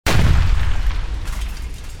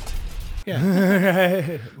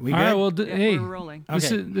Yeah. We All good? right. Well, hey, We're rolling.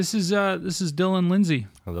 this is Dylan Lindsay,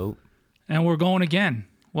 Hello. and we're going again.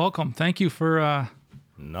 Welcome. Thank you for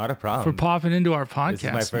Not a problem. popping into our podcast. This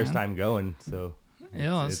is my first man. time going, so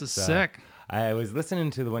Yeah, this is sick. I was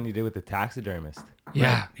listening to the one you did with the taxidermist.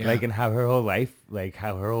 Yeah. Yeah. Like, and how her whole life, like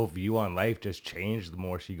how her whole view on life just changed the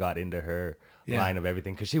more she got into her line of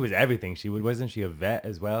everything. Because she was everything. Wasn't she a vet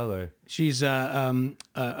as well, or? She's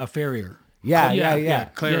a farrier. Yeah.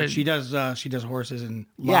 Claire, Yeah. she does horses and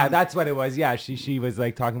Yeah, that's what it was. Yeah, she was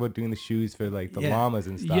like talking about doing the shoes for like the llamas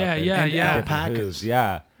and stuff. Yeah, and yeah, different yeah. Alpacas. hooves.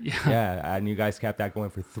 Yeah, and you guys kept that going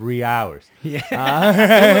for 3 hours. Well,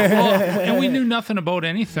 and we knew nothing about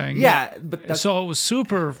anything. Yeah, but that's, So it was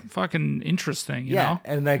super fucking interesting, you know?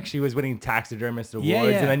 and like she was winning taxidermist awards, Yeah.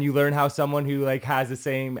 and then you learn how someone who like has the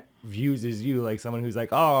same views as you, like someone who's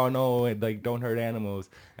like, oh no, like don't hurt animals,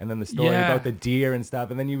 and then the story Yeah. about the deer and stuff,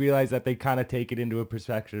 and then you realize that they kind of take it into a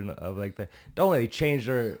perspective of like don't really change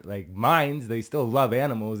their like minds. They still love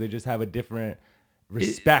animals. They just have a different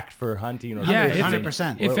respect for hunting or Yeah, fishing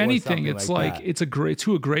 100%. If or anything, something it's like like that. it's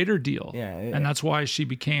to a greater deal. Yeah, yeah. And that's why she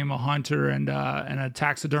became a hunter and a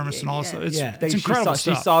taxidermist and also it's incredible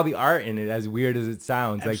She stuff. saw the art in it, as weird as it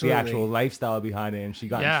sounds, like the Absolutely. actual lifestyle behind it, and she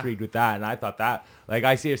got Yeah. intrigued with that. And I thought that, like,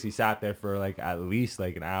 I seriously sat there for like at least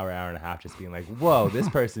like an hour and a half, just being like, "Whoa, this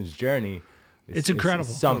person's journey, It's incredible.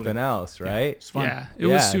 something else, right?" It's fun. Yeah, it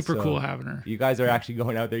was Yeah, super so cool having her. You guys are actually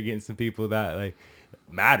going out there getting some people that like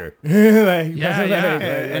matter. Like, Yeah.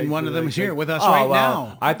 And one of them is here with us right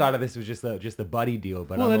now. I thought of this was just a buddy deal,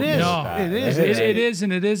 but Well, I'm it okay is. with No, that. It is. It is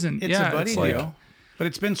and it isn't. It's yeah, a buddy it's like- deal. But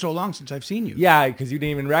it's been so long since I've seen you. Yeah, because you didn't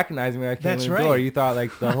even recognize me when I came That's in the right. door. You thought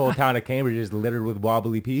like the whole town of Cambridge is littered with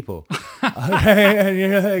wobbly people. And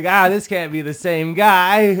you're like, this can't be the same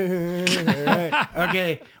guy. Right.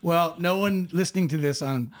 Okay. Well, no one listening to this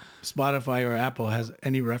on Spotify or Apple has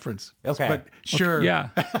any reference. Okay. But sure. Yeah.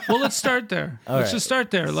 Well, let's start there. Let's right. just start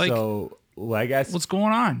there. Like, So, well, I guess what's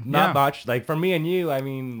going on? not Yeah. much. Like for me and you, I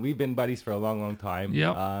mean, we've been buddies for a long, long time.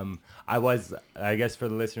 Yep. I guess for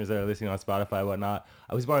the listeners that are listening on Spotify and whatnot,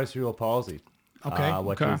 I was born with cerebral palsy. Okay.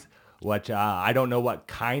 Which I don't know what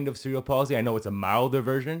kind of cerebral palsy. I know it's a milder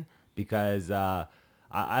version because I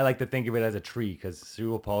like to think of it as a tree, because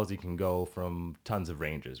cerebral palsy can go from tons of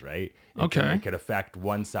ranges, right? It could affect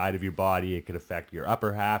one side of your body. It could affect your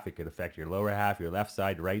upper half. It could affect your lower half, your left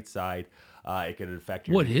side, right side. It could affect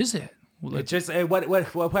your... What is it? Well, It's just what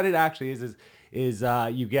it actually is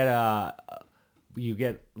you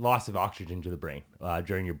get loss of oxygen to the brain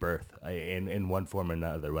during your birth in one form or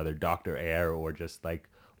another, whether doctor air or just like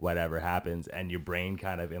whatever happens, and your brain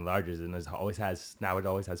kind of enlarges, and it always has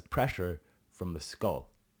pressure from the skull,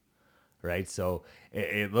 right? So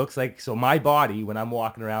it looks like, so my body, when I'm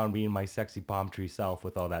walking around being my sexy palm tree self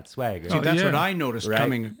with all that swag, See, right? that's yeah. what I noticed Right?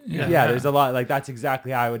 coming. Yeah, there's a lot, like that's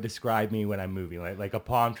exactly how I would describe me when I'm moving, like a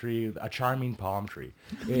palm tree, a charming palm tree.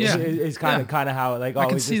 Yeah. Is kind of how like can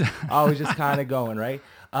always see just, always just kind of going, right?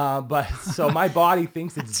 But so my body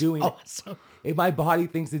thinks it's doing Awesome. my body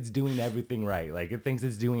thinks it's doing everything right. Like it thinks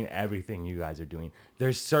it's doing everything you guys are doing.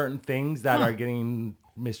 There's certain things that are getting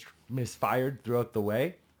misfired throughout the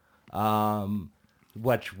way.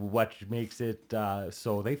 What makes it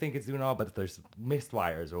so they think it's doing all, but there's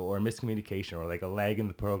misfires or miscommunication or like a lag in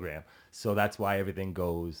the program. So that's why everything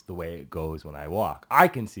goes the way it goes when I walk. I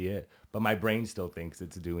can see it, but my brain still thinks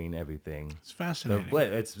it's doing everything. It's fascinating.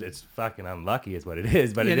 It's fucking unlucky is what it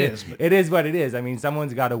is, but It is, but- it is what it is. I mean,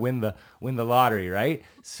 someone's got to win the lottery, right?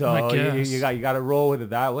 So I guess. you got to roll with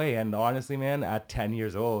it that way. And honestly, man, at 10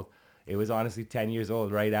 years old, it was honestly 10 years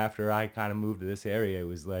old right after I kind of moved to this area. It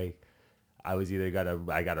was like I was either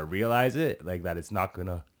I gotta realize it, like that it's not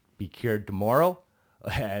gonna be cured tomorrow, or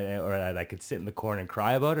that I could sit in the corner and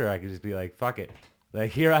cry about it, or I could just be like, fuck it, like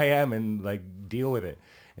here I am and like deal with it,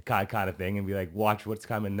 kind of thing, and be like, watch what's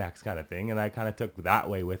coming next, kind of thing. And I kind of took that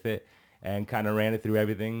way with it and kind of ran it through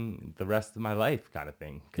everything the rest of my life, kind of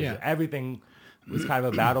thing. 'Cause Yeah. everything was kind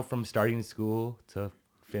of a battle from starting school to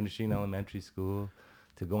finishing elementary school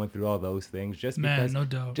to going through all those things, just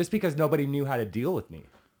because nobody knew how to deal with me.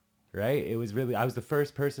 Right? It was really, I was the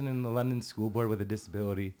first person in the London School Board with a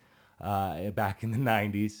disability back in the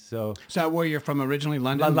 90s. So Is that where you're from originally,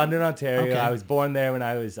 London? London, Ontario. Okay. I was born there when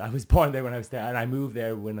I was born there when I was 10, and I moved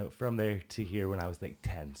there from there to here when I was like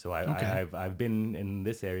 10. So I've been in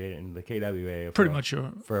this area, in the KW area, Pretty much your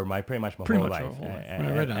pretty much my pretty whole much life, your whole life.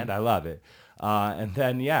 and I love it. And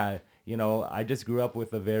then I just grew up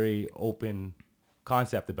with a very open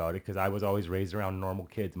concept about it, because I was always raised around normal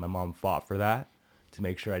kids. My mom fought for that. to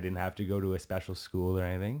make sure I didn't have to go to a special school or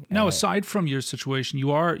anything. Now, And aside from your situation,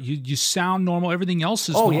 you sound normal. Everything else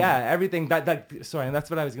is oh normal. yeah, everything sorry, and that's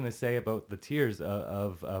what I was gonna say about the tiers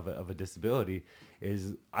of a disability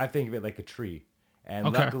is I think of it like a tree, and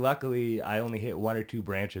Okay. luckily I only hit 1 or 2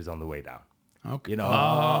 branches on the way down. Okay. You know,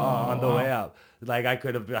 on the way up, like I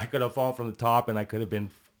could have fallen from the top, and I could have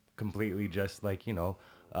been completely just like, you know,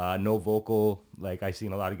 no vocal. Like I've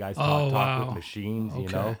seen a lot of guys talk wow. with machines, you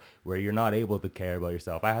Okay. know, where you're not able to care about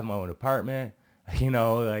yourself. I have my own apartment, you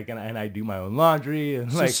know, like, and I do my own laundry,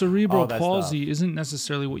 and So like cerebral all that palsy stuff. isn't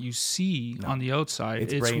necessarily what you see on the outside.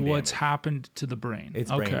 It's It's brain what's damage. happened to the brain.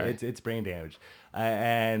 It's okay. brain. It's brain damage.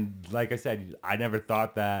 And like I said, I never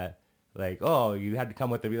thought that, like, oh, you had to come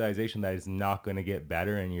with the realization that it's not going to get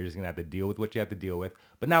better, and you're just going to have to deal with what you have to deal with.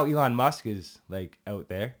 But now Elon Musk is like out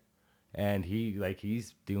there, and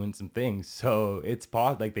he's doing some things. So it's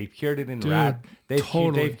possible. Like they've cured it in rats. They've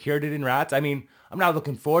cured it in rats. I mean, I'm not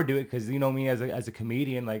looking forward to it because you know me as a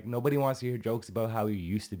comedian. Like nobody wants to hear jokes about how you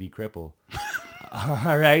used to be crippled.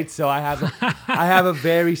 All right, so I have a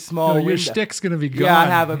very small window. Your shtick's gonna be gone. Yeah, I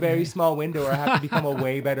have a very small window where I have to become a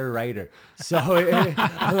way better writer. So,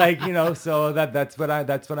 like, you know, so that's what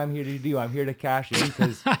I'm here to do. I'm here to cash in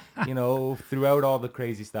because, you know, throughout all the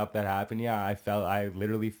crazy stuff that happened, yeah, I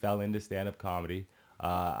literally fell into stand-up comedy.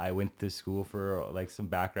 I went to school for like some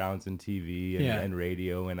backgrounds in TV and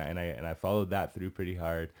radio, and I followed that through pretty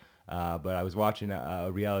hard. But I was watching a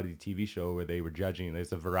reality TV show where they were judging.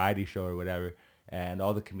 There's a variety show or whatever, and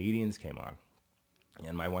all the comedians came on.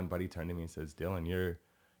 And my one buddy turned to me and says, "Dylan, you're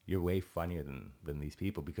way funnier than these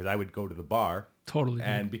people," because I would go to the bar. Totally.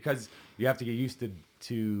 And because you have to get used to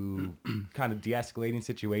kind of de-escalating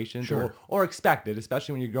situations, Sure. or expect it,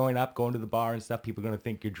 especially when you're growing up, going to the bar and stuff. People are going to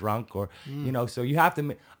think you're drunk, or you know. So you have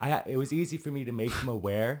to. It was easy for me to make them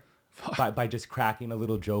aware by just cracking a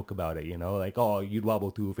little joke about it, you know, like, oh, you'd wobble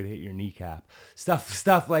too if it hit your kneecap,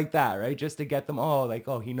 stuff like that, right? Just to get them,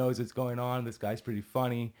 he knows what's going on. This guy's pretty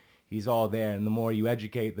funny. He's all there, and the more you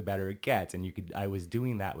educate, the better it gets. And I was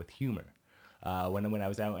doing that with humor. When I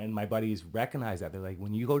was out, and my buddies recognized that. They're like,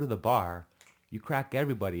 when you go to the bar, you crack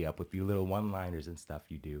everybody up with your little one-liners and stuff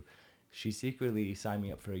you do. She secretly signed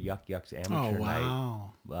me up for a Yuck Yucks amateur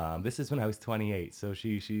night. This is when I was 28, so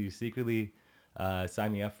she secretly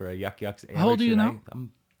signed me up for a Yuck Yucks amateur night. How old are you now?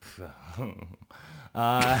 I'm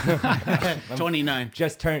 29.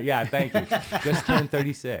 Thank you. Just turned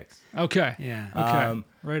 36. Okay. Yeah. Okay.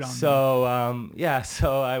 Right on. So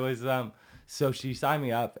I was so she signed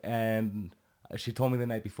me up, and she told me the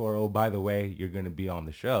night before, oh, by the way, you're going to be on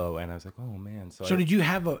the show. And I was like, oh man. So did you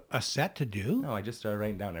have a set to do? No, I just started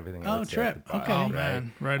writing down everything. Oh, trip. Okay. Oh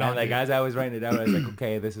man. Right on. And like as I was writing it down, I was like,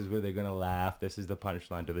 okay, this is where they're going to laugh. This is the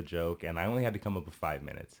punchline to the joke. And I only had to come up with 5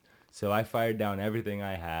 minutes. So I fired down everything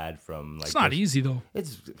I had from like. It's not easy though.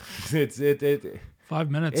 It's 5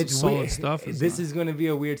 minutes. It's solid weird. stuff. This is going to be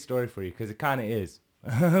a weird story for you because it kind of is.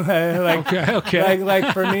 like, okay.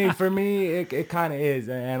 Like for me, it kind of is,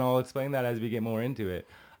 and I'll explain that as we get more into it.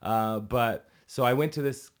 But so I went to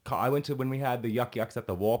when we had the Yuck Yucks at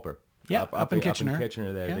the Walper. Yeah, up in Kitchener.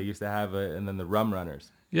 There, Yeah. They used to have it, and then the Rum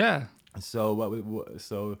Runners. Yeah.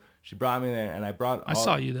 So she brought me there, and I brought. I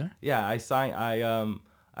saw you there. Yeah,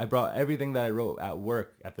 I brought everything that I wrote at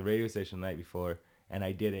work at the radio station the night before, and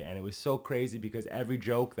I did it, and it was so crazy because every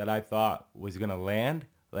joke that I thought was gonna land,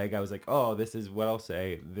 like I was like, oh, this is what I'll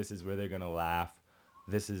say, this is where they're gonna laugh,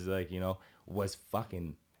 this is like, you know, was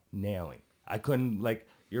fucking nailing. I couldn't, like,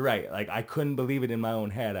 you're right, like I couldn't believe it in my own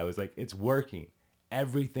head. I was like, it's working.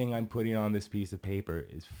 Everything I'm putting on this piece of paper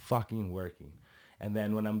is fucking working. And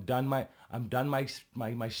then when I'm done my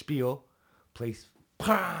spiel, place,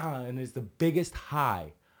 and it's the biggest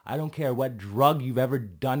high. I don't care what drug you've ever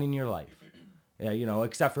done in your life, you know,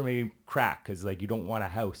 except for maybe crack, because like you don't want a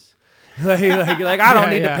house. like I don't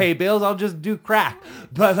need to pay bills. I'll just do crack.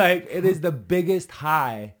 But like it is the biggest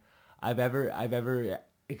high I've ever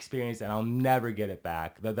experienced, and I'll never get it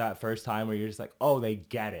back. That first time where you're just like, oh, they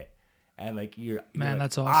get it. And like you're like,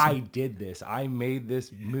 that's awesome. I did this. I made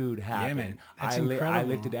this mood happen. Yeah, man. That's I incredible.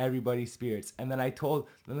 lifted everybody's spirits. And then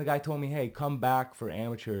the guy told me, hey, come back for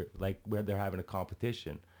amateur, like where they're having a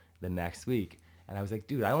competition the next week. And I was like,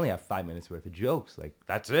 dude, I only have 5 minutes worth of jokes. Like,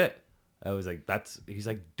 that's it. I was like, he's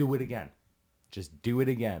like, do it again. Just do it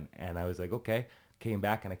again. And I was like, okay. Came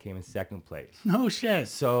back and I came in second place. No shit.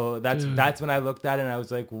 So that's when I looked at it and I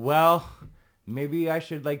was like, well, maybe I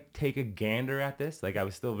should like take a gander at this. Like I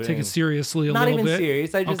was still Take it seriously a not little even bit.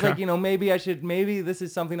 serious. I just Okay. like, you know, maybe this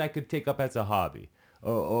is something I could take up as a hobby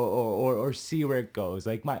or see where it goes.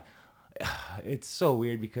 Like it's so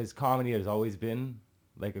weird because comedy has always been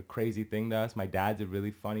like a crazy thing to us. My dad's a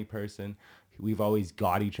really funny person. we've always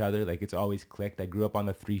got each other. Like, it's always clicked. I grew up on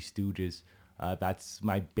the Three Stooges. That's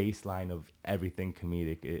my baseline of everything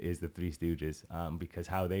comedic is the Three Stooges, because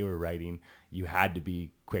how they were writing, you had to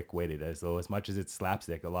be quick-witted. As much as it's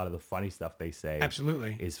slapstick, a lot of the funny stuff they say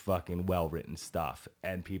absolutely is fucking well-written stuff,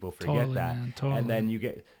 and people forget that. Man, totally.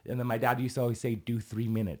 And then my dad used to always say, do 3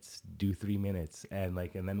 minutes, and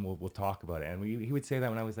then we'll talk about it. And he would say that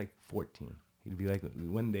when I was like 14. He'd be like,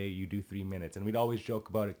 one day you do 3 minutes. And we'd always joke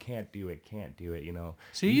about it. Can't do it, you know.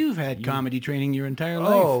 So you've had comedy training your entire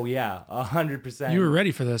life. Oh, yeah, 100%. You were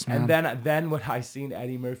ready for this, man. And then when I seen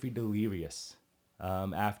Eddie Murphy Delirious,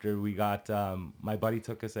 after we got, my buddy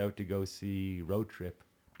took us out to go see Road Trip.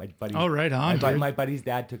 My buddy's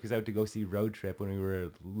dad took us out to go see Road Trip when we were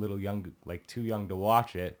a little young, like too young to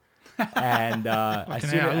watch it. And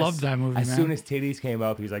I loved that movie, as soon as titties came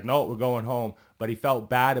up, he's like, no, we're going home. But he felt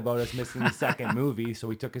bad about us missing the second movie, so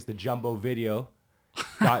he took us to Jumbo Video,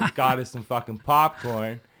 got us some fucking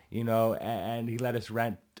popcorn, you know, and he let us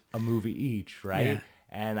rent a movie each, right? Yeah.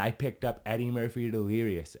 And I picked up Eddie Murphy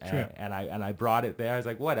Delirious, and I brought it there. I was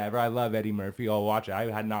like, whatever, I love Eddie Murphy, I'll watch it. I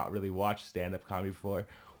had not really watched stand-up comedy before.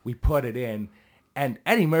 We put it in. And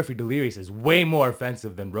Eddie Murphy Delirious is way more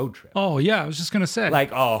offensive than Road Trip. Oh, yeah, I was just going to say. Like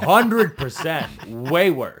 100% way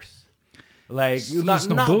worse. Like,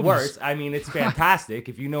 not worse. I mean, it's fantastic.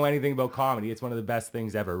 If you know anything about comedy, it's one of the best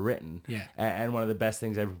things ever written. Yeah. And one of the best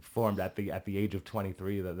things ever performed at the age of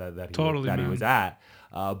 23 that Totally, he was at.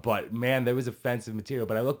 But, man, there was offensive material.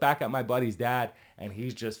 But I look back at my buddy's dad, and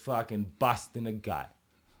he's just fucking busting a gut.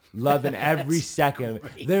 Loving every second.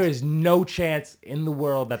 Great. There is no chance in the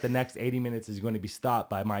world that the next 80 minutes is going to be stopped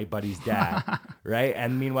by my buddy's dad, right?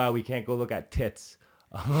 And meanwhile, we can't go look at tits.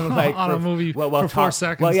 Like on a movie for 4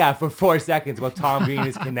 seconds. Well, yeah, for 4 seconds while Tom Green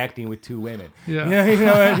is connecting with two women. Yeah.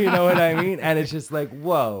 You know what I mean? And it's just like,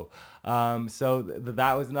 whoa. So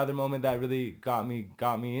that was another moment that really got me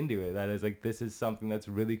into it. That is like, this is something that's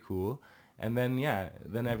really cool. And then,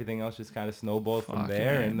 then everything else just kind of snowballed from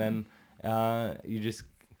there. And then you just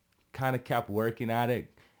kind of kept working at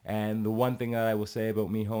it. And the one thing that I will say about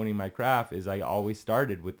me honing my craft is I always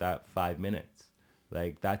started with that 5 minutes.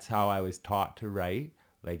 Like, that's how I was taught to write.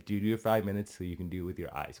 Like, do your 5 minutes so you can do it with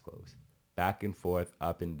your eyes closed. Back and forth,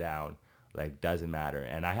 up and down. Like, doesn't matter.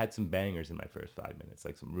 And I had some bangers in my first 5 minutes,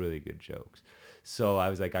 like some really good jokes. So I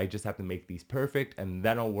was like, I just have to make these perfect, and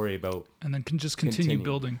then I'll worry about... And then can just continue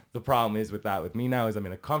building. The problem is with me now is I'm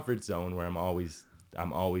in a comfort zone where I'm always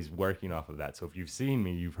working off of that. So if you've seen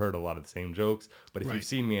me, you've heard a lot of the same jokes. But if you've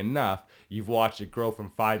seen me enough, you've watched it grow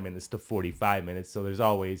from 5 minutes to 45 minutes. So there's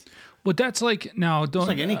always... Well, that's like... Now, don't... It's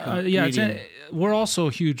like any comedian. We're also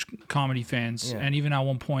huge comedy fans. Yeah. And even at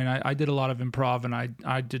one point, I did a lot of improv, and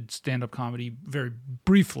I did stand-up comedy very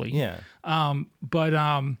briefly. Yeah.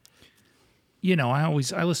 You know,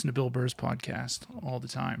 I listen to Bill Burr's podcast all the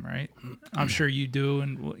time, right? I'm sure you do.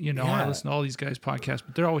 And, you know, I listen to all these guys' podcasts,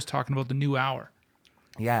 but they're always talking about the new hour.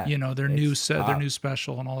 Yeah. You know, their new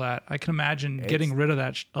special and all that. I can imagine getting rid of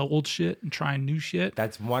that old shit and trying new shit.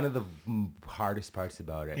 That's one of the hardest parts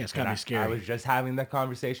about it. Yeah, it's got to be scary. I was just having that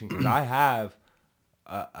conversation because I have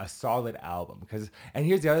a solid album. And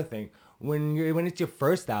here's the other thing. When it's your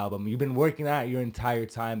first album, you've been working at it your entire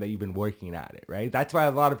time that you've been working at it, right? That's why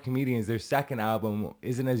a lot of comedians, their second album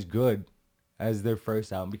isn't as good as their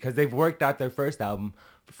first album because they've worked out their first album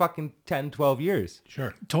for fucking 10, 12 years.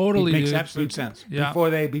 Sure. Totally. It makes absolute sense. Yeah.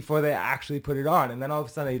 Before they actually put it on. And then all of a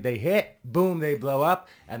sudden they hit, boom, they blow up,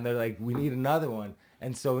 and they're like, we need another one.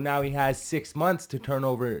 And so now he has 6 months to turn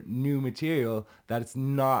over new material that's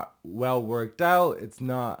not well worked out. It's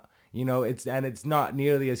not, you know, it's not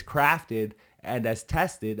nearly as crafted and as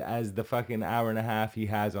tested as the fucking hour and a half he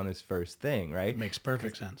has on his first thing, right? Makes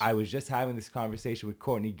perfect sense. I was just having this conversation with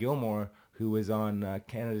Courtney Gilmore, who was on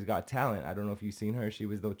Canada's Got Talent. I don't know if you've seen her. She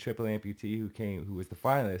was the triple amputee who was the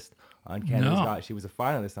finalist on Canada's Got. She was a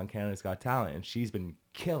finalist on Canada's Got Talent, and she's been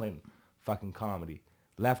killing fucking comedy,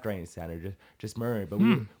 left, right, and center, just murdering. But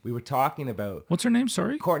we were talking about... What's her name?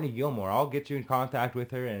 Sorry, Courtney Gilmore. I'll get you in contact with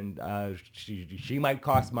her, and she might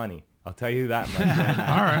cost money. I'll tell you that much.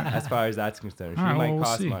 All right. As far as that's concerned, she might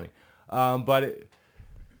cost money. But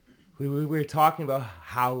we were talking about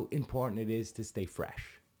how important it is to stay fresh.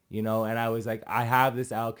 You know, and I was like, I have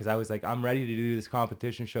this out because I was like, I'm ready to do this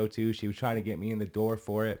competition show too. She was trying to get me in the door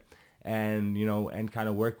for it and, you know, and kind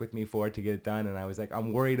of work with me for it to get it done. And I was like,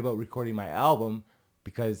 I'm worried about recording my album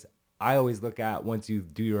because I always look at once you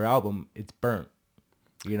do your album, it's burnt.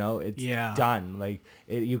 You know, it's done. Like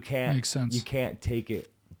you can't take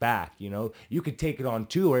it back. You know, you could take it on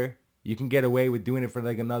tour You can get away with doing it for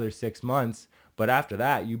like another 6 months, but after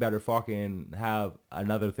that, you better fucking have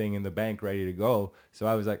another thing in the bank ready to go. So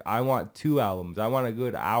I was like, I want 2 albums. I want a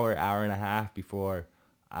good hour and a half before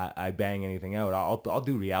I bang anything out. I'll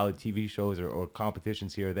do reality TV shows or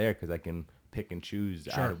competitions here or there because I can pick and choose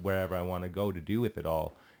out of wherever I want to go to do with it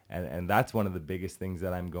all. And that's one of the biggest things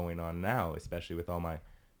that I'm going on now, especially with all my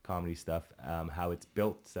comedy stuff, how it's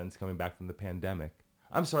built since coming back from the pandemic.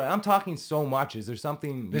 I'm sorry, I'm talking so much. Is there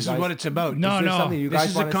something? This is what it's about. No. This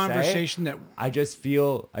is a conversation that I just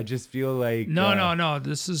feel like No.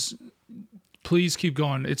 This is. Please keep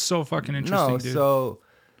going. It's so fucking interesting, dude. So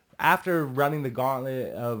after running the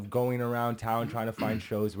gauntlet of going around town trying to find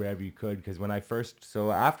shows wherever you could, because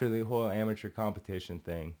after the whole amateur competition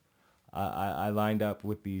thing, I lined up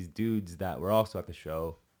with these dudes that were also at the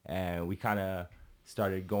show, and we kind of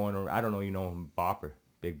started going around. I don't know, you know him, Bopper.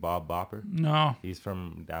 Big Bob Bopper. No. He's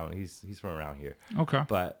from he's from around here. Okay.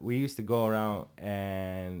 But we used to go around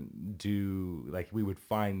and do like we would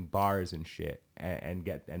find bars and shit and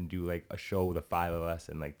do like a show with the 5 of us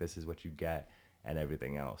and like this is what you get and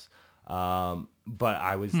everything else. But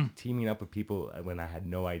I was teaming up with people when I had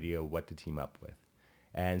no idea what to team up with.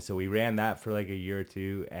 And so we ran that for like a year or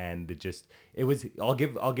two and it was I'll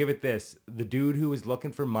give it this. The dude who was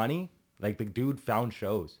looking for money, like the dude found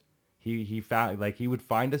shows. He found like he would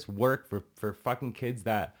find us work for fucking kids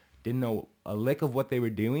that didn't know a lick of what they were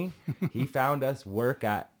doing. He found us work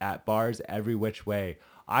at bars every which way.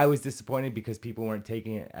 I was disappointed because people weren't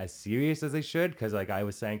taking it as serious as they should. Because like I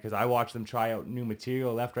was saying, because I watched them try out new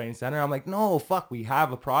material left, right, and center. I'm like, no, fuck, we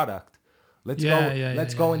have a product. Let's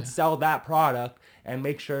go and sell that product and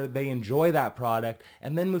make sure they enjoy that product.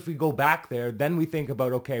 And then if we go back there, then we think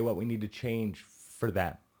about, okay, what we need to change for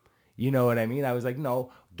them. You know what I mean? I was like,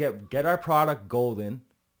 no, get our product golden.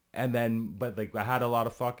 And then, but like I had a lot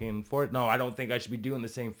of fucking for it. No, I don't think I should be doing the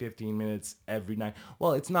same 15 minutes every night.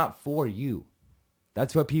 Well, it's not for you.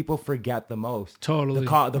 That's what people forget the most. Totally.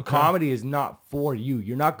 The comedy is not for you.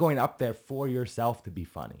 You're not going up there for yourself to be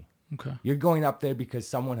funny. Okay. You're going up there because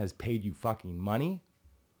someone has paid you fucking money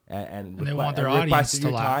and they want their audience to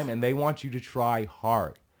laugh. time, and they want you to try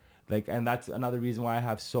hard. Like, and that's another reason why I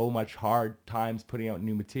have so much hard times putting out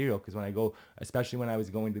new material. Because when I go, especially when I was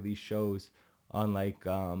going to these shows on like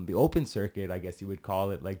the open circuit, I guess you would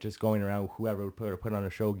call it, like just going around, whoever would put on a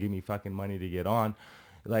show, give me fucking money to get on.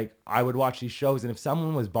 Like I would watch these shows, and if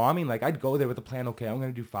someone was bombing, like I'd go there with a plan. Okay, I'm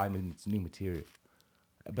gonna do 5 minutes new material.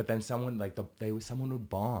 But then someone someone would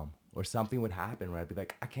bomb or something would happen where I'd be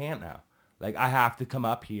like, I can't now. Like I have to come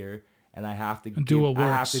up here. And I have to do what works.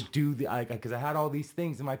 I have to do because I had all these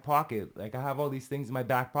things in my pocket. Like I have all these things in my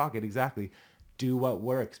back pocket. Exactly. Do what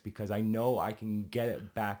works because I know I can get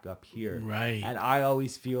it back up here. Right. And I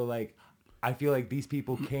always feel like these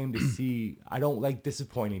people came to see. I don't like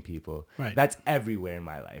disappointing people. Right. That's everywhere in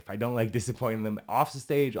my life. I don't like disappointing them off the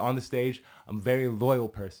stage, on the stage. I'm a very loyal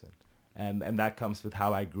person. And that comes with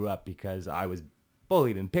how I grew up because I was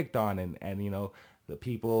bullied and picked on and you know, the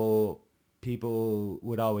people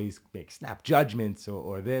would always make snap judgments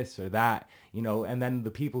or this or that, you know, and then the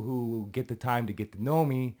people who get the time to get to know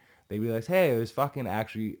me, they realize, hey, there's fucking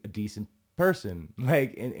actually a decent person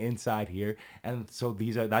like inside here. And so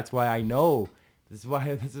that's why I know, this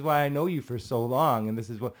is why I know you for so long. And this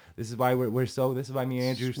is why this is why me and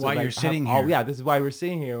Andrew. Why you're sitting here. Oh yeah. This is why we're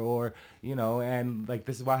sitting here, or, you know, and like,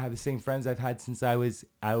 this is why I have the same friends I've had since I was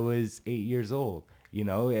 8 years old. You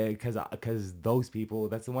know, because those people,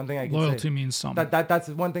 that's the one thing I can say. Loyalty means something. That's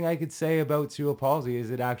the one thing I could say about cerebral palsy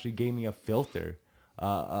is it actually gave me a filter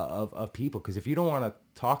of people. Because if you don't want to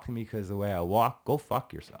talk to me because the way I walk, go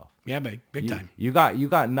fuck yourself. Yeah, big time. You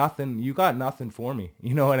got nothing for me.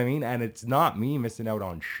 You know what I mean? And it's not me missing out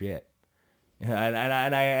on shit. And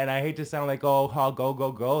I hate to sound like, oh, I'll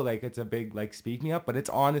go, like it's a big like speak me up, but it's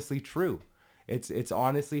honestly true. It's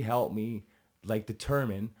honestly helped me like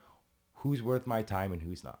determine who's worth my time and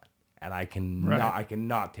who's not. And I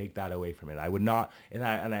cannot take that away from it. I would not, and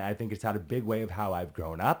I think it's had a big way of how I've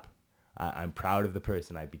grown up. I'm proud of the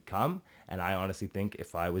person I've become, and I honestly think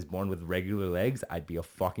if I was born with regular legs, I'd be a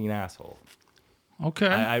fucking asshole. Okay.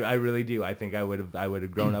 I really do. I think I would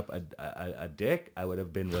have grown up a dick. I would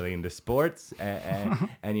have been really into sports,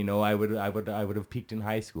 and you know, I would have peaked in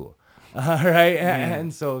high school. Right, yeah.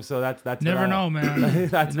 And so that's never know, man.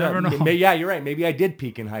 That's never know. Yeah, you're right. Maybe I did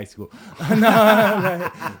peak in high school.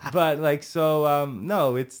 No, but like so,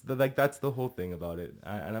 no, it's like that's the whole thing about it.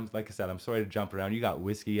 And I'm like I said, I'm sorry to jump around. You got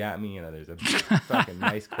whiskey at me, and there's a fucking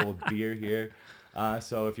nice cold beer here.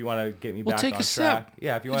 So if you want to get me back on track,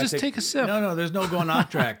 yeah, if you want to take a sip. No, there's no going off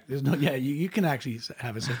track. There's no. Yeah, you can actually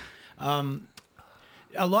have a sip.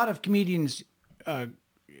 A lot of comedians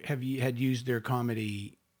have you had used their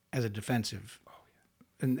comedy as a defensive?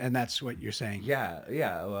 And that's what you're saying.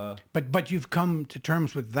 Yeah. But you've come to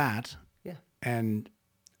terms with that. Yeah. And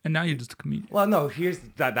now you're just a comedian. Well, no, here's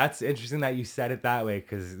that's interesting that you said it that way,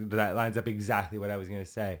 because that lines up exactly what I was going to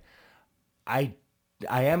say. I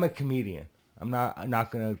am a comedian. I'm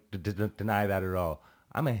not going to deny that at all.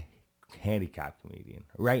 I'm a handicapped comedian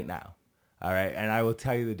right now. All right. And I will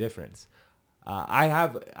tell you the difference.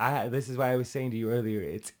 This is why I was saying to you earlier,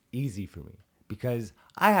 it's easy for me because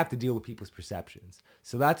I have to deal with people's perceptions.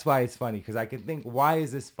 So that's why it's funny, because I can think, why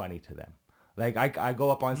is this funny to them? Like I go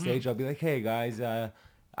up on stage, I'll be like, hey guys, I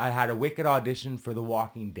had a wicked audition for The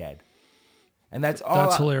Walking Dead. And that's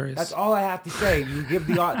hilarious. That's all I have to say. You give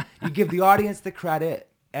the audience the credit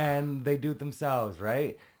and they do it themselves,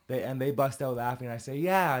 right? They bust out laughing. I say,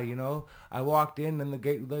 yeah, you know, I walked in and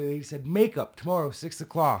the lady said, makeup tomorrow,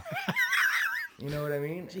 6:00. You know what I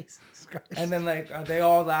mean? Jesus Christ. And then they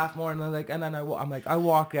all laugh more, and they're like, and then I'm like, I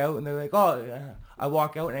walk out, and they're like, oh, I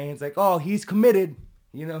walk out, and Ian's like, oh, he's committed,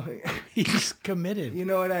 you know? He's committed. You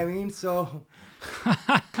know what I mean? So,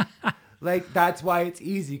 like, that's why it's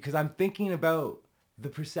easy, because I'm thinking about the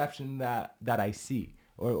perception that I see,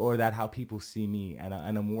 or that how people see me, and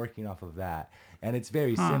I'm working off of that. And it's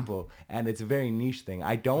very simple, and it's a very niche thing.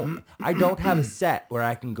 I don't have a set where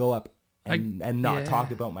I can go up and not talk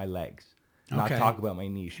about my legs. Not talk about my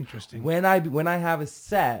niche. Interesting. When I have a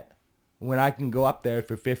set, when I can go up there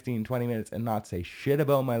for 15, 20 minutes and not say shit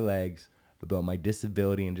about my legs, about my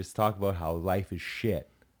disability, and just talk about how life is shit,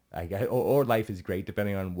 or life is great,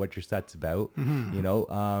 depending on what your set's about, you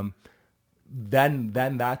know, then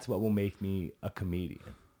that's what will make me a comedian,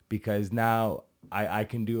 because now I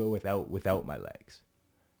can do it without my legs.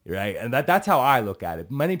 Right. And that's how I look at it.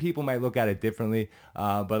 Many people might look at it differently.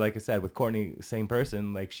 But like I said, with Courtney, same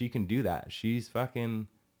person, like she can do that. She's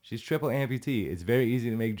triple amputee. It's very easy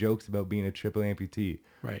to make jokes about being a triple amputee.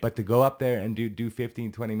 Right. But to go up there and do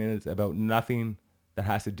 15, 20 minutes about nothing that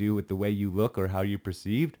has to do with the way you look or how you're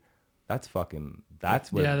perceived, that's where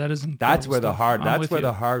the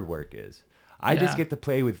hard work is. I just get to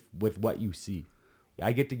play with what you see.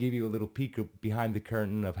 I get to give you a little peek behind the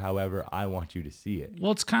curtain of however I want you to see it.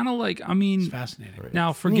 Well, it's kind of like, I mean, it's fascinating.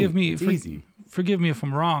 Now, forgive me. It's easy. Forgive me if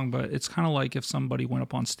I'm wrong, but it's kind of like if somebody went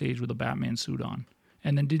up on stage with a Batman suit on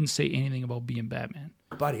and then didn't say anything about being Batman.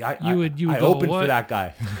 Buddy, I go, opened for that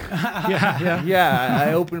guy.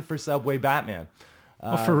 I opened for Subway Batman.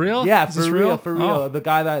 For real? Yeah, Is for real. For real. Oh. The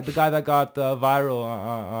guy that got viral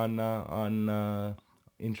on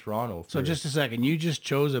in Toronto. So just a second, you just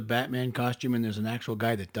chose a Batman costume, and there's an actual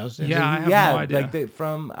guy that does this. Yeah, I have no idea. Like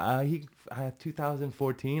from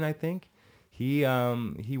 2014, I think. He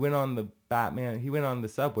went on the Batman. He went on the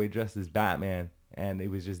subway dressed as Batman, and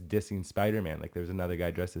it was just dissing Spider-Man. Like there was another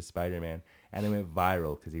guy dressed as Spider-Man, and it went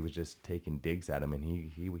viral because he was just taking digs at him, and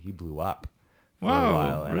he blew up for a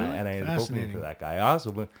while. Really? And I ended up opening for that guy.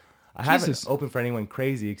 I haven't opened for anyone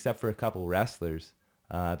crazy except for a couple wrestlers.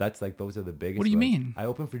 That's like, those are the biggest. What do you ones. mean? I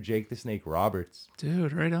opened for Jake the Snake Roberts.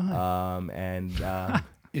 Dude, right on.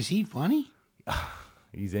 Is he funny?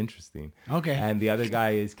 He's interesting. Okay. And the other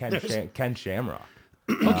guy is Ken Shamrock.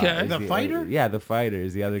 Okay. The fighter? The fighter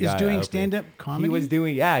is the other guy. He's doing stand-up comedy? He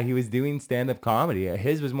was doing stand-up comedy.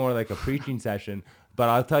 His was more like a preaching session. But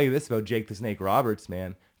I'll tell you this about Jake the Snake Roberts,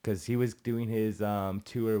 man, because he was doing his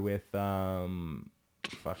tour with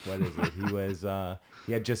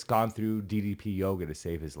he had just gone through DDP yoga to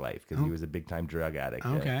save his life because he was a big-time drug addict.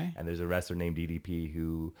 Okay. And there's a wrestler named DDP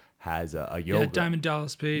who has a yoga. Yeah, Diamond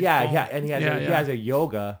Dallas Page. And he has a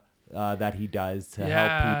yoga that he does to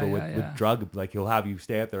help people with drug. Like he'll have you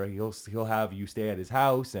stay at he'll have you stay at his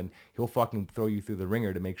house, and he'll fucking throw you through the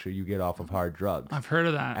ringer to make sure you get off of hard drugs. I've heard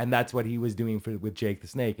of that. And that's what he was doing with Jake the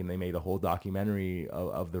Snake, and they made a whole documentary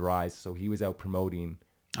of the rise. So he was out promoting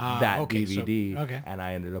that DVD, and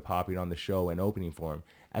I ended up hopping on the show and opening for him.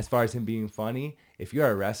 As far as him being funny, if you're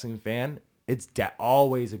a wrestling fan, it's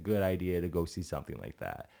always a good idea to go see something like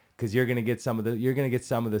that, because you're gonna get some of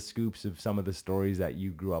the scoops of some of the stories that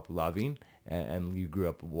you grew up loving and you grew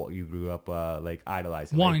up like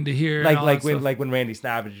idolizing, wanting to hear, like when Randy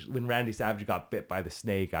Savage got bit by the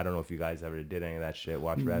snake. I don't know if you guys ever did any of that shit,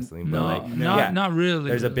 watch wrestling, but not really.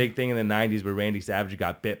 There's a big thing in the 90s where Randy Savage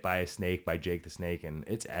got bit by a snake, by Jake the Snake, and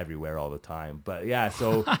it's everywhere all the time. But yeah,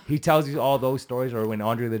 so he tells you all those stories, or when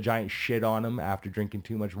Andre the Giant shit on him after drinking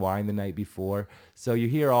too much wine the night before. So you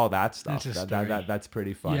hear all that stuff. That's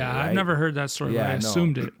pretty funny. Yeah, right? I've never heard that story, but I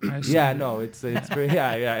assumed it. It's pretty,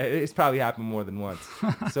 it's probably happened more than once.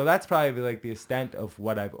 So that's probably like the extent of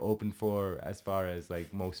what I've opened for as far as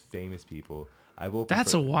like most famous people. I've opened.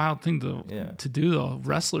 That's a wild thing to do though.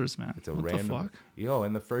 Wrestlers, man. It's a what random. the fuck? Yo,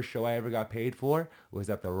 and the first show I ever got paid for was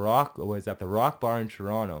at the Rock Bar in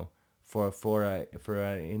Toronto for an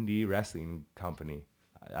indie wrestling company.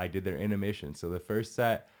 I did their intermission. So the first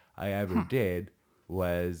set I ever did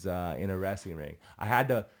was in a wrestling ring. I had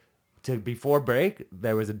to before break,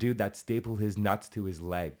 there was a dude that stapled his nuts to his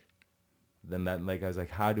leg. Then I was like,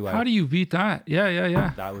 how do you beat that?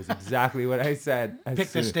 Yeah. That was exactly what I said. Pick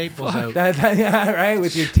the staples out. Yeah, right,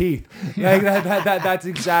 with your teeth. Like that's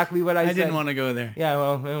exactly what I said. I didn't want to go there. Yeah,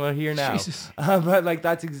 well, we're here now. Jesus. But like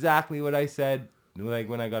that's exactly what I said. Like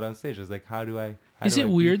when I got on stage, I was like, how do I? Is it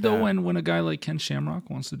weird though when a guy like Ken Shamrock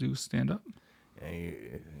wants to do stand up?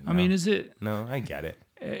 I mean, is it? No, I get it.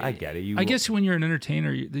 I get it. I guess when you're an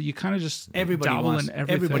entertainer, you kind of just dabble in everything.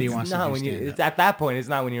 Everybody wants to do stand-up. It's at that point. It's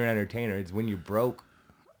not when you're an entertainer. It's when you're broke.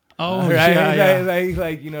 Oh, right? yeah.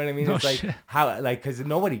 Like you know what I mean? No It's like shit. how because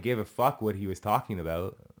nobody gave a fuck what he was talking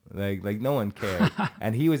about. Like no one cared.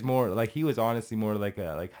 And he was honestly more like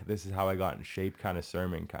this is how I got in shape kind of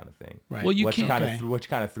sermon kind of thing. Right. Well, you which can't.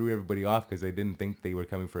 kind of threw everybody off because they didn't think they were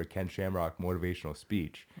coming for a Ken Shamrock motivational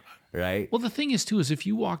speech. Right. Well, the thing is, too, is if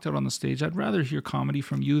you walked out on the stage, I'd rather hear comedy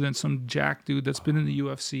from you than some jack dude that's been in the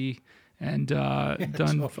UFC and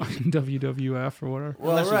done fucking WWF or whatever.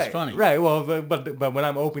 Well, unless right, it's funny. Right. Well, but when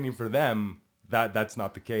I'm opening for them, that's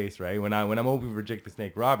not the case, right? When I'm opening for Jake the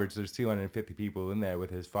Snake Roberts, there's 250 people in there with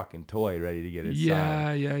his fucking toy ready to get his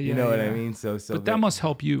sign. Yeah. You know what I mean? So but that must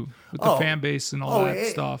help you with the fan base and all that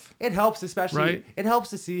stuff. It helps, especially. Right? It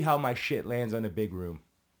helps to see how my shit lands on a big room.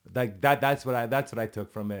 Like that's what I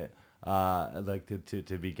took from it. Like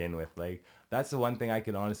to begin with, like that's the one thing I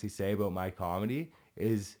can honestly say about my comedy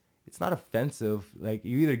is it's not offensive. Like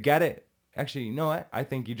you either get it. Actually, you know what? I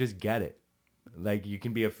think you just get it. Like you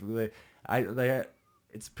can be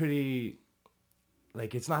it's pretty.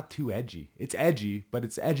 Like it's not too edgy. It's edgy, but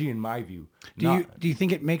it's edgy in my view. Do you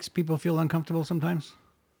think it makes people feel uncomfortable sometimes?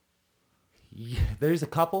 Yeah, there's a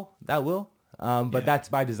couple that will, but that's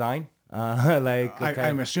by design.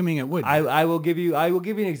 I'm assuming it would. I will give you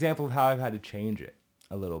an example of how I've had to change it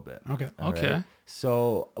a little bit. Okay. Okay. Right?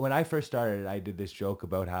 So when I first started, I did this joke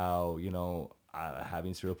about how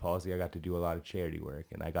having cerebral palsy, I got to do a lot of charity work,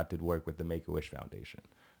 and I got to work with the Make-A-Wish Foundation,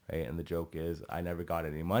 right? And the joke is, I never got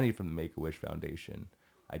any money from the Make-A-Wish Foundation.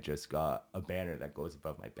 I just got a banner that goes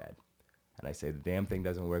above my bed, and I say the damn thing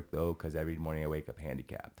doesn't work though, because every morning I wake up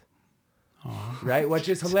handicapped. Right, which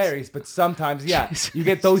is hilarious, but sometimes, you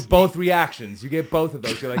get those both reactions. You get both of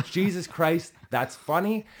those. You're like, Jesus Christ, that's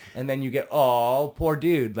funny, and then you get, oh, poor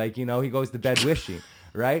dude, like he goes to bed wishing,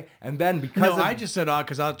 right? And then I just said,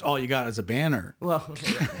 because all you got is a banner. Well,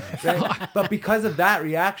 right? But because of that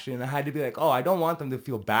reaction, I had to be like, oh, I don't want them to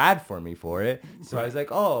feel bad for me for it. So I was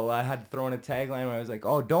like, I had to throw in a tagline where I was like,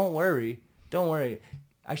 oh, don't worry.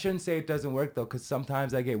 I shouldn't say it doesn't work though, because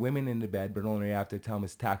sometimes I get women into bed, but only after I tell them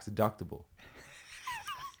it's tax deductible.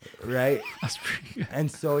 Right? That's pretty good. And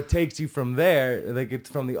so it takes you from there, like it's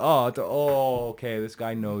from the to okay, this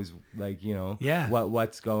guy knows, like,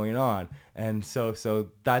 what's going on. And so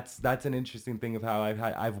that's an interesting thing of how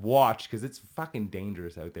I've watched, because it's fucking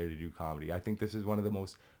dangerous out there to do comedy. I think this is one of the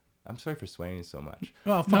most. I'm sorry for swearing so much.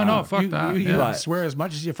 Well, fuck that. You swear as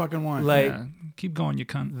much as you fucking want. Like, keep going, you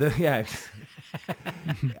cunt.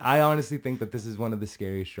 I honestly think that this is one of the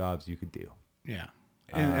scariest jobs you could do. Yeah.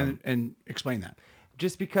 And explain that.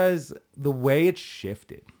 Just because the way it's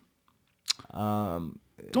shifted. Don't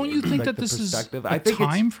you think that this is a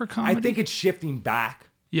time for comedy? I think it's shifting back.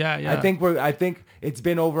 Yeah. I think it's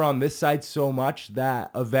been over on this side so much that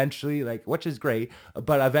eventually, which is great,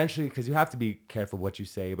 but eventually, because you have to be careful what you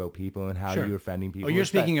say about people and how you're offending people. Oh, you're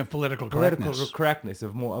speaking of political correctness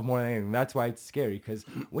of more than anything. That's why it's scary, because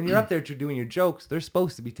when you're up there doing your jokes, they're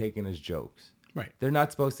supposed to be taken as jokes. Right. They're not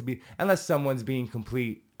supposed to be, unless someone's being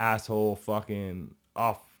complete asshole, fucking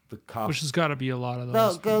off the cuff. Which has got to be a lot of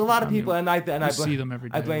those. A lot of people, and I see them every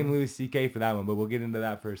day. I blame Louis C.K. for that one, but we'll get into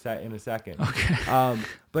that in a second. Okay.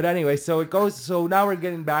 But anyway, so it goes. So now we're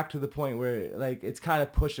getting back to the point where it's kind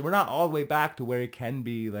of pushed. We're not all the way back to where it can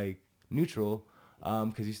be neutral,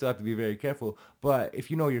 because you still have to be very careful. But if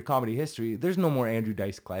you know your comedy history, there's no more Andrew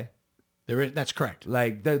Dice Clay. That's correct.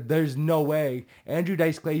 There's no way. Andrew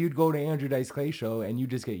Dice Clay, you'd go to Andrew Dice Clay show and you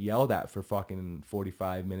just get yelled at for fucking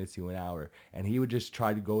 45 minutes to an hour. And he would just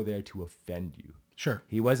try to go there to offend you. Sure.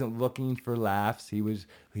 He wasn't looking for laughs. He would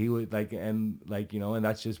and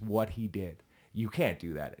that's just what he did. You can't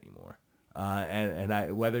do that anymore.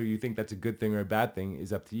 Whether you think that's a good thing or a bad thing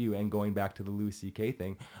is up to you. And going back to the Louis C.K.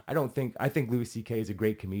 thing, I think Louis C.K. is a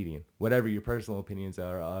great comedian. Whatever your personal opinions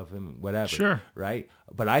are of him, whatever. Sure. Right?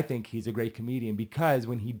 But I think he's a great comedian because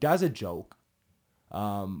when he does a joke,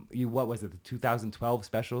 What was it? The 2012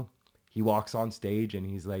 special. He walks on stage and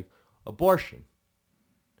he's like, abortion.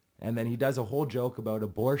 And then he does a whole joke about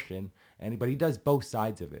abortion, but he does both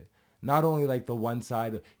sides of it. Not only like the one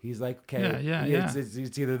side. He's like, okay,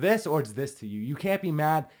 it's either this or it's this to you. You can't be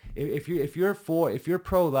mad if you're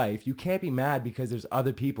pro-life. You can't be mad because there's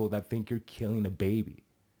other people that think you're killing a baby.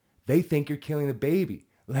 They think you're killing a baby,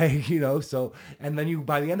 like, you know. So, and then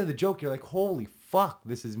by the end of the joke, you're like, holy fuck,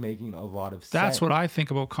 this is making a lot of sense. That's what I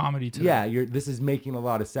think about comedy today. Yeah, this is making a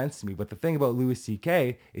lot of sense to me. But the thing about Louis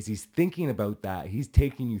C.K. is he's thinking about that. He's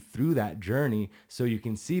taking you through that journey so you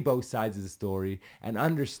can see both sides of the story and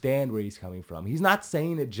understand where he's coming from. He's not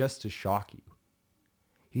saying it just to shock you.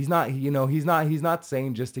 He's not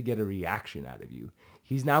saying just to get a reaction out of you.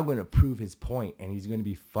 He's now going to prove his point, and he's going to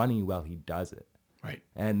be funny while he does it. Right.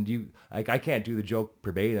 And I can't do the joke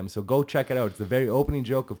verbatim, so go check it out. It's the very opening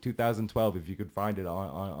joke of 2012, if you could find it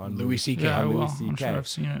on Louis C.K. Yeah, Louis well, C.K. I'm sure I've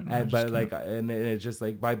seen it. And it's just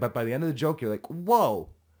like, by the end of the joke, you're like, whoa,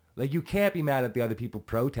 like you can't be mad at the other people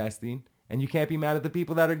protesting, and you can't be mad at the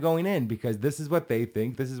people that are going in, because this is what they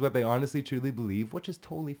think, this is what they honestly truly believe, which is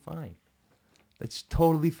totally fine. That's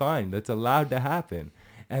totally fine. That's allowed to happen,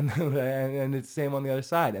 and it's the same on the other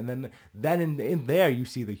side. And then in there you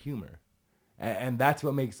see the humor. And that's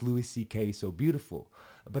what makes Louis C.K. so beautiful.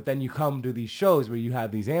 But then you come to these shows where you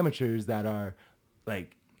have these amateurs that are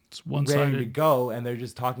like it's one-sided. Ready to go, and they're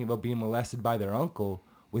just talking about being molested by their uncle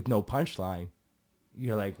with no punchline.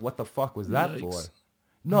 You're like, what the fuck was that for?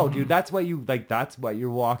 No, dude, that's what you're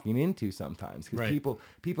walking into sometimes. Because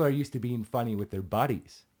people are used to being funny with their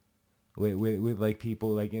buddies. With like people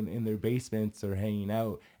like in their basements or hanging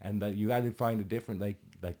out, and that you got to find a different like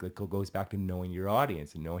it goes back to knowing your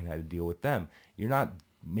audience and knowing how to deal with them. You're not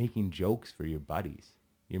making jokes for your buddies.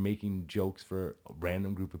 You're making jokes for a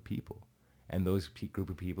random group of people, and those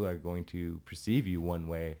group of people are going to perceive you one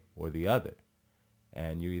way or the other,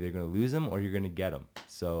 and you're either going to lose them or you're going to get them.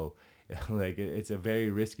 So like it's a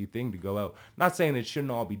very risky thing to go out. Not saying it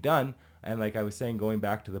shouldn't all be done, and like I was saying, going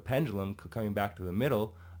back to the pendulum, coming back to the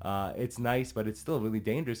middle. It's nice, but it's still really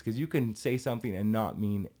dangerous, because you can say something and not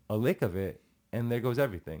mean a lick of it, and there goes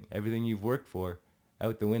everything you've worked for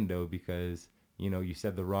out the window, because you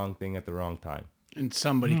said the wrong thing at the wrong time, and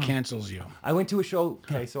somebody cancels you. I went to a show.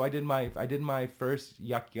 Okay, so I did my first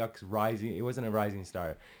Yuck Yucks Rising. It wasn't a Rising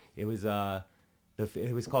Star. It was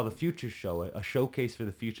it was called the Future Show, a showcase for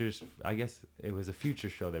the futures. I guess it was a future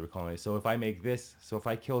show they were calling it. So if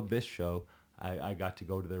I killed this show, I got to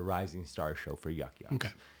go to the Rising Star show for Yuck Yucks. Okay.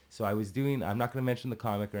 So I'm not going to mention the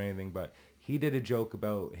comic or anything, but he did a joke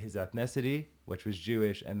about his ethnicity, which was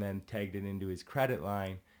Jewish, and then tagged it into his credit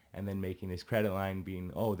line, and then making his credit line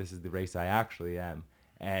being, oh, this is the race I actually am.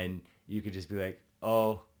 And you could just be like,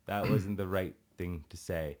 oh, that wasn't the right thing to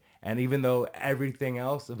say. And even though everything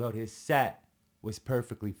else about his set was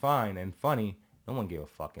perfectly fine and funny, no one gave a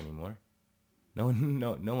fuck anymore. No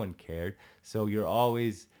one cared. So you're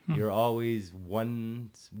always one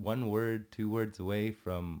word, 2 words away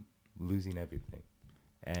from losing everything.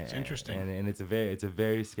 And, it's interesting, and it's a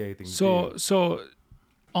very scary thing. So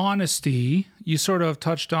honesty, you sort of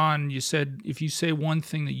touched on. You said if you say one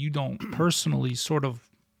thing that you don't personally sort of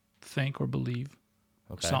think or believe,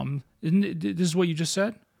 something. This is what you just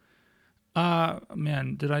said.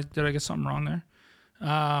 Man, did I get something wrong there?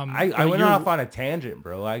 I went off on a tangent,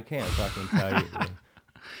 bro. I can't fucking tell you.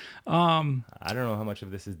 I don't know how much of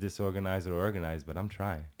this is disorganized or organized, but I'm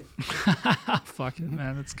trying. Fuck it,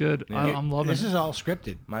 man. It's good. Yeah. I'm loving This it. is all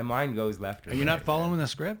scripted. My mind goes left. Are you not following the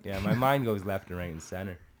script? Yeah, my mind goes left and right and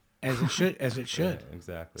center. As it should. Yeah,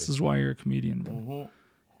 exactly. This is why you're a comedian.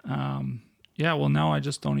 Mm-hmm. Yeah. Well, now I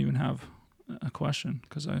just don't even have a question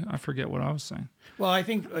because I forget what I was saying. Well, I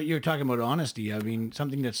think you're talking about honesty. I mean,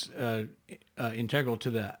 something that's integral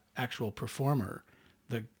to the actual performer,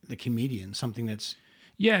 the comedian. Something that's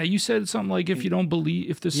Yeah, you said something like if you don't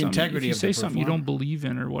believe, if there's something, if you say something you don't believe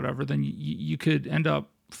in or whatever, then you could end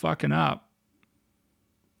up fucking up.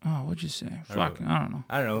 Oh, what'd you say? I don't know.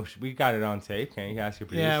 I don't know. We got it on tape. Can you ask your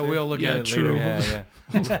producer? Yeah, we'll look at it true. later.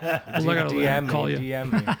 Yeah. We'll look at it later. Call you.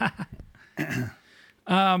 DM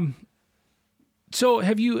me. So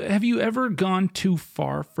have you ever gone too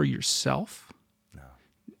far for yourself? No.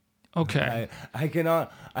 Okay. I can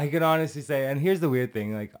honestly say, and here's the weird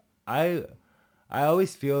thing, like I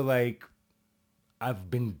always feel like I've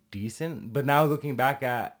been decent, but now looking back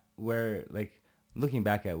at where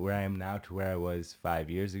I am now to where I was 5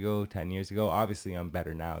 years ago, 10 years ago, obviously I'm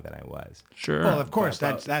better now than I was. Sure. Well, of course,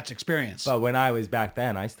 that's experience. But when I was back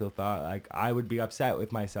then, I still thought like I would be upset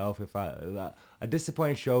with myself if a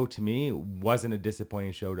disappointing show to me wasn't a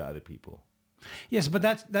disappointing show to other people. Yes, but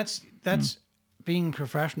that's being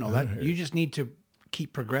professional. That you just need to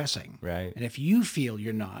keep progressing. Right. And if you feel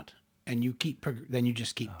you're not, and you keep, then you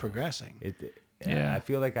just keep progressing. Yeah. I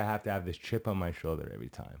feel like I have to have this chip on my shoulder every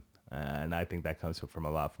time. And I think that comes from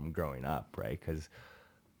a lot from growing up, right? Because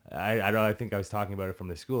I think I was talking about it from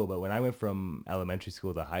the school, but when I went from elementary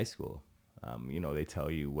school to high school, they tell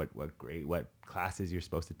you what classes you're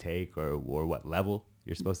supposed to take or what level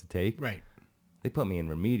you're supposed to take. Right. They put me in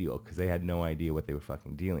remedial because they had no idea what they were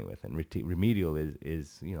fucking dealing with. And remedial is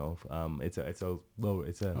it's a lower,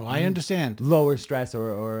 I understand. lower stress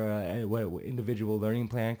or what individual learning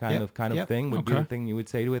plan kind of thing would be the thing you would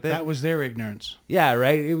say with it. That was their ignorance. Yeah,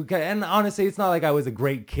 right. And honestly, it's not like I was a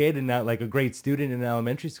great kid and not like a great student in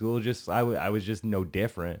elementary school. Just I was just no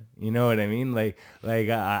different. You know what I mean? Like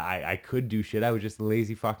I could do shit. I was just a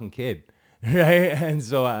lazy fucking kid. Right. And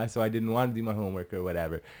so I didn't want to do my homework or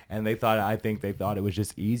whatever. And I think they thought it was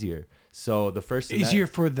just easier. So the first Easier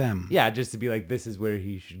for them. Yeah, just to be like, this is where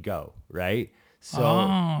he should go. Right.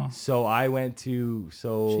 So I went to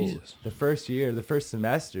Jesus. the first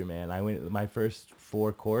semester, man, my first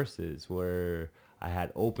 4 courses were I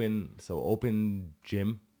had open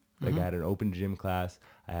gym. Like I had an open gym class.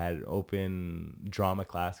 I had an open drama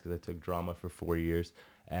class because I took drama for 4 years.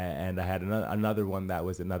 And I had another one that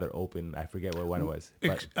was another open. I forget what one it was.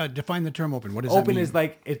 But Define the term open. What does that mean? open is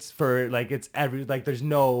like it's for like it's every like there's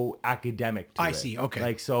no academic to it. I see. Okay.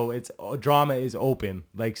 Like so it's drama is open.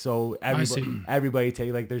 Like so everybody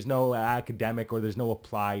take like there's no academic or there's no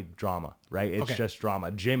applied drama, right? It's just drama.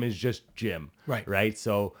 Gym is just gym. Right. Right.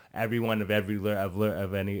 So everyone of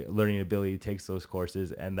any learning ability takes those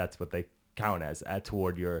courses, and that's what they count as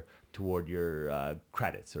toward your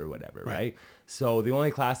credits or whatever, right? So the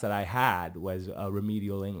only class that I had was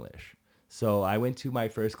remedial English. So I went to my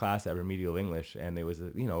first class at remedial English, and it was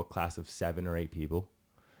a class of 7 or 8 people,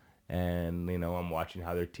 and I'm watching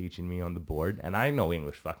how they're teaching me on the board, and I know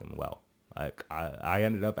English fucking well. I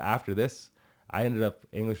ended up after this,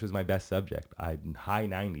 English was my best subject. I high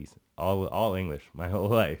 90s, all English my whole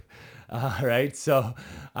life. Right. So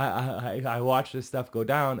I watched this stuff go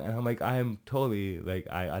down, and I'm like, I am totally like,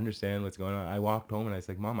 I understand what's going on. I walked home and I was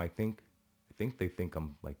like, Mom, I think they think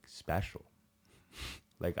I'm like special.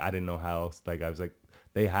 Like, I didn't know how else. Like, I was like,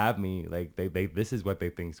 they have me like they this is what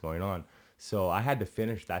they think's going on. So I had to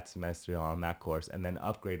finish that semester on that course and then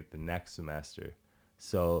upgrade it the next semester.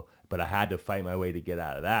 So, but I had to fight my way to get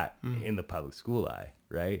out of that in the public school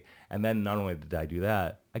right? And then not only did I do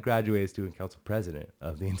that, I graduated as student council president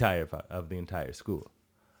of the entire school.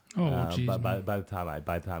 Oh, geez, but by the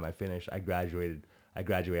time I finished, I graduated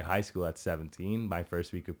high school at 17. My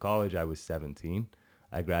first week of college, I was 17.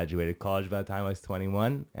 I graduated college by the time I was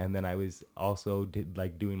 21, and then I was also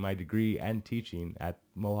doing my degree and teaching at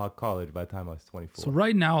Mohawk College by the time I was 24. So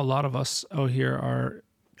right now, a lot of us out here are.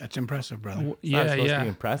 That's impressive, brother. It's not supposed to be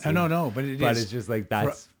impressive. No, but it is. But it's just like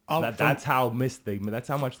that's how much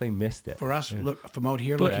they missed it. For us, look from out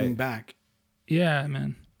here looking back. Yeah,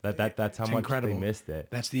 man. That's how much incredible. they missed it.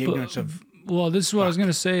 That's the ignorance of. Well, this is what I was going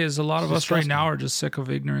to say is a lot of us right now are just sick of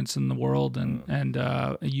ignorance in the world,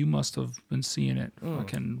 and you must have been seeing it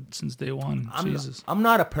fucking since day one. Jesus. I'm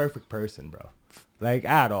not a perfect person, bro. Like,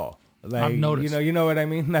 at all. Like, I've noticed. You know what I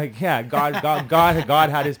mean? Like, yeah, God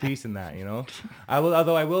had his piece in that,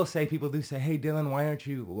 Although I will say, people do say, hey, Dylan,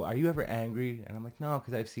 are you ever angry? And I'm like, no,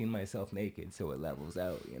 because I've seen myself naked, so it levels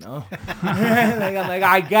out, Like, I'm like,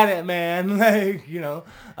 I get it, man. Like,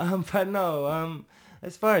 but no,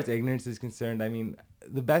 as far as ignorance is concerned, I mean,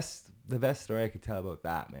 the best story I could tell about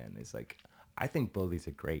that, man, is like, I think bullies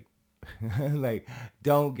are great. Like,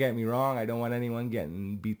 don't get me wrong, I don't want anyone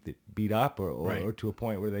getting beat up or to a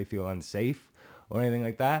point where they feel unsafe or anything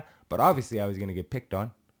like that. But obviously, I was gonna get picked on.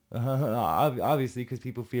 Obviously, because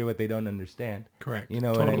people fear what they don't understand. Correct. You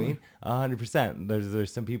know what I mean? 100%.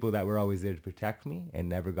 There's some people that were always there to protect me and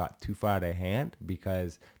never got too far out of hand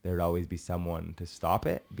because there'd always be someone to stop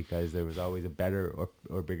it because there was always a better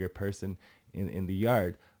or bigger person in the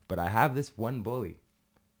yard. But I have this one bully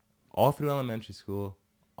all through elementary school,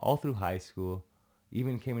 all through high school,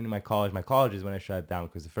 even came into my college. My college is when I shut it down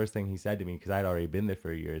because the first thing he said to me, because I'd already been there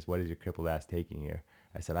for a year, is, what is your crippled ass taking here?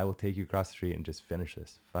 I said, I will take you across the street and just finish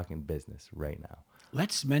this fucking business right now.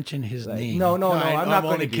 Let's mention his name. No, I'm not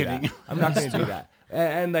going to do that. I'm not going to do that.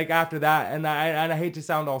 And like after that, and I hate to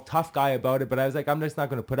sound all tough guy about it, but I was like, I'm just not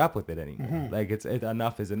going to put up with it anymore. Mm-hmm. Like it's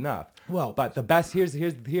enough is enough. Well, but the best here's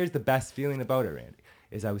the best feeling about it, Randy,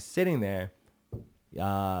 is I was sitting there.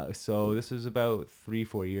 So this was about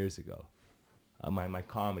 3-4 years ago. My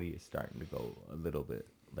comedy is starting to go a little bit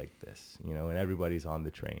like this, and everybody's on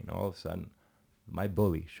the train. All of a sudden, my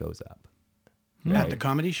bully shows up. At the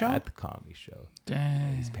comedy show? At the comedy show.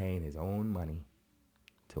 Dang. He's paying his own money.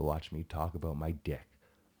 to watch me talk about my dick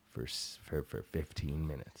for 15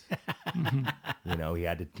 minutes. You know, he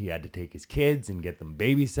had to take his kids and get them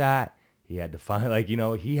babysat. He had to find, like, you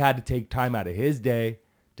know, he had to take time out of his day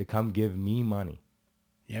to come give me money.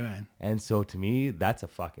 Yeah, man. And so to me, that's a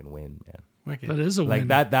fucking win, man. Wicked. That is a like win.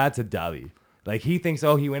 That's a W. Like, he thinks,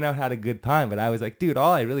 oh, he went out, had a good time, but I was like, dude,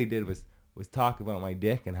 all I really did was talk about my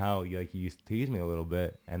dick and how you used to tease me a little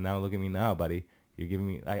bit, and now look at me now, buddy. You're giving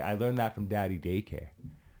me. I learned that from Daddy Daycare.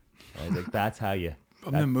 I was like, that's how you.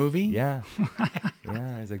 From the movie? Yeah,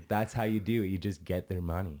 yeah. I was like, that's how you do it. You just get their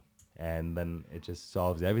money, and then it just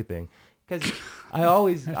solves everything. Because I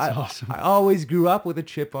always grew up with a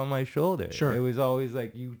chip on my shoulder. Sure. It was always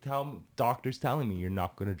like, doctors telling me you're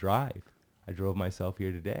not going to drive. I drove myself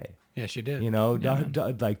here today. Yes, you did. You know,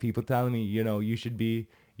 like people telling me, you know, you should be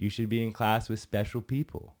in class with special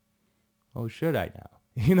people. Oh, should I now?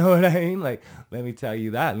 You know what I mean? Like, let me tell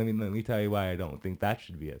you that. Let me tell you why I don't think that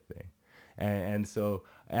should be a thing. And so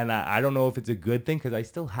I don't know if it's a good thing because I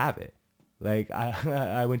still have it. Like,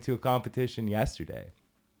 I went to a competition yesterday.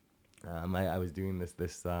 I was doing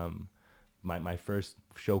my first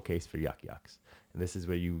showcase for Yuck Yucks. And this is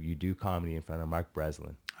where you do comedy in front of Mark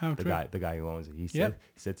Breslin, the guy who owns it. He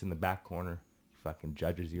sits in the back corner, he fucking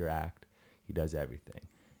judges your act. He does everything.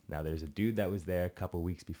 Now, there's a dude that was there a couple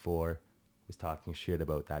weeks before, was talking shit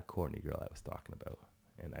about that Courtney girl I was talking about.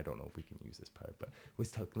 And I don't know if we can use this part, but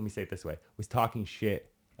let me say it this way. Was talking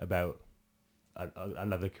shit about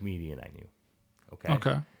another comedian I knew.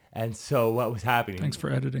 Okay. And so what was happening? Thanks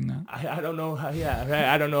for editing that. I don't know how,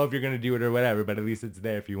 I don't know if you're going to do it or whatever, but at least it's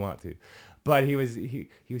there if you want to. But he was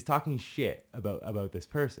talking shit about this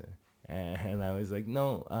person. And I was like,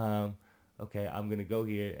 no, okay, I'm going to go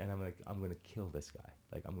here and I'm going to kill this guy.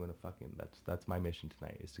 Like, I'm going to fucking, that's my mission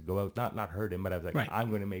tonight, is to go out, not hurt him, but I was like, right. I'm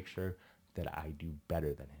going to make sure that I do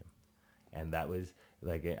better than him. And that was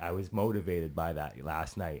like, I was motivated by that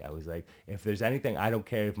last night. I was like, if there's anything, I don't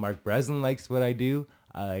care if Mark Breslin likes what I do.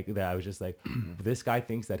 I was just like, this guy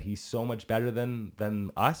thinks that he's so much better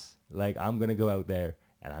than us. Like, I'm going to go out there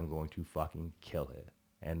and I'm going to fucking kill it.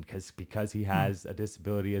 And because he has a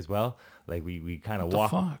disability as well, like we kind of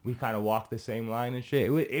walk the same line and shit.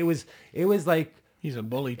 It was like, he's a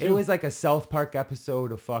bully too. It was like a South Park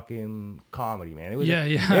episode of fucking comedy, man. It was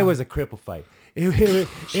it was a cripple fight.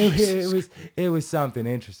 It was something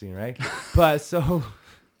interesting, right? But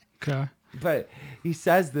he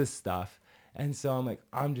says this stuff, and so I'm like,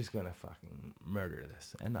 I'm just gonna fucking murder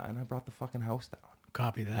this, and I brought the fucking house down.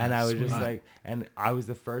 Copy that. And I was just like, and I was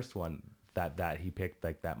the first one that he picked,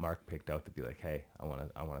 like that Mark picked out to be like, hey, I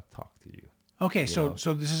want to talk to you. Okay, so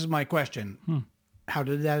this is my question. How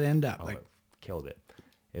did that end up? Killed it.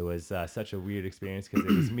 It was such a weird experience because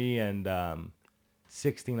it was me and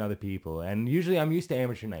 16 other people, and usually I'm used to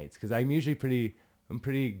amateur nights because I'm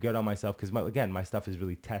pretty good on myself because my stuff is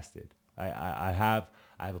really tested. I have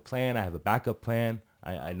a plan, I have a backup plan.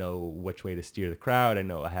 I know which way to steer the crowd. I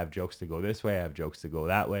know I have jokes to go this way, I have jokes to go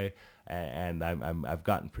that way, and I've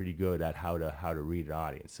gotten pretty good at how to read an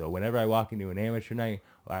audience. So whenever I walk into an amateur night,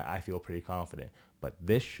 I feel pretty confident. But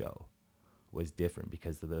this show was different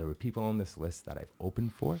because there were people on this list that I've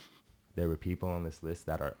opened for. There were people on this list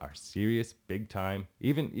that are serious, big time.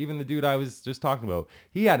 Even the dude I was just talking about,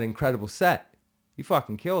 he had an incredible set. He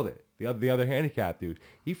fucking killed it. The other handicap dude,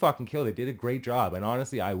 he fucking killed it. Did a great job. And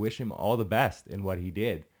honestly, I wish him all the best in what he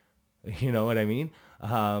did. You know what I mean?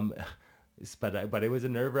 But it was a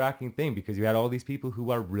nerve-wracking thing because you had all these people who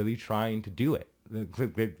are really trying to do it.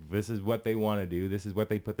 This is what they want to do. This is what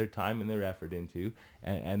they put their time and their effort into,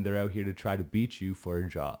 and they're out here to try to beat you for a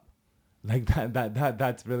job. Like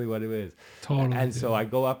that's really what it is. Totally. And so I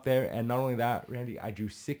go up there, and not only that, Randy, I drew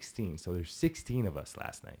 16. So there's 16 of us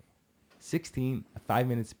last night. 16 at 5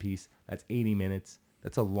 minutes apiece. That's 80 minutes.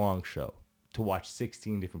 That's a long show to watch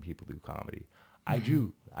 16 different people do comedy. Mm-hmm.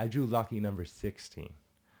 I drew lucky number 16.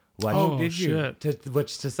 Did you?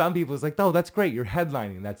 Which to some people is like, oh, that's great. You're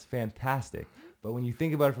headlining. That's fantastic. But when you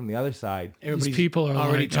think about it from the other side, these people are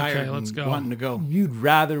already like, tired, okay, let's go. Wanting to go. You'd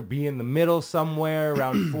rather be in the middle somewhere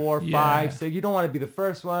around 4 or 5. So you don't want to be the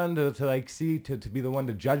first one to be the one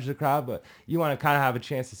to judge the crowd, but you want to kind of have a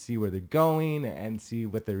chance to see where they're going and see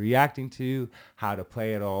what they're reacting to, how to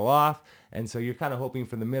play it all off. And so you're kind of hoping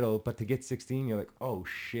for the middle, but to get 16, you're like, oh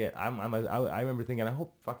shit. I remember thinking, I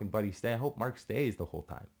hope fucking Buddy stay. I hope Mark stays the whole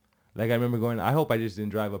time. Like I remember going, I hope I just didn't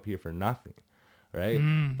drive up here for nothing, right?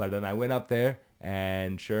 But then I went up there,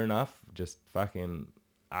 and sure enough, just fucking,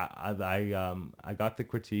 I got the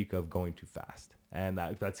critique of going too fast. And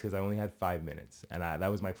that's because I only had 5 minutes. And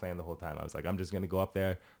that was my plan the whole time. I was like, I'm just going to go up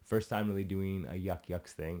there. First time really doing a yucks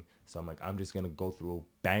thing. So I'm like, I'm just going to go through a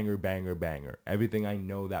banger. Everything I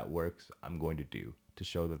know that works, I'm going to do to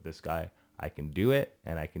show that this guy, I can do it,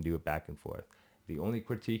 and I can do it back and forth. The only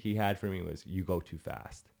critique he had for me was, you go too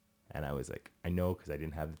fast. And I was like, I know, because I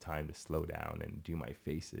didn't have the time to slow down and do my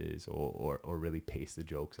faces or really pace the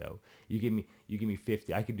jokes out. You give me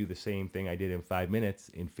 50. I could do the same thing I did in 5 minutes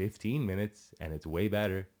in 15 minutes, and it's way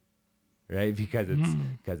better, right? Because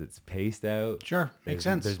it's paced out. Sure, makes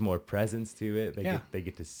sense. There's more presence to it. They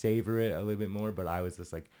get to savor it a little bit more. But I was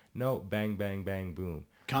just like, no, bang, bang, bang, boom.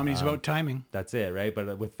 Comedy's about timing. That's it, right?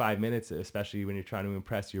 But with 5 minutes, especially when you're trying to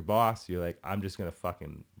impress your boss, you're like, I'm just gonna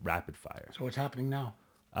fucking rapid fire. So what's happening now?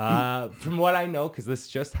 From what I know, because this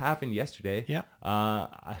just happened yesterday. Yeah.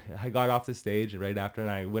 I got off the stage right after, and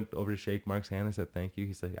I went over to shake Mark's hand and said thank you.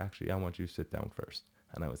 He said, actually, I want you to sit down first.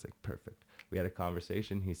 And I was like, perfect. We had a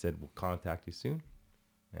conversation. He said, we'll contact you soon,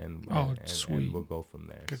 and sweet. And we'll go from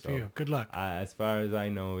there. Good for you. Good luck. As far as I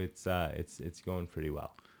know, it's going pretty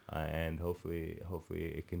well, and hopefully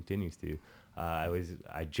it continues to.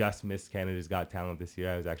 I just missed Canada's Got Talent this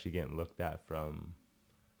year. I was actually getting looked at from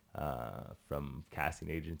casting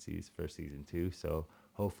agencies for season 2, so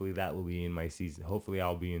hopefully that will be in my season. Hopefully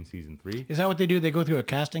I'll be in season 3. Is that what they do? They go through a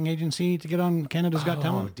casting agency to get on Canada's Got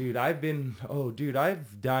Talent? Dude, I've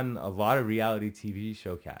done a lot of reality TV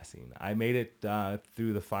show casting. I made it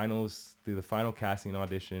through the final casting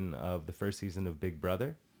audition of the first season of Big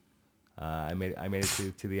Brother. I made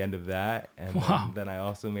it to the end of that, and wow. then I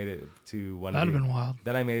also made it to one. That'd have been wild.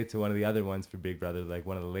 Then I made it to one of the other ones for Big Brother, like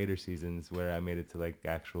one of the later seasons, where I made it to like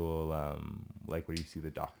actual like where you see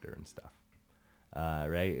the doctor and stuff,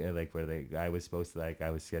 right? Like where I was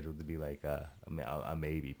scheduled to be like a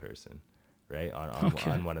maybe person, right?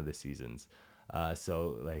 On one of the seasons.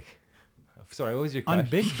 So like, sorry, what was your question?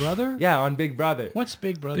 On Big Brother? Yeah, on Big Brother. What's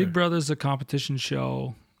Big Brother? Big Brother's a competition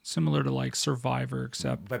show similar to like Survivor,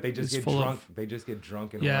 except but they just get drunk. They just get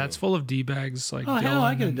drunk and it's full of d-bags like Dylan. Hell,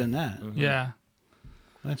 I could have and, done that. Mm-hmm. Yeah,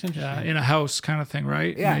 that's interesting. Yeah, in a house kind of thing,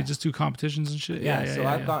 right? Yeah, and they just do competitions and shit. So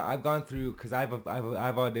I've gone through, because I've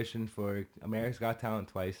auditioned for America's Got Talent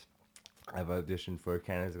twice. I've auditioned for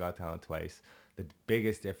Canada's Got Talent twice. The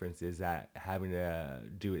biggest difference is that having to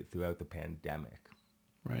do it throughout the pandemic,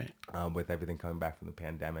 right? With everything coming back from the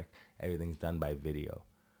pandemic, everything's done by video.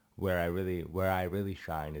 Where I really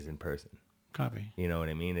shine is in person. Copy. You know what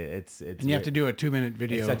I mean? It's and you have to do a 2-minute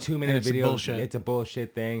video. It's a 2-minute video. Bullshit. It's a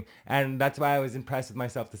bullshit thing, and that's why I was impressed with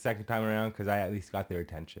myself the second time around, because I at least got their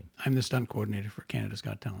attention. I'm the stunt coordinator for Canada's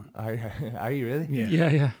Got Talent. Are you really?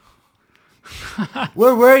 Yeah.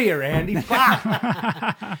 Where were you, Randy? Fuck.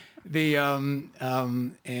 I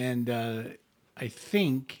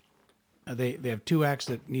think they have 2 acts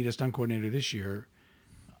that need a stunt coordinator this year.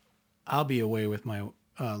 I'll be away with my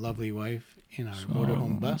lovely wife in our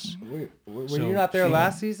motorhome bus. Were you not there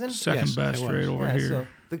last season? Second best right over here. So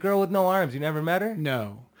the girl with no arms, you never met her?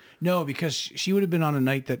 No, because she would have been on a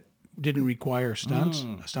night that didn't require stunts,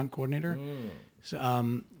 a stunt coordinator.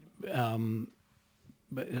 So,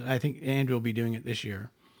 but I think Andrew will be doing it this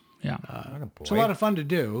year. Yeah, it's a lot of fun to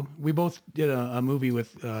do. We both did a movie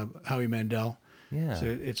with Howie Mandel. Yeah, so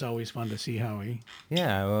it's always fun to see Howie.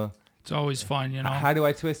 Yeah, well. It's always fun, you know. How do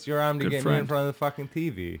I twist your arm to get me in front of the fucking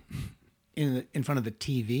TV? In front of the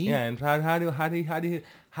TV? Yeah, and how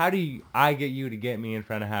do I get you to get me in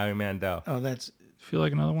front of Howie Mandel? Oh, that's. Feel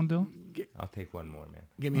like another one, Dylan? I'll take one more, man.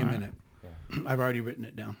 Give me a minute. Yeah. I've already written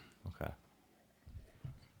it down. Okay.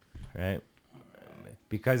 Right.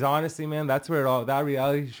 Because honestly, man, that's where that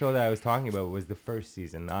reality show that I was talking about was the first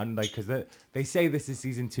season. Because they say this is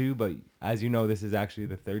season 2, but as you know, this is actually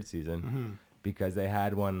the 3rd season. Mm-hmm. Because they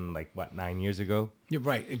had one 9 years ago. You're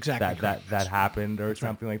right, exactly. That happened or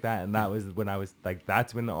something like that, and that was when I was like,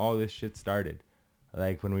 that's when all this shit started.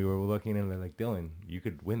 Like when we were looking and they're like, Dylan, you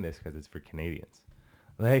could win this because it's for Canadians.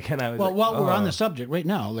 Like, and I was while we're on the subject right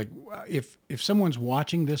now, like if someone's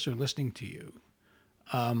watching this or listening to you,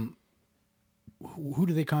 who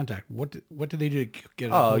do they contact? What do they do to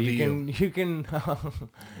get?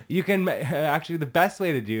 You can actually, the best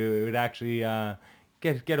way to do it would actually.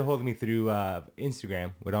 Get a hold of me through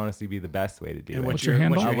Instagram would honestly be the best way to do it. What's your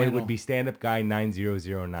handle? It would be Standup Guy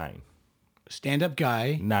 9009. Stand Up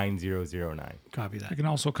Guy 9009. Copy that. You can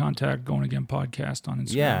also contact Going Again Podcast on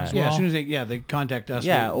Instagram. Yeah, as well. As soon as they contact us.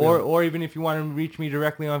 Yeah, or even if you want to reach me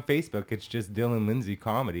directly on Facebook, it's just Dylan Lindsay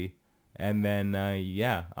Comedy, and then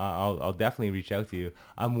I'll definitely reach out to you.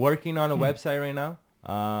 I'm working on a website right now.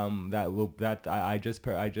 I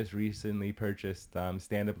just recently purchased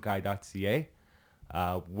standupguy.ca.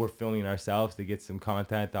 we're filming ourselves to get some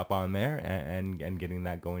content up on there and getting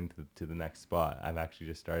that going to the next spot. I've actually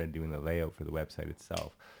just started doing the layout for the website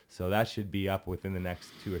itself. So that should be up within the next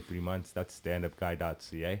 2 or 3 months. That's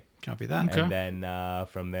standupguy.ca. Copy that. Okay. And then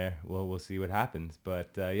from there, we'll see what happens. But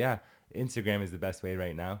yeah, Instagram is the best way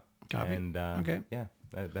right now. Copy. And Okay. yeah,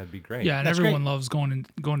 that'd be great. Yeah, and That's everyone great. loves going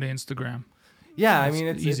to Instagram. Yeah, I mean,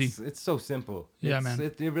 it's easy. It's so simple. Yeah, man.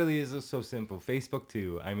 It really is so simple. Facebook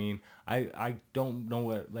too. I mean, I don't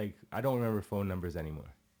know I don't remember phone numbers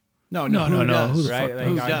anymore. No. No. Who does? Who the Right? fuck Like,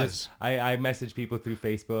 Who I does? I message people through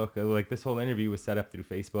Facebook. Like this whole interview was set up through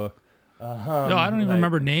Facebook. No, I don't even like-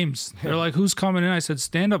 remember names. They're like, "Who's coming in?" I said,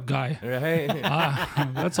 "Stand-up guy." Right?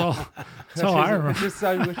 That's all. That's all I remember.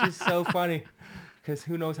 Which is so funny. Because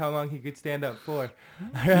who knows how long he could stand up for.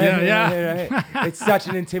 Yeah. Right? It's such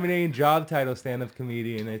an intimidating job title, stand-up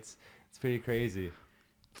comedian. It's pretty crazy.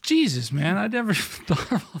 Jesus, man, I never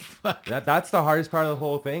thought. That's the hardest part of the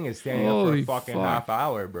whole thing is standing up for Holy a fucking fuck. half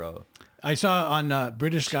hour, bro. I saw on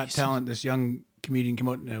British Got Talent this young comedian come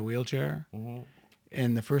out in a wheelchair,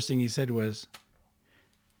 and the first thing he said was,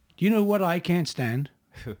 "Do you know what I can't stand?"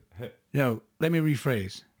 No, let me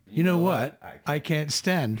rephrase. You know what? I can't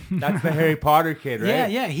stand. That's the Harry Potter kid,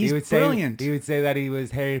 right? Yeah, he's he would brilliant. He would say that he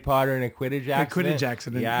was Harry Potter in a Quidditch accident. Quidditch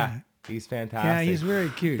accident, Yeah, yeah. he's fantastic. Yeah, he's very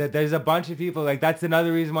cute. There's a bunch of people, like, that's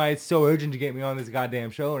another reason why it's so urgent to get me on this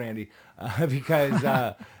goddamn show, Randy,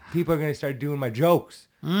 because people are going to start doing my jokes.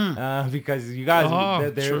 Because you guys,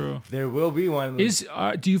 true. there will be one.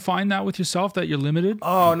 Do you find that with yourself that you're limited?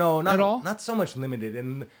 Oh no, not At all? Not so much limited.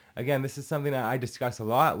 And again, this is something that I discuss a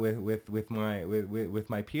lot with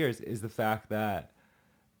my peers. Is the fact that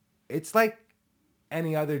it's like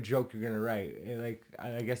any other joke you're gonna write. Like,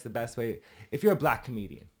 I guess the best way, if you're a black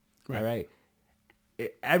comedian, all right,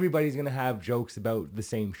 everybody's gonna have jokes about the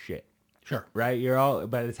same shit. Sure. Right?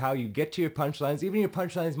 But it's how you get to your punchlines. Even your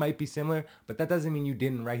punchlines might be similar, but that doesn't mean you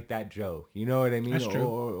didn't write that joke. You know what I mean? That's true.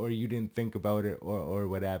 Or you didn't think about it or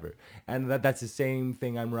whatever. And that's the same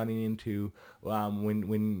thing I'm running into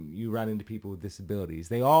when you run into people with disabilities.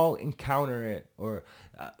 They all encounter it, or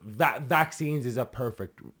vaccines is a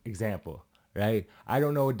perfect example. Right? I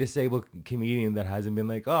don't know a disabled comedian that hasn't been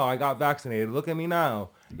like, "Oh, I got vaccinated. Look at me now."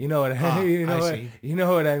 You know what I mean? You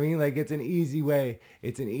know what I mean? Like, it's an easy way.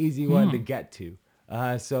 It's an easy one to get to.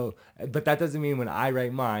 But that doesn't mean when I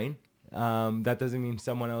write mine, that doesn't mean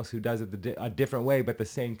someone else who does it a different way, but the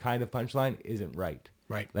same kind of punchline isn't right.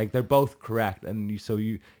 Right. Like, they're both correct, and you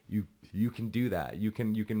can do that. You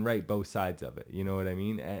can write both sides of it. You know what I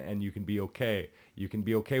mean? And you can be okay. You can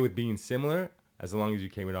be okay with being similar as long as you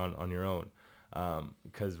came it on your own.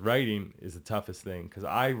 Because writing is the toughest thing, because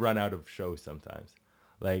I run out of shows sometimes.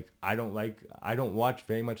 Like, I don't watch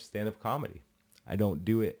very much stand-up comedy. I don't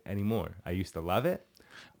do it anymore. I used to love it.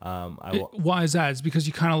 Why is that? It's because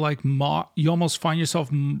you kind of like you almost find yourself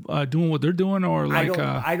doing what they're doing, or like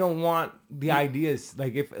I don't want the ideas.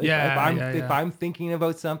 Like, if I'm thinking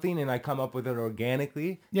about something and I come up with it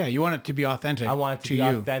organically. Yeah, you want it to be authentic. I want it to be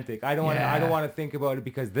authentic. I don't want to think about it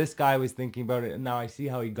because this guy was thinking about it and now I see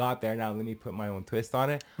how he got there. Now let me put my own twist on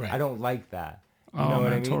it. Right. I don't like that. You Oh, know what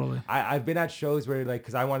man, I mean? totally. I've been at shows where, like,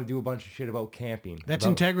 because I want to do a bunch of shit about camping. That's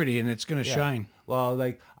about, integrity, and it's going to shine.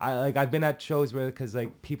 Well, I've been at shows where, because,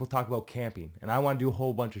 like, people talk about camping, and I want to do a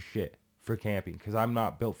whole bunch of shit for camping because I'm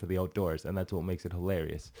not built for the outdoors, and that's what makes it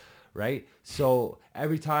hilarious, right? So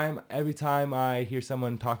every time I hear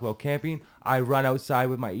someone talk about camping, I run outside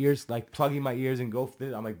with my ears, like, plugging my ears and go for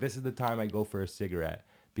it. I'm like, this is the time I go for a cigarette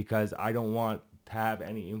because I don't want to have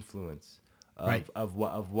any influence of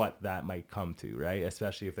what that might come to, right?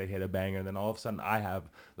 Especially if they hit a banger, and then all of a sudden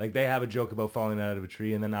they have a joke about falling out of a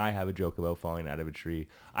tree, and then I have a joke about falling out of a tree.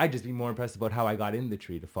 I'd just be more impressed about how I got in the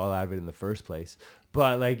tree to fall out of it in the first place.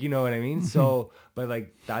 But, like, you know what I mean? So, but,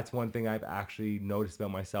 like, that's one thing I've actually noticed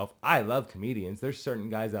about myself. I love comedians. There's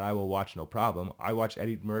certain guys that I will watch no problem. I watch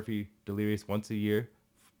Eddie Murphy Delirious once a year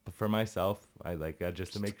for myself. I like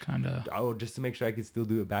just to make sure I can still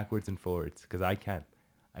do it backwards and forwards, because I can.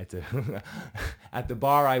 At the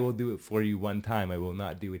bar, I will do it for you one time. I will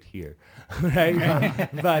not do it here, right?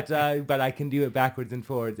 But I can do it backwards and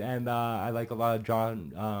forwards, and I like a lot of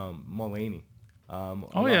John Mulaney. A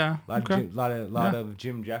lot of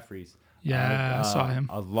Jim Jeffries. Yeah, I saw him.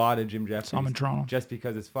 A lot of Jim Jeffries. Saw him in Toronto. Just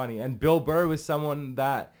because it's funny. And Bill Burr was someone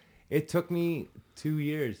that it took me 2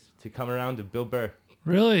 years to come around to Bill Burr.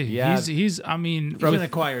 Really? Yeah. He's I mean, From an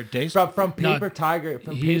acquired taste. From Paper Tiger.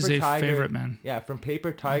 He is a favorite, man. Yeah, from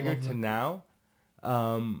Paper Tiger to now,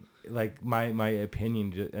 like my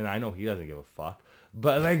opinion, and I know he doesn't give a fuck,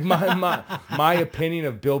 but like my opinion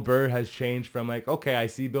of Bill Burr has changed from like, okay, I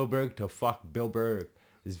see Bill Burr to fuck Bill Burr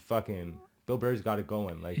is fucking Bill Burr's got it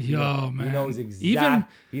going. Like, man.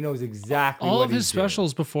 he knows exactly all what of his he's doing.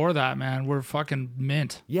 specials before that, man, were fucking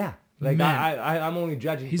mint. Yeah. Like I'm only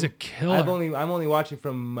judging. He's a killer. I'm only watching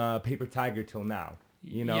from Paper Tiger till now.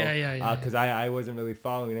 You know, because I wasn't really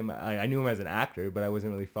following him. I knew him as an actor, but I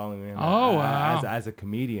wasn't really following him as a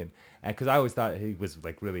comedian. And because I always thought he was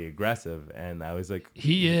like really aggressiff, and I was like,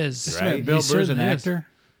 he is. Right? Bill Burr's an actor.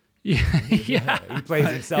 Yeah, he plays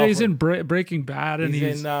himself. Yeah, he's in Breaking Bad, and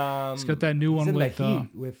he's in. He's got that new one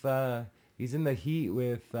with. He's in the Heat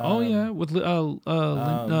with. With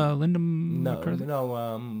Linda McCarthy.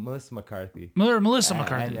 No, Melissa McCarthy. Melissa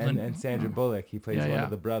McCarthy and Sandra Bullock. He plays one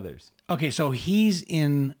of the brothers. Okay, so he's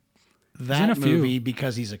in that movie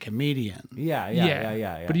because he's a comedian.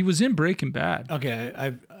 Yeah. But he was in Breaking Bad. Okay,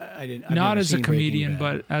 I didn't. I've not never as a seen comedian,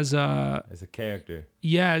 Breaking Bad. but as a character.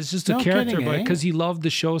 Yeah, it's just a character, kidding, but eh? because he loved the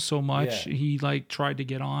show so much, he like tried to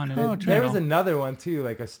get on. And, there was another one too,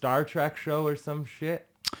 like a Star Trek show or some shit.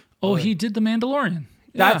 Oh, he did The Mandalorian.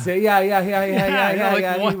 That's it. Yeah.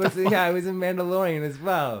 Like, He was in Mandalorian as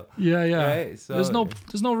well. Yeah. Right? So there's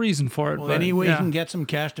no reason for it. Well, but anyway, he can get some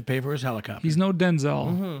cash to pay for his helicopter. He's no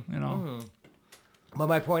Denzel, you know. But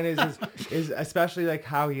my point is especially like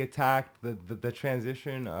how he attacked the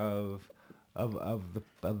transition of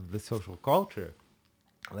the social culture.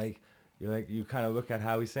 Like you kind of look at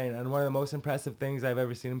how he's saying, and one of the most impressive things I've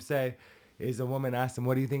ever seen him say is a woman asked him,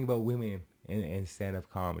 "What do you think about women in stand-up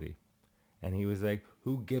comedy?" And he was like,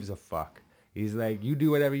 "Who gives a fuck?" He's like, "You do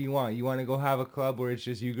whatever you want. You want to go have a club where it's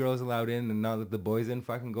just you girls allowed in and not let the boys in,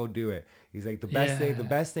 fucking go do it." He's like, the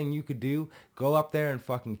best thing you could do, go up there and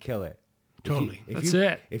fucking kill it. Totally. That's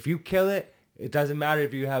it. If you kill it, it doesn't matter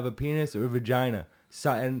if you have a penis or a vagina.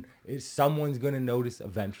 Someone's going to notice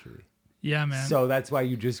eventually. Yeah, man. So that's why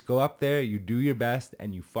you just go up there, you do your best,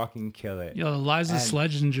 and you fucking kill it. Yo, Liza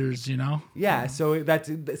Sledgingers, you know? Yeah, so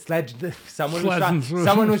that's someone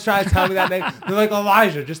was trying to tell me that name. They're like,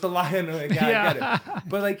 Elijah, just Elijah. And like, yeah, I get it.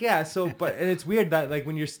 But like, and it's weird that like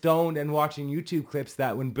when you're stoned and watching YouTube clips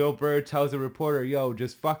that when Bill Burr tells a reporter, yo,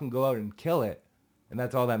 just fucking go out and kill it, and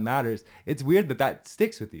that's all that matters. It's weird that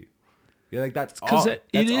sticks with you. You're like, that's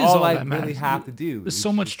all I really have to do. There's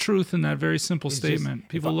so much truth in that very simple statement.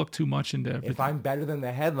 People look too much into everything. If I'm better than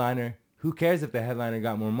the headliner, who cares if the headliner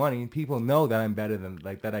got more money? People know that I'm better than,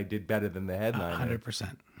 like, that I did better than the headliner.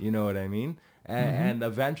 100%. You know what I mean? And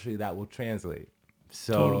eventually that will translate.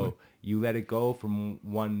 So you let it go from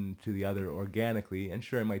one to the other organically, and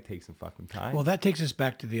sure, it might take some fucking time. Well, that takes us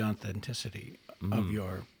back to the authenticity of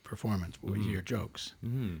your performance with your jokes,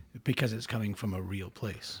 because it's coming from a real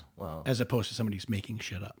place, as opposed to somebody who's making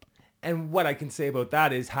shit up. And what I can say about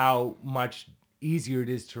that is how much easier it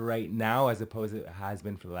is to write now as opposed to it has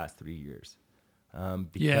been for the last 3 years.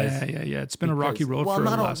 It's been a rocky road for the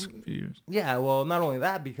last few years. Yeah, well, not only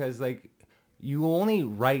that, because like you only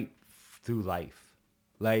write through life.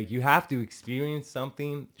 Like you have to experience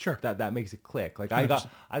something that makes it click. Like I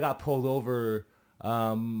got pulled over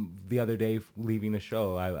the other day leaving a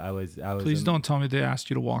show. I was Please don't tell me they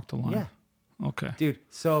asked you to walk the line. Yeah. Okay. Dude,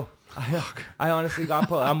 so I honestly got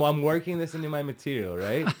pulled. I'm working this into my material,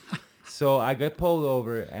 right? So I get pulled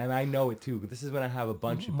over, and I know it too. This is when I have a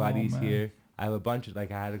bunch of buddies here. I have a bunch of,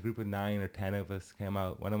 like, I had a group of 9 or 10 of us came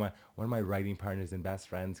out. One of my writing partners and best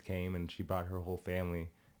friends came, and she brought her whole family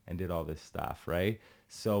and did all this stuff, right?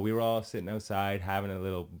 So we were all sitting outside having a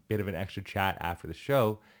little bit of an extra chat after the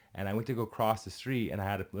show. And I went to go cross the street, and I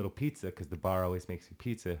had a little pizza because the bar always makes me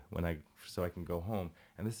pizza so I can go home.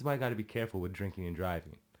 And this is why I got to be careful with drinking and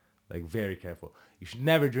driving, like very careful. You should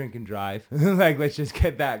never drink and drive. Like, let's just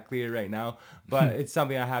get that clear right now. But it's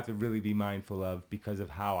something I have to really be mindful of because of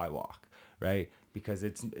how I walk, right? Because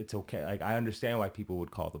it's okay. Like, I understand why people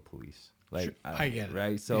would call the police. Like, sure. I get it,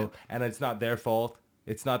 right? So, and it's not their fault.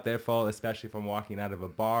 It's not their fault, especially if I'm walking out of a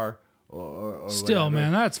bar. Or still, whatever.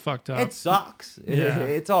 Man, that's fucked up. It sucks. Yeah.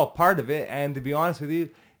 It's all part of it. And to be honest with you,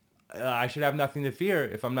 I should have nothing to fear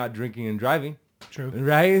if I'm not drinking and driving. True.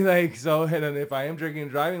 Right? Like, so, and then if I am drinking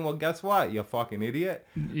and driving, well, guess what? You fucking idiot.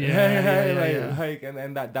 Yeah. Like,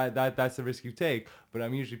 and that's the risk you take. But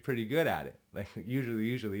I'm usually pretty good at it. Like,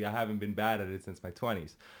 usually, I haven't been bad at it since my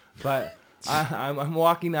 20s. But I'm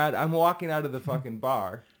walking out of the fucking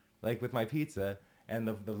bar, like with my pizza, and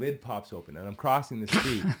the lid pops open, and I'm crossing the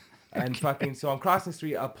street. And so I'm crossing the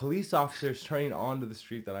street. A police officer is turning onto the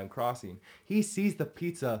street that I'm crossing. He sees the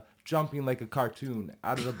pizza jumping like a cartoon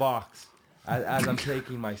out of the box as I'm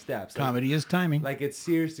taking my steps. Comedy is timing. Like, it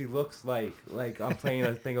seriously looks like I'm playing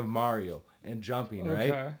a thing of Mario and jumping,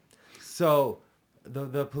 right? Okay. So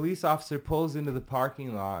the police officer pulls into the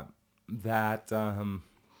parking lot that I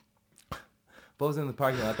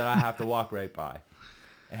have to walk right by.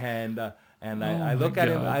 And And Oh I my look at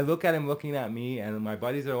him. God. I look at him looking at me, and my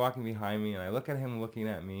buddies are walking behind me, and I look at him looking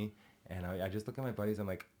at me, and I just look at my buddies. I'm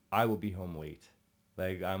like, I will be home late.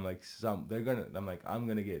 Like I'm like I'm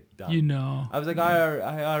gonna get done. You know. I was like,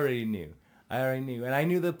 I already knew. And I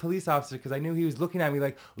knew the police officer because I knew he was looking at me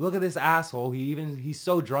like, look at this asshole. He's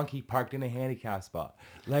so drunk he parked in a handicap spot.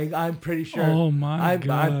 Like I'm pretty sure. Oh my God.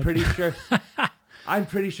 I'm pretty sure. I'm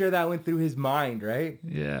pretty sure that went through his mind, right?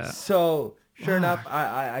 Yeah. So sure enough,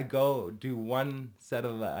 I go do one set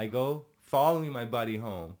of I go following my buddy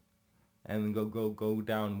home, and then go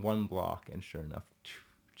down one block, and sure enough,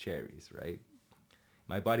 cherries, right?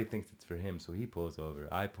 My buddy thinks it's for him, so he pulls over.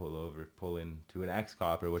 I pull into an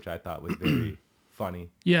ex-copper, which I thought was very funny.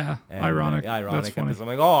 Yeah, And, ironic. ironic. That's funny. I'm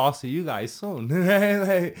like, oh, I'll see you guys soon.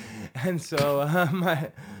 Like, and so,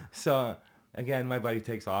 so again, my buddy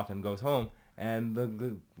takes off and goes home,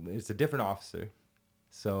 and it's a different officer.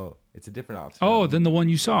 So it's a different officer. Oh, than the one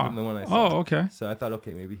you saw. Than the one I saw. Oh, okay. So I thought,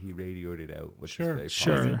 okay, maybe he radioed it out. Which Sure, is very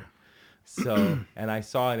Sure. positive. So, and I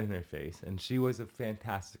saw it in her face, and she was a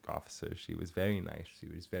fantastic officer. She was very nice. She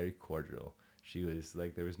was very cordial. She was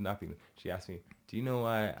like, there was nothing. She asked me, do you know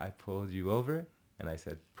why I pulled you over? And I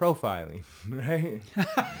said, profiling, right?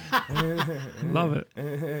 Love it.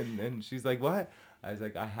 And she's like, what? I was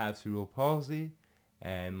like, I have cerebral palsy,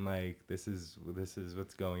 and like, this is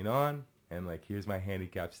what's going on. And like, here's my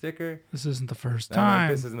handicap sticker. This isn't the first And I'm like,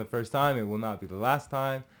 time. this isn't the first time. It will not be the last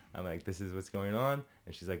time. I'm like, this is what's going on.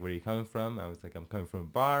 And she's like, where are you coming from? I was like, I'm coming from a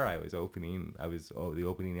bar. I was the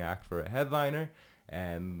opening act for a headliner,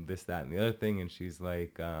 and this, that, and the other thing. And she's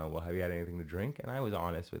like, well, have you had anything to drink? And I was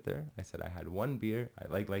honest with her. I said, I had one beer. I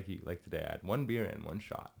like today, I had one beer and one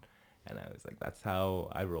shot. And I was like, that's how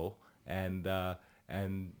I roll. And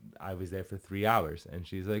I was there for 3 hours. And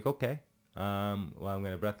she's like, okay, well, I'm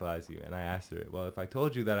going to breathalyze you. And I asked her, well, if I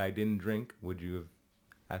told you that I didn't drink, would you have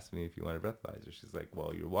asked me if you want a breathalyzer? She's like,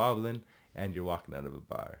 well, you're wobbling and you're walking out of a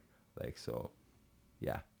bar. Like, so,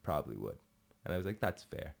 yeah, probably would. And I was like, that's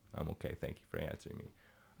fair. I'm okay. Thank you for answering me.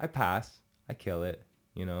 I pass. I kill it,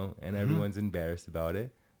 you know, and everyone's embarrassed about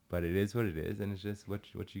it. But it is what it is, and it's just what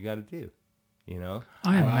you got to do, you know?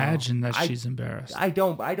 I imagine that she's embarrassed. I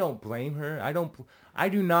don't blame her. I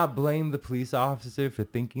do not blame the police officer for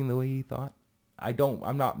thinking the way he thought.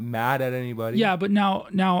 I'm not mad at anybody. Yeah, but now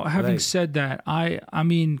having Like- said that, I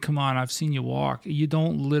mean, come on, I've seen you walk. You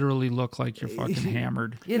don't literally look like you're fucking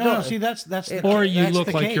hammered. You No, know, see, that's the, Or you that's look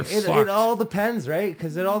the like case. you're it fucked. all depends, right?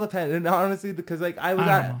 Because it all depends. And honestly, because like I was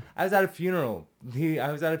at a funeral.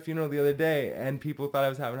 I was at a funeral the other day, and people thought I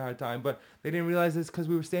was having a hard time, but they didn't realize it's because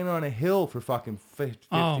we were standing on a hill for fucking 50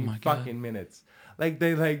 Oh my God. fucking minutes. Like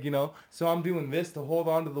they like, you know. So I'm doing this to hold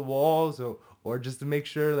on to the walls, or just to make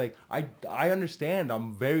sure. Like I understand.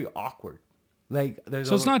 I'm very awkward. Like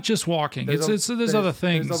So it's not just walking. There's other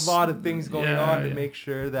things. There's a lot of things going on to yeah. make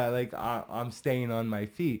sure that like I'm staying on my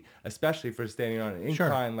feet, especially for standing on an Sure.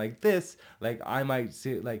 incline like this. Like I might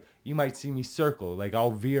see, like you might see me circle, like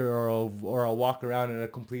I'll veer or I'll walk around in a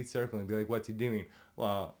complete circle and be like, "What's he doing?"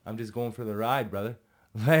 Well, I'm just going for the ride, brother.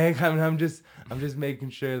 Like I'm just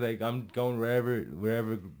making sure like I'm going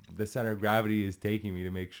wherever the center of gravity is taking me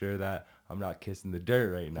to make sure that I'm not kissing the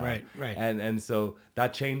dirt right now. Right. And so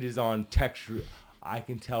that changes on texture. I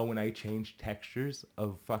can tell when I change textures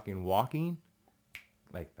of fucking walking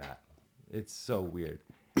like that. It's so weird.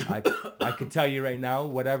 I can tell you right now,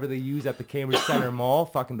 whatever they use at the Cambridge Center Mall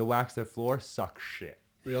fucking to wax their floor sucks shit.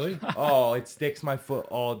 Really? Oh, it sticks my foot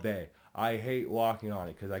all day. I hate walking on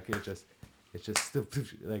it because it's just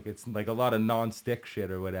like it's like a lot of non-stick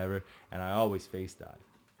shit or whatever, and I always face that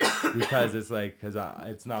because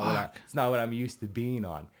it's not what I'm used to being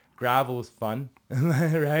on. Gravel is fun,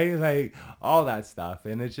 right? Like all that stuff,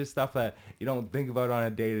 and it's just stuff that you don't think about on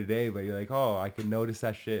a day to day, but you're like, oh, I can notice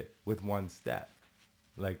that shit with one step,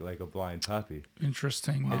 like a blind puppy.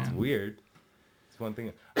 Interesting, man. It's weird. It's one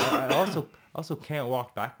thing. I also can't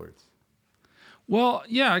walk backwards. Well,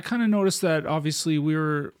 yeah, I kind of noticed that. Obviously, we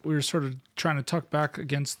were sort of trying to tuck back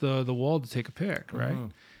against the wall to take a pic, right?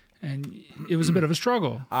 And it was a bit of a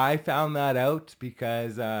struggle. I found that out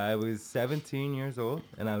because I was 17 years old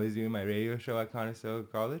and I was doing my radio show at Conestoga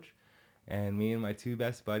College, and me and my two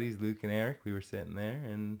best buddies, Luke and Eric, we were sitting there,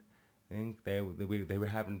 and I think they were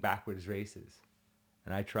having backwards races,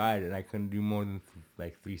 and I tried and I couldn't do more than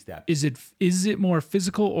like 3 steps. Is it more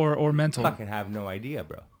physical or mental? Fucking have no idea,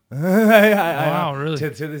 bro. Wow, really?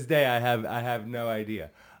 To this day, I have no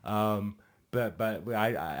idea. But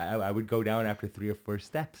I would go down after 3 or 4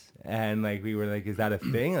 steps, and like we were like, is that a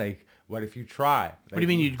thing? Like, what if you try? Like, What do you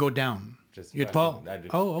mean you'd go down? Just You'd fucking- fall? I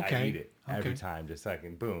just- Oh, I okay. eat it every Okay. time, just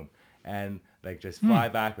fucking boom, and like just fly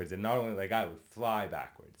backwards, and not only like I would fly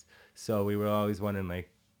backwards. So we were always wondering, like,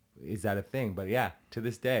 is that a thing? But yeah, to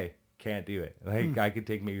this day, can't do it. Like, I could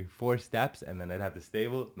take maybe 4 steps and then I'd have to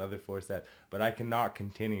stable, another 4 steps. But I cannot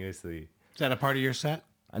continuously. Is that a part of your set?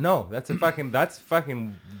 No, that's fucking.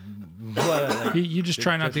 Like, You just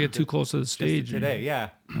try not to get too close to the stage. Today, yeah.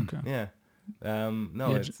 Okay. Yeah.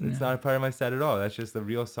 No, Yeah, it's not a part of my set at all. That's just a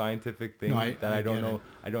real scientific thing that I don't know.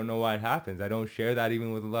 I don't know why it happens. I don't share that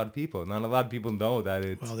even with a lot of people. Not a lot of people know that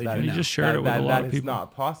it's. Well, they that do You now. just shared it with a lot of That people. it's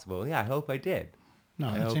not possible. Yeah, I hope I did. No,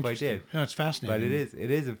 I it's hope I interesting. did. No, it's fascinating. But it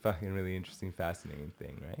is a fucking really interesting, fascinating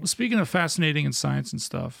thing, right? Well, speaking of fascinating in science and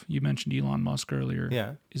stuff, you mentioned Elon Musk earlier.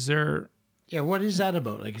 Yeah. Is there? Yeah, what is that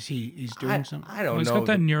about? Like, is he's doing something? I don't Well, he's know. got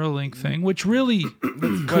that Neuralink thing, which really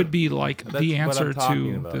could be like that's the what answer I'm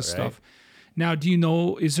talking to about, this right? stuff. Now, do you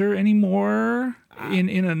know? Is there any more in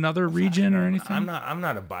another region or anything? I'm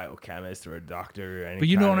not a biochemist or a doctor or anything. But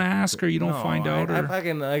you don't ask or you don't find out, I or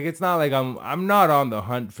fucking like it's not like I'm not on the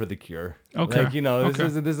hunt for the cure. Okay. Like, you know, Okay.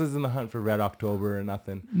 this isn't the hunt for Red October or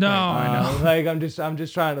nothing. No, I know. Like I'm just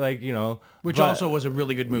trying to, like, you know, Which but- also was a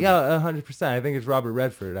really good movie. yeah, 100%. I think it's Robert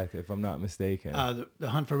Redford, if I'm not mistaken. The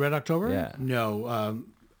Hunt for Red October? Yeah. No.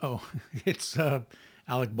 It's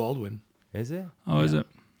Alec Baldwin. Is it? Oh, is it?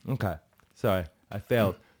 Okay. Sorry, I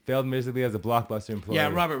failed. Failed miserably as a Blockbuster employee. Yeah,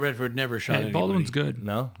 Robert Redford never shot Hey, anybody. Baldwin's good.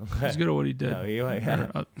 No. Okay. He's good at what he did.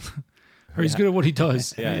 No, Or he's good at what he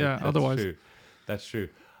does. Yeah. That's Otherwise, true. That's true.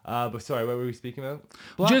 But sorry, what were we speaking about?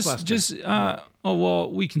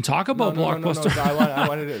 Blockbuster. we can talk about Blockbuster. No, I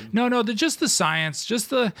wanted to. No, just the science,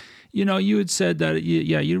 you had said that,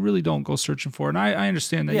 you really don't go searching for it. And I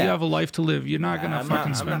understand that you Yeah. have a life to live. You're not going to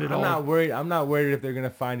fucking spend it all. I'm not worried if they're going to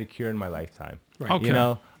find a cure in my lifetime. Right. Okay. You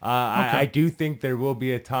know, I do think there will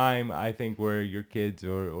be a time, I think, where your kids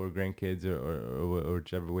or grandkids or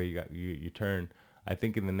whichever way you turn, I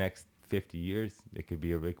think in the next 50 years, it could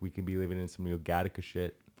be we could be living in some real Gattaca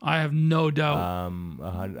shit. I have no doubt.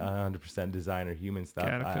 100% designer human stuff.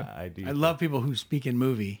 Gattaca. I do. I love people who speak in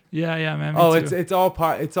movie. Yeah, man. Oh, me too. it's all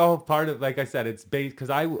part of, like I said, it's based because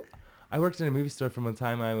I worked in a movie store from the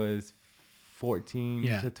time I was 14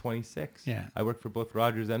 Yeah. to 26. Yeah. I worked for both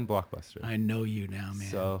Rogers and Blockbuster. I know you now, man.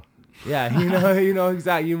 So, yeah, you know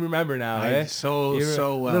exactly. You remember now, eh? So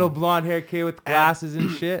well. Little blonde hair kid with glasses and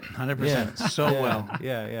shit. 100%. So well.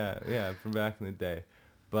 Yeah, from back in the day.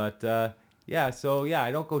 But I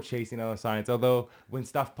don't go chasing out science. Although when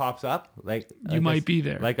stuff pops up, You might be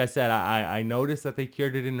there. Like I said, I noticed that they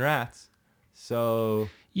cured it in rats. So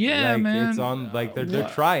Yeah, like, man. it's on, like, they're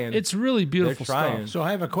trying. It's really beautiful They're trying. stuff. So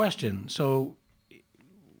I have a question. So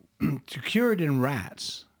to cure it in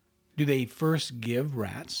rats, do they first give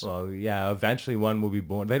rats? Well, yeah, eventually one will be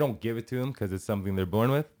born. They don't give it to them because it's something they're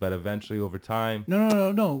born with, but eventually over time.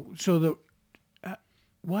 No. So the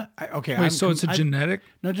what? Okay. Wait, so it's a genetic?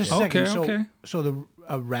 No, just a second. Okay. So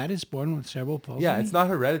a rat is born with cerebral palsy. Yeah, it's not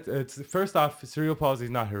hereditary. It's, first off, cerebral palsy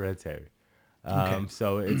is not hereditary. Okay.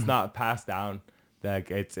 So it's not passed down.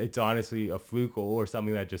 Like, it's honestly a fluke or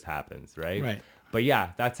something that just happens, right? Right. But yeah,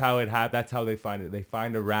 that's how it happens. That's how they find it. They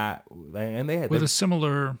find a rat, and With a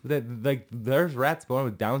similar... there's rats born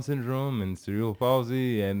with Down syndrome and cerebral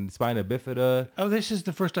palsy and spina bifida. Oh, this is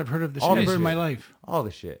the first I've heard of this All this ever in my shit. life. All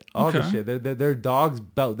the shit. All the Okay. shit. There are dogs.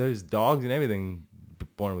 There's dogs and everything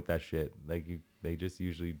born with that shit. Like, they just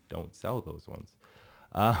usually don't sell those ones.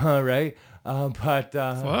 Right? Fuck.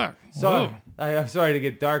 Sorry, Whoa. I'm sorry to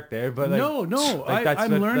get dark there, but like, No, like,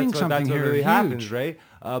 I'm learning something that's what here. really Huge. happens, right?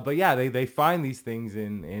 But yeah, they find these things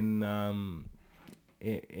in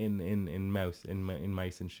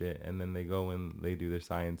mice and shit, and then they go and they do their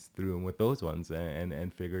science through them with those ones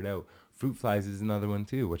and figure it out. Fruit flies is another one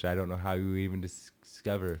too, which I don't know how you even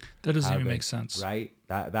discover. That doesn't how even they- make sense. right?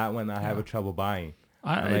 That one I have a trouble buying.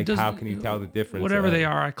 It Like, doesn't- how can you tell the difference? Whatever of- they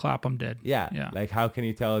are, I clap them dead. Yeah. Like, how can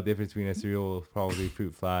you tell the difference between a cerebral palsy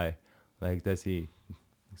fruit fly? Like, does he's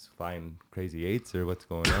flying crazy eights or what's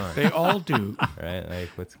going on? They all do. Right? Like,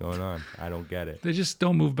 what's going on? I don't get it. They just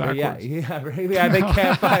don't move But backwards. right? Yeah, they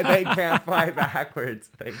can't fly. They can't fly backwards.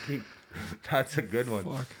 They keep. That's a good one.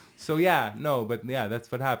 Fuck. So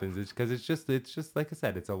that's what happens. It's because it's just like I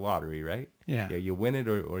said, it's a lottery, right? Yeah. You win it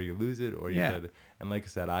or you lose it or you Yeah. get it. And like I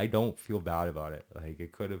said, I don't feel bad about it. Like,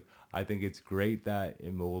 it could have. I think it's great that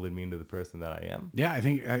it molded me into the person that I am. Yeah, I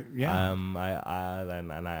think. Yeah.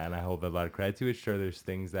 I hold a lot of credit to it. Sure, there's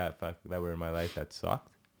things that were in my life that sucked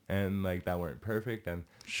and like that weren't perfect, and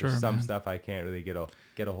Sure, there's some man. stuff I can't really get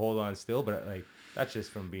a hold on still. But like, that's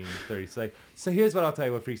just from being 30. So here's what I'll tell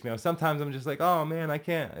you what freaks me out. Sometimes I'm just like, oh man, I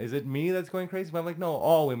can't. Is it me that's going crazy? But I'm like, no,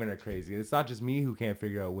 all women are crazy. It's not just me who can't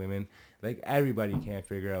figure out women. Like, everybody can't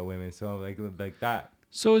figure out women. So like that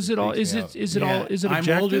So is it all? Is freaks it? me out. Is it I'm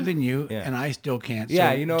objective? older than you, Yeah. and I still can't. So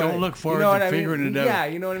Yeah, you know. don't look forward you know to what figuring I mean? it out. Yeah,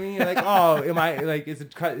 you know what I mean. You're like, oh, am I like? Is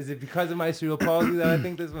it because of my cerebral palsy that I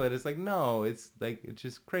think this way? It's like, no, it's like it's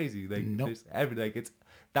just crazy. Like Nope. there's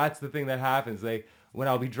that's the thing that happens. Like when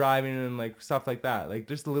I'll be driving and like stuff like that. Like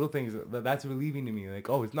just the little things that's relieving to me. Like,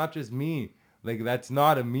 oh, it's not just me. Like that's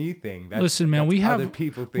not a me thing. Listen, man, we have other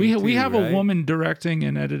people we think have too, a right? woman directing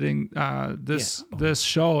and editing this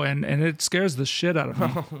show, and it scares the shit out of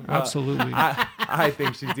me. Absolutely. I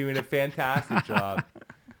think she's doing a fantastic job.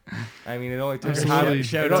 I mean, it only took her how Absolutely. many,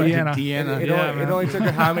 Shout it out to only, Deanna. it only took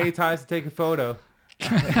her how many times to take a photo?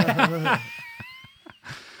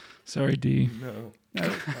 Sorry, D. No.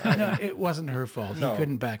 No, it wasn't her fault. No. He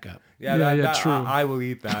couldn't back up. Yeah, true. I will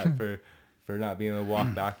eat that for not being able to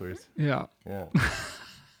walk backwards. Yeah. Yeah.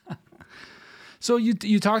 So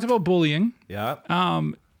you talked about bullying. Yeah.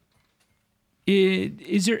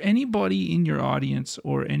 Is there anybody in your audience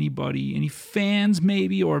or any fans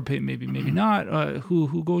maybe, or maybe not,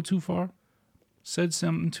 who go too far? Said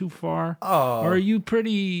something too far? Oh. Or are you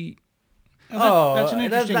pretty... That's an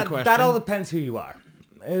interesting question. That all depends who you are.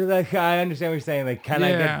 Like I understand what you're saying. Like,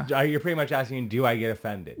 Yeah. you're pretty much asking, do I get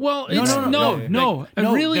offended? Well, No, it's no.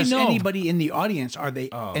 really Does no. anybody in the audience, are they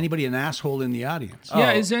anybody an asshole in the audience?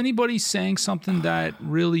 Yeah, is anybody saying something that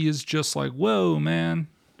really is just like, whoa, man?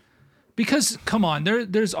 Because come on,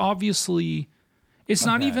 there's obviously, it's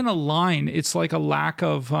not even a line. It's like a lack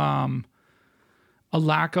of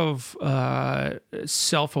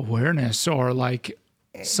self-awareness or like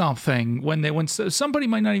something when somebody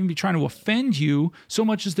might not even be trying to offend you so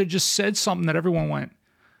much as they just said something that everyone went,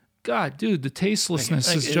 God, dude, the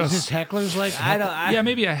tastelessness is just. Is hecklers like Yeah,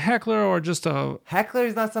 maybe a heckler or just a. Heckler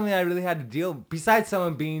is not something I really had to deal. Besides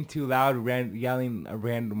someone being too loud, yelling a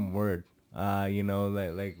random word,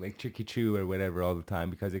 like Chicky Chew or whatever all the time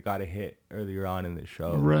because it got a hit earlier on in the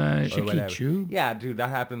show. Right. Or Chicky whatever. Chew? Yeah, dude, that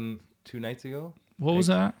happened 2 nights ago. What was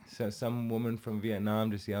that? So some woman from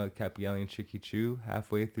Vietnam just kept yelling Chicky Chew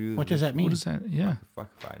halfway through. What does that mean? What is that? Yeah.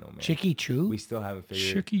 Fuck if I know, man. Chicky Chew? We still haven't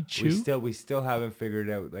figured Chicky it. Chew? We still haven't figured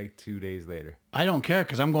it out like 2 days later. I don't care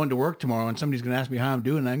because I'm going to work tomorrow and somebody's going to ask me how I'm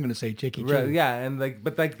doing and I'm going to say Chicky Chew. Right, yeah, and that's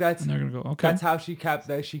And they're gonna go, okay. that's how she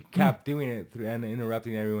kept doing it and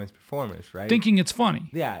interrupting everyone's performance, right? Thinking it's funny.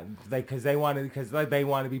 Yeah, because they want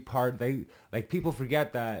to be part. They like people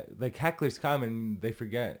forget that like hecklers come and they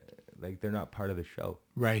forget like they're not part of the show.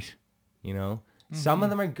 Right. You know, some of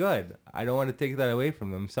them are good. I don't want to take that away from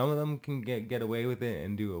them. Some of them can get away with it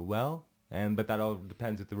and do it well, but that all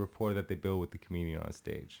depends with the rapport that they build with the comedian on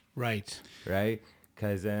stage, Right. right?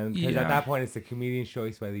 Because at Yeah. that point it's the comedian's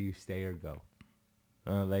choice whether you stay or go.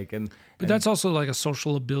 But that's also like a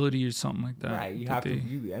social ability or something like that. right. You that have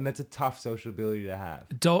to, and that's a tough social ability to have.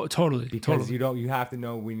 Totally. Because totally. you have to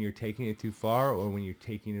know when you're taking it too far or when you're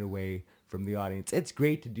taking it away from the audience. It's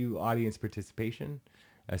great to do audience participation,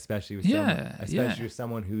 especially with with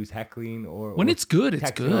someone who's heckling or When it's good, it's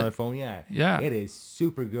texting good. on their phone. Yeah. It is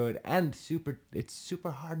super good and it's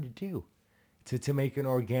super hard to do to make an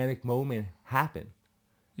organic moment happen.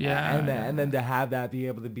 Yeah. And then to have that be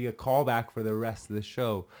able to be a callback for the rest of the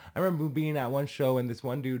show. I remember being at one show and this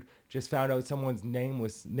one dude just found out someone's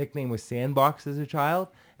nickname was Sandbox as a child,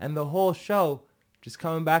 and the whole show just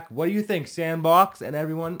coming back, what do you think, Sandbox? And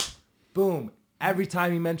everyone, boom, every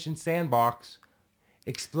time he mentioned Sandbox,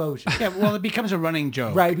 explosion. Yeah, well, it becomes a running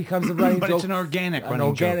joke. Right, it becomes a running But joke. it's an organic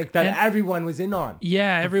running joke. that And- everyone was in on.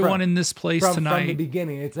 Yeah, everyone in this place From the tonight.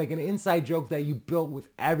 beginning. It's like an inside joke that you built with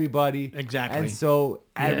everybody. Exactly. And so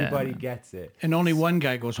everybody man. gets it. And only one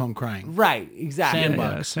guy goes home crying. Right, exactly.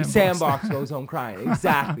 Sandbox. Yeah, Sandbox goes home crying.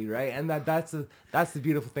 Exactly, right? And that's the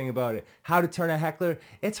beautiful thing about it. How to turn a heckler,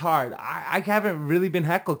 it's hard. I haven't really been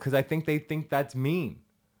heckled because I think they think that's mean.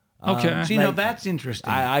 Okay. See, now that's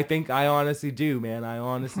interesting. I honestly do, man. I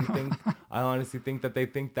honestly think that they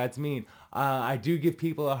think that's mean. I do give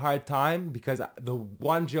people a hard time because the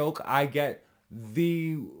one joke I get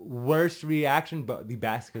the worst reaction, but the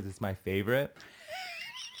best because it's my favorite,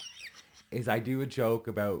 is I do a joke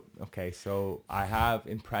about, okay, so I have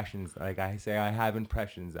impressions, like I say I have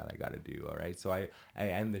impressions that I got to do, all right? So I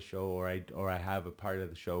end the show or I have a part of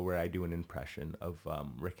the show where I do an impression of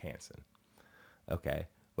Rick Hansen, okay?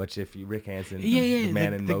 Which if you, Rick Hansen, the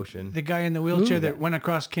man in motion. The guy in the wheelchair that went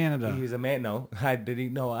across Canada. He was a man, no. I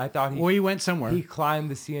thought Well, he went somewhere. he climbed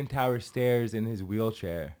the CN Tower stairs in his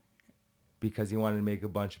wheelchair because he wanted to make a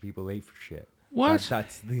bunch of people late for shit. What?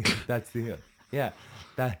 That's the Yeah,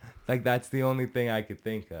 that's the only thing I could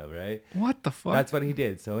think of, right? What the fuck? That's what he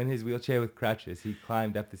did. So in his wheelchair with crutches, he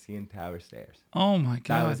climbed up the CN Tower stairs. Oh my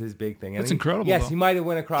god, That was his big thing. That's incredible. Yes, though. he might have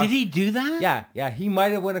went across. Did he do that? Yeah, he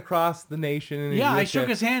might have went across the nation. In his Yeah, I wheelchair. shook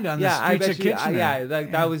his hand on the I streets bet of you. Kitchener.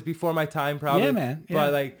 That was before my time, probably. Yeah, man. Yeah.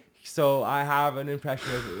 But like, so I have an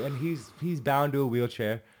impression of, and he's bound to a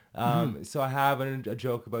wheelchair. So I have a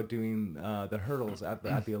joke about doing the hurdles at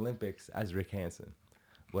the Olympics as Rick Hansen,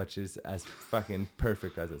 which is as fucking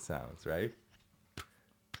perfect as it sounds, right?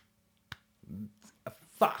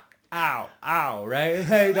 Fuck, ow, right?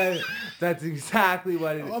 That's exactly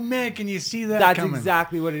what it is. Oh man, can you see that? That's coming?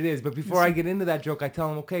 exactly what it is. But before I get into that joke, I tell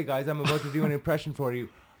them, okay, guys, I'm about to do an impression for you.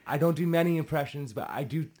 I don't do many impressions, but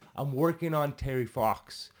I'm working on Terry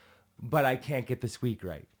Fox, but I can't get the squeak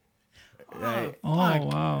right. Right. Oh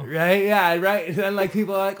wow. Right. Yeah. Right. And then like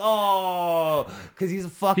people are like, oh, because he's a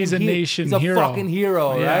fucking. He's a nation he's a hero. fucking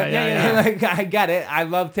hero, Yeah, right? yeah. Like I get it. I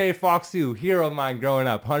love Terry Fox too. Hero of mine growing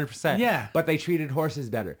up, 100%. Yeah. But they treated horses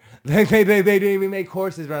better. They didn't even make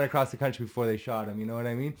horses run across the country before they shot him. You know what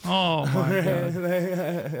I mean? Oh my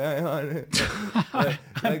god.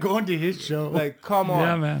 I'm going to his show. Like, come on.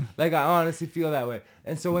 Yeah, man. Like, I honestly feel that way.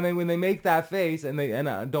 And so when they make that face, and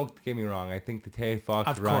don't get me wrong, I think the Terry Fox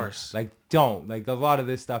Of run, course. like, don't. Like, a lot of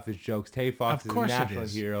this stuff is jokes. Terry Fox Of is a course it national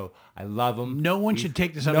is. hero. I love him. No one should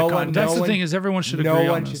take this out no of one- context. That's no the one- thing is everyone should No agree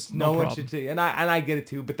one on this. should. No one should. And I get it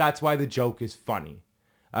too. But that's why the joke is funny.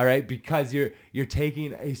 All right, because you're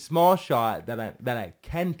taking a small shot that I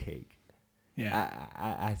can take Yeah.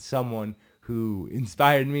 at someone who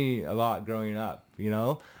inspired me a lot growing up. You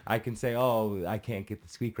know, I can say, oh, I can't get the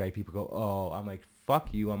squeak right. People go, oh, I'm like,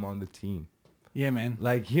 fuck you, I'm on the team. Yeah, man.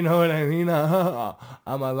 Like, you know what I mean?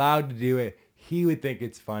 I'm allowed to do it. He would think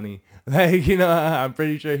it's funny. Like, you know, I'm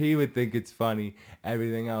pretty sure he would think it's funny.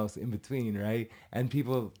 Everything else in between, right? And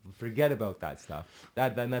people forget about that stuff.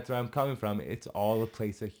 That's where I'm coming from. It's all a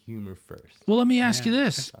place of humor first. Well, let me ask you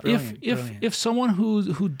this: brilliant, if brilliant. if someone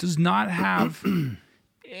who does not have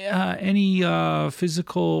any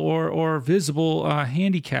physical or visible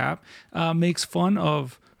handicap makes fun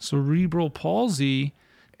of cerebral palsy,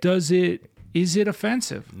 is it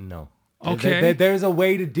offensive? No. Okay. There's a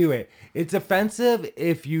way to do it. It's offensive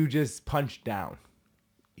if you just punch down.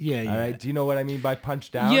 Yeah, yeah. All right. Do you know what I mean by punch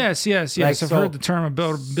down? Yes. Like, I've so- heard the term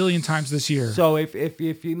about a billion times this year. So if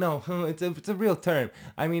you know, it's a real term.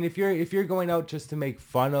 I mean, if you're going out just to make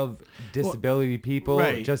fun of disability people,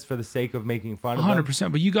 right. just for the sake of making fun of them,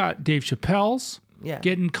 100%. But you got Dave Chappelle's Yeah.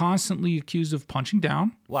 getting constantly accused of punching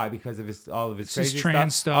down. why? Because of all of his It's his crazy trans all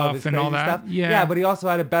of stuff his and all crazy that. Yeah. Yeah, but he also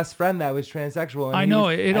had a best friend that was transsexual. And I he know,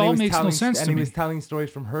 was- it and he all was makes no telling- sense and to he me. was telling stories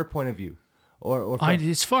from her point of view, or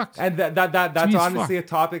It's fucked. and that's me, it's honestly fucked. a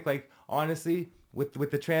topic. Like, honestly, with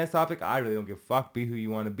the trans topic, I really don't give a fuck. Be who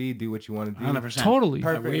you want to be. Do what you want to do. 100%. Totally.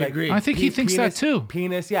 Perfect. We agree. I think he thinks that too.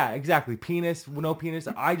 Penis, yeah, exactly. Penis, no penis.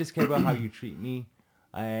 I just care about how you treat me,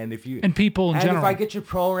 and if you And people in and general. if I get your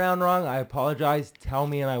pronoun wrong, I apologize. Tell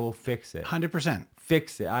me, and I will fix it. 100%.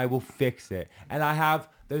 Fix it. I will fix it. And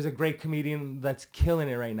there's a great comedian that's killing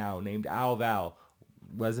it right now named Al Val.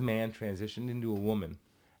 Was a man, transitioned into a woman,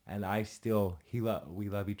 and we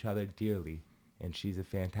love each other dearly, and she's a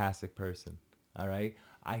fantastic person. All right.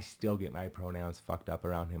 I still get my pronouns fucked up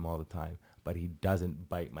around him all the time, but he doesn't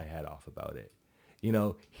bite my head off about it. You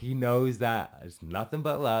know, he knows that it's nothing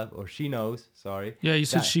but love, or she knows, sorry. Yeah, you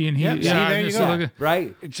said that- she and he. Yeah, see, Yeah, there I'm you just go. looking-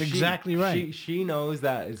 Right? It's exactly right. She knows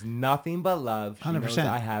that it's nothing but love. She knows 100%.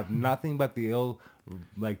 I have nothing but the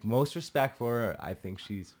most respect for her. I think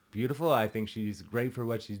she's beautiful. I think she's great for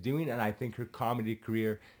what she's doing, and I think her comedy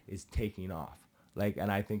career is taking off.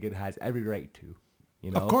 And I think it has every right to.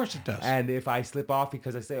 You know? Of course it does. And if I slip off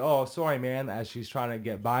because I say, "Oh, sorry, man," as she's trying to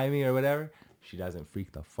get by me or whatever, she doesn't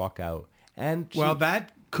freak the fuck out. And Well,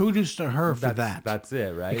 that kudos to her for that. That's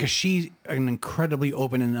it, right? Because she's an incredibly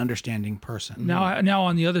open and understanding person. Now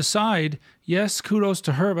on the other side, yes, kudos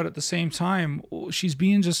to her, but at the same time, she's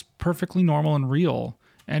being just perfectly normal and real,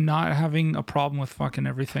 and not having a problem with fucking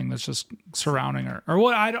everything that's just surrounding her. Or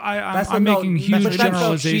what? I'm making huge but that's-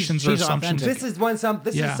 generalizations or she's assumptions. authentic.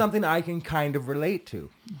 This Yeah. is something I can kind of relate to.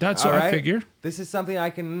 That's All what I right? figured. This is something I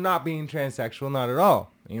can, not being transsexual, not at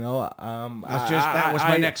all. You know, That was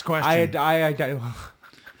my next question.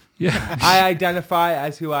 Yeah. I identify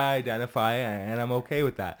as who I identify, and I'm okay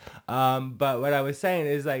with that. But what I was saying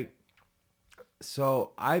is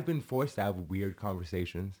so I've been forced to have weird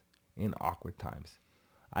conversations in awkward times.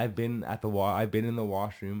 I've been in the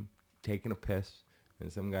washroom taking a piss,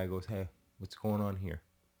 and some guy goes, "Hey, what's going on here?"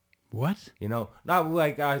 What? You know, not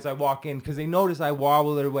like as I walk in, because they notice I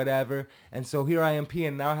wobble or whatever. And so here I am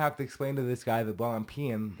peeing. Now I have to explain to this guy that while I'm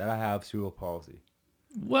peeing that I have cerebral palsy.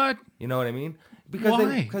 What? You know what I mean? Because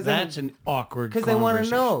Why? That's an awkward Because they want to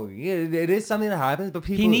conversation. know. Yeah, it is something that happens, but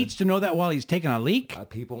people... He needs to know that while he's taking a leak?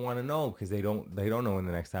 people want to know because they don't know when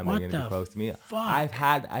the next time What they're going to the be close to me. fuck? I've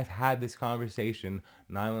had this conversation,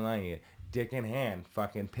 not even lying to you, dick in hand,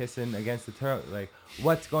 fucking pissing against the turtle. Like,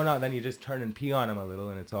 what's going on? Then you just turn and pee on him a little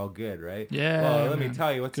and it's all good, right? Yeah, Well, let me man.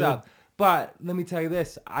 tell you what's Good. up. But let me tell you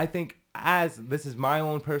this. I think this is my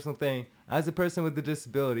own personal thing, as a person with a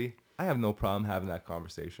disability, I have no problem having that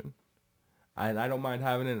conversation. And I don't mind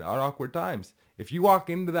having it at awkward times. If you walk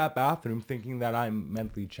into that bathroom thinking that I'm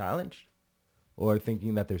mentally challenged or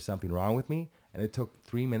thinking that there's something wrong with me, and it took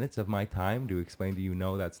 3 minutes of my time to explain to you,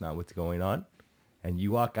 no, that's not what's going on, and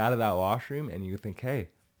you walk out of that washroom and you think, hey,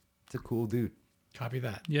 it's a cool dude. Copy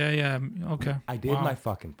that. Yeah. Okay. I did my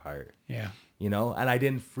fucking part, Yeah. you know, and I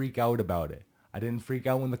didn't freak out about it. I didn't freak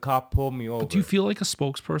out when the cop pulled me over. But do you feel like a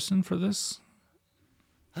spokesperson for this?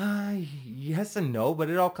 Yes and no, but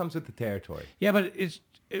it all comes with the territory. Yeah, but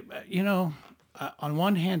on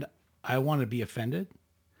one hand, I want to be offended.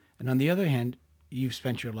 And on the other hand, you've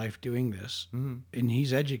spent your life doing this. Mm-hmm. And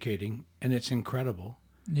he's educating, and it's incredible.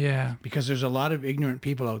 Yeah. Because there's a lot of ignorant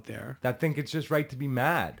people out there. That think it's just right to be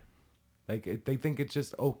mad. Like, they think it's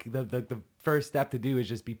just, okay, the first step to do is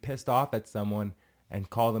just be pissed off at someone and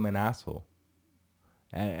call them an asshole.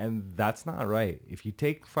 And that's not right. If you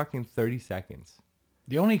take fucking 30 seconds...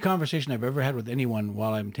 The only conversation I've ever had with anyone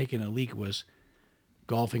while I'm taking a leak was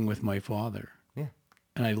golfing with my father. Yeah.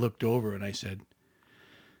 And I looked over and I said,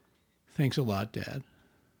 thanks a lot, Dad.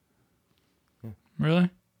 Really?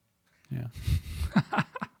 Yeah.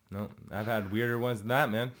 No, I've had weirder ones than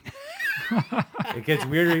that, man. It gets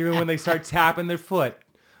weirder even when they start tapping their foot.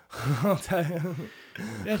 I'll tell you.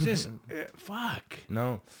 That's just, fuck.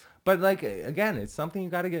 No. But, like, again, it's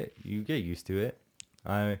something you get used to it.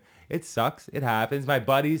 It sucks. It happens. My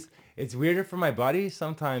buddies, it's weirder for my buddies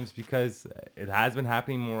sometimes because it has been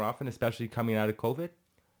happening more often, especially coming out of COVID.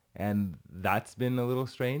 And that's been a little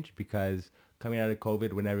strange because coming out of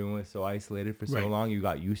COVID when everyone was so isolated for so long, you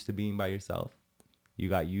got used to being by yourself. You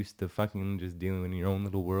got used to fucking just dealing in your own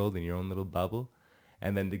little world, in your own little bubble.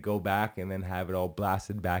 And then to go back and then have it all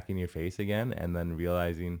blasted back in your face again and then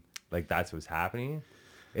realizing, like, that's what's happening.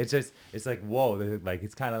 It's like, whoa, like,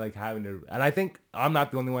 it's kind of like having to, and I think I'm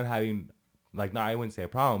not the only one having, like, no, I wouldn't say a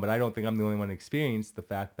problem, but I don't think I'm the only one experiencing the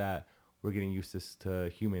fact that we're getting used to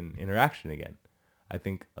human interaction again. I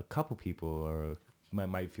think a couple people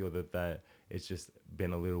might feel that it's just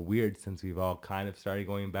been a little weird since we've all kind of started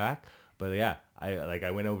going back. But yeah,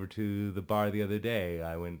 I went over to the bar the other day.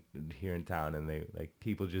 I went here in town and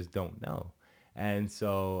people just don't know. And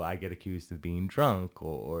so I get accused of being drunk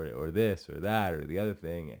or this or that or the other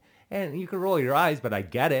thing. And you can roll your eyes, but I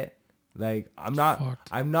get it. Like, I'm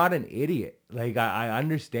not an idiot. Like, I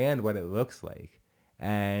understand what it looks like.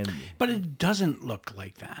 But it doesn't look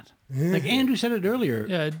like that. Like Andrew said it earlier.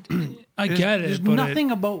 Yeah, I get it. There's but nothing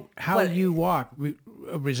about how you walk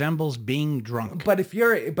resembles being drunk. But if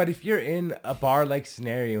you're in a bar-like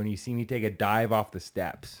scenario and you see me take a dive off the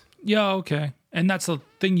steps... Yeah, okay. And that's the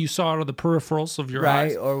thing you saw out of the peripherals of your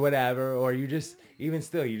eyes. Right, or whatever. Or you just, even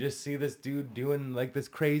still, you just see this dude doing, like, this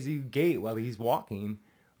crazy gait while he's walking.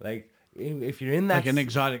 Like, if you're in that... Like an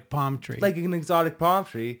exotic palm tree. Like an exotic palm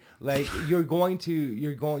tree. Like, you're going to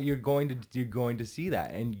see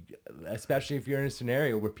that. And especially if you're in a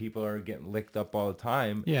scenario where people are getting licked up all the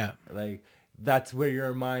time. Yeah. Like, that's where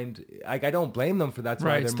your mind... Like, I don't blame them for that. That's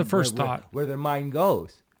right, it's the first thought. Where their mind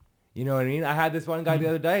goes. You know what I mean? I had this one guy the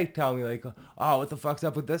other day tell me, like, oh, what the fuck's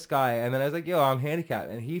up with this guy? And then I was like, yo, I'm handicapped.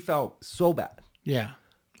 And he felt so bad. Yeah.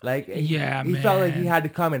 Like, yeah, he felt like he had to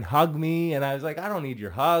come and hug me. And I was like, I don't need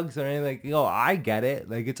your hugs or anything. Like, yo, I get it.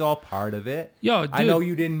 Like, it's all part of it. Yo, dude. I know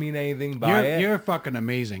you didn't mean anything by it. You're fucking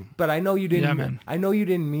amazing. But I know you didn't. Yeah, man. I know you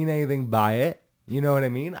didn't mean anything by it. You know what I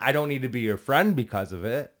mean? I don't need to be your friend because of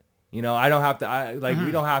it. You know, I don't have to,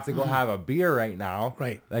 we don't have to go have a beer right now.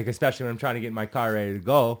 Right. Like, especially when I'm trying to get my car ready to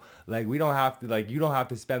go. Like, we don't have to, you don't have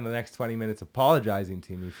to spend the next 20 minutes apologizing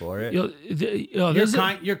to me for it.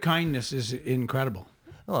 Your kindness is incredible.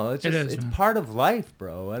 Well, it's part of life,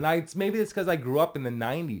 bro. And maybe it's because I grew up in the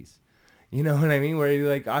 90s. You know what I mean? Where you're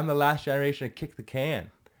like, I'm the last generation to kick the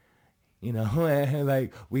can. You know, and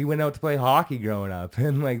like we went out to play hockey growing up,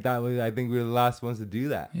 and like that was, I think we were the last ones to do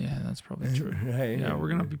that. Yeah, that's probably true. Right? Yeah, we're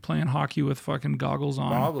gonna be playing hockey with fucking goggles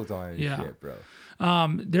on. Goggles on and shit, bro.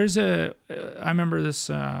 There's I remember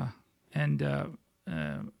this, and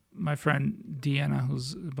my friend Deanna,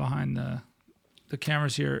 who's behind the the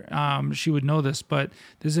cameras here. She would know this, but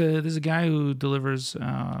there's a guy who delivers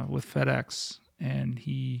with FedEx, and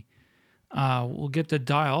he will get the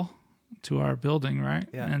dial to our building, right?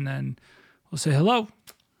 Yeah. And then we'll say, hello.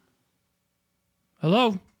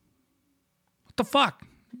 What the fuck?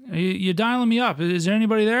 You're dialing me up. Is there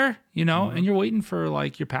anybody there? You know, and you're waiting for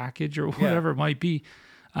like your package or whatever it might be,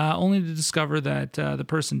 only to discover that the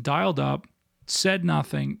person dialed up, said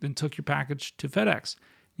nothing, then took your package to FedEx.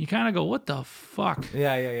 You kind of go, what the fuck?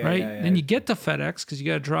 Yeah. Right? Yeah. Then you get to FedEx because you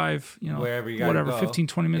got to drive, you know, Wherever you gotta go. 15,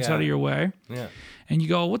 20 minutes out of your way. Yeah. And you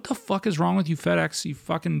go, what the fuck is wrong with you, FedEx, you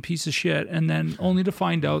fucking piece of shit? And then only to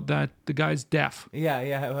find out that the guy's deaf.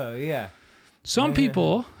 Yeah. Some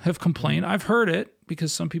people have complained. I've heard it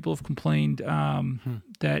because some people have complained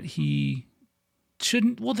that he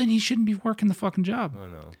shouldn't. Well, then he shouldn't be working the fucking job. Oh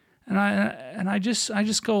no. And I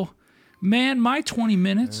just go, man, my 20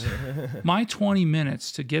 minutes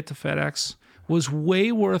to get to FedEx was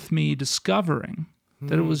way worth me discovering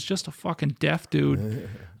that it was just a fucking deaf dude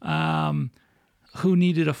who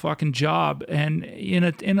needed a fucking job, and in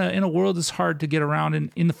a world that's hard to get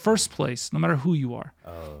around in the first place, no matter who you are.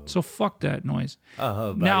 So fuck that noise.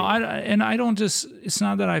 Now I don't just. It's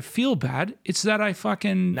not that I feel bad. It's that I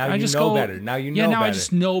fucking. Now I you just know go better. Now you know Yeah, now better. I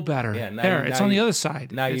just know better. Yeah, now there, you- it's now on the you- other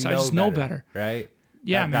side. Now you I just know better. right?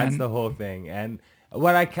 Yeah, man. That's the whole thing. And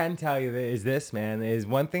what I can tell you is this, man, is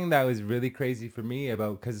one thing that was really crazy for me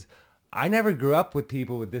about, because I never grew up with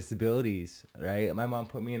people with disabilities, right? My mom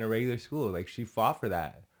put me in a regular school. Like, she fought for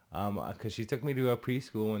that. Because she took me to a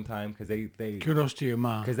preschool one time because they Kudos to your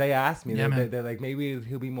mom. because they asked me, Yeah, man. they're like, maybe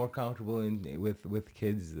he'll be more comfortable with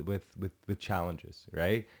kids with challenges,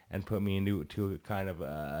 right? And put me into a kind of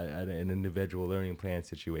an individual learning plan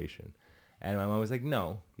situation. And my mom was like,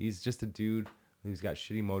 no, he's just a dude who's got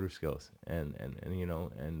shitty motor skills, and you know,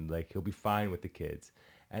 and like he'll be fine with the kids,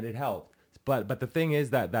 and it helped. But the thing is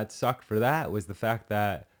that sucked for that was the fact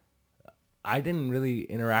that I didn't really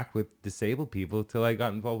interact with disabled people till I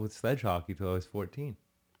got involved with sledge hockey till I was 14.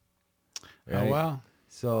 Right? Oh wow.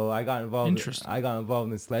 So I got involved. Interesting. I got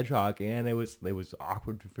involved in sledge hockey, and it was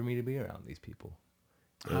awkward for me to be around these people.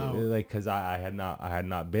 How? Like, because I had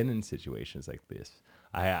not been in situations like this.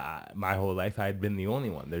 My whole life I had been the only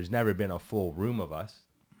one. There's never been a full room of us.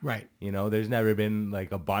 Right. You know, there's never been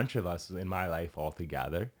like a bunch of us in my life all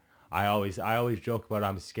together. I always joke about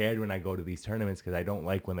I'm scared when I go to these tournaments because I don't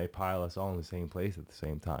like when they pile us all in the same place at the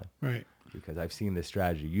same time. Right. Because I've seen this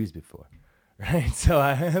strategy used before. Right. So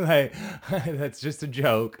that's just a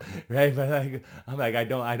joke. Right. But I'm like, I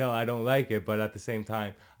don't like it. But at the same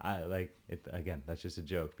time, I like it. Again, that's just a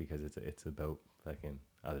joke because it's about fucking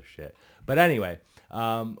other shit. But anyway,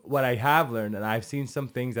 what I have learned, and I've seen some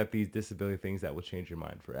things that these disability things that will change your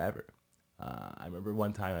mind forever. I remember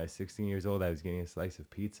one time I was 16 years old, I was getting a slice of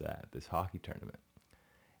pizza at this hockey tournament.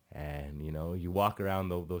 And, you know, you walk around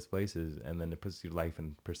those places and then it puts your life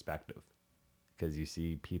in perspective. Because you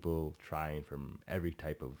see people trying from every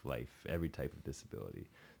type of life, every type of disability.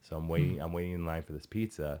 So I'm waiting in line for this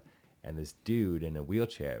pizza, and this dude in a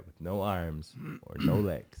wheelchair with no arms or no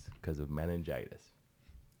legs because of meningitis.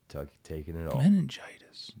 Taking it all.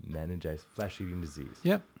 Meningitis, flesh-eating disease.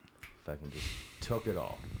 Yep. Fucking just took it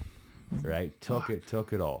all. Right? Took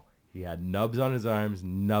it all. He had nubs on his arms,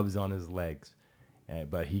 nubs on his legs.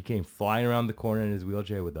 But he came flying around the corner in his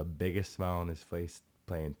wheelchair with the biggest smile on his face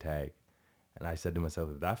playing tag. And I said to myself,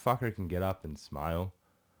 if that fucker can get up and smile,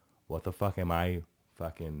 what the fuck am I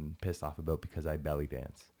fucking pissed off about because I belly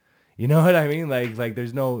dance? You know what I mean? Like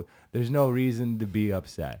there's no reason to be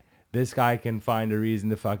upset. This guy can find a reason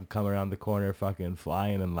to fucking come around the corner fucking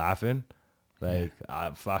flying and laughing. Like,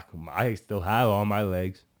 I still have all my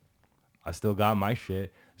legs. I still got my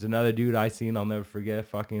shit. There's another dude I seen, I'll never forget,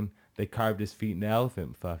 fucking, they carved his feet into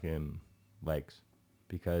elephant fucking legs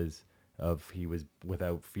because of he was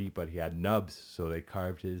without feet, but he had nubs, so they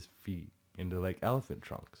carved his feet into like elephant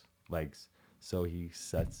trunks, legs. So he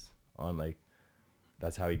sets on like,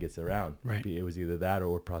 that's how he gets around. Right. It was either that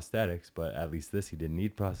or prosthetics, but at least this, he didn't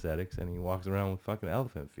need prosthetics, and he walks around with fucking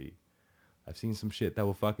elephant feet. I've seen some shit that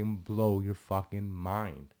will fucking blow your fucking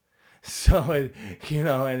mind. So, you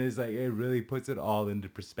know, and it's like, it really puts it all into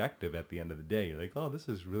perspective at the end of the day. You're like, oh, this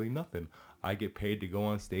is really nothing. I get paid to go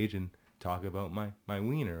on stage and talk about my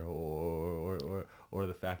wiener or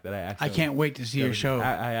the fact that I can't wait to see your show.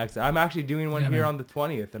 I'm actually doing one here on the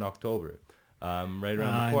 20th in October. Right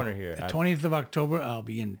around the corner here. The 20th of October, I'll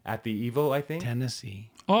be in at the Evo, I think. Tennessee.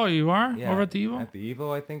 Oh, you are? Yeah, over at the Evo? At the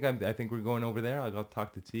Evo, I think. I think we're going over there. I'll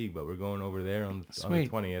talk to Teague, but we're going over there on the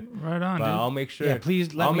 20th. Right on, but dude. I'll make sure. Yeah,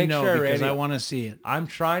 please let me know because I want to see it. I'm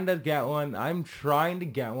trying to get one. I'm trying to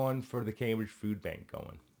get one for the Cambridge Food Bank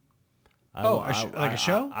going. Like a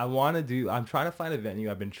show? I want to do. I'm trying to find a venue.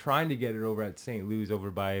 I've been trying to get it over at St. Louis, over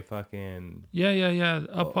by fucking. Yeah.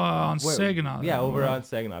 Up on Saginaw. Yeah, over on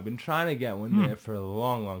Saginaw. I've been trying to get one there for a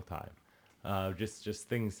long time. Just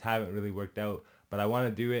things haven't really worked out. But I want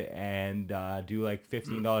to do it and do like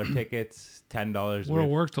 $15 tickets, $10. Would have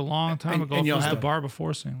worked a long time ago. If it was the bar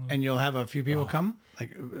before St. Louis. And you'll have a few people come?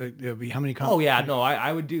 Like, there'll be how many come? Oh, yeah. No,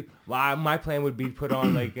 I would do... my plan would be to put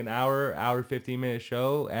on like an hour, 15-minute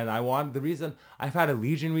show. And the reason... I've had a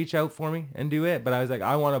Legion reach out for me and do it. But I was like,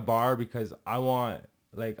 I want a bar because I want...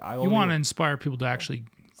 You want to inspire people to actually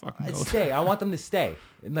fucking go. Stay. I want them to stay.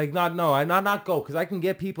 Like, not go. Because I can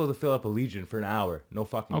get people to fill up a Legion for an hour. No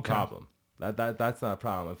fucking problem. That's not a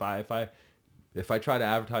problem. If I try to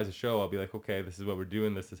advertise a show, I'll be like, okay, this is what we're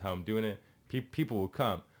doing. This is how I'm doing it. People will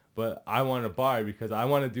come. But I want a bar because I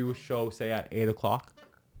want to do a show, say at 8:00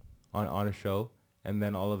 on a show, and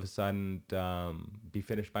then all of a sudden be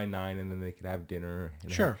finished by 9, and then they could have dinner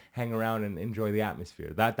and hang around and enjoy the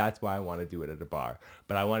atmosphere. That's why I want to do it at a bar.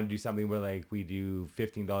 But I want to do something where like we do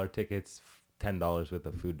 $15 tickets, $10 with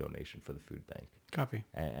a food donation for the food bank. Copy.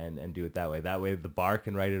 And do it that way. That way the bar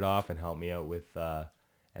can write it off and help me out with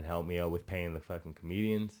paying the fucking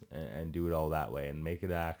comedians and do it all that way and make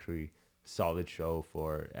it actually solid show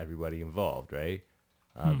for everybody involved, right?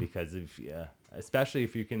 Because especially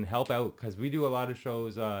if you can help out, because we do a lot of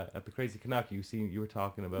shows at the Crazy Canuck. You were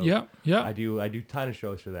talking about. Yeah. I do a ton of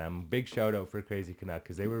shows for them. Big shout out for Crazy Canuck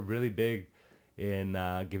because they were really big in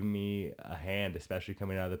giving me a hand, especially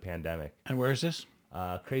coming out of the pandemic. And where is this?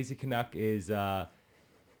 Crazy Canuck is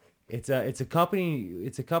it's a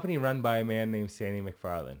company run by a man named Sandy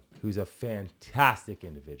McFarlane, who's a fantastic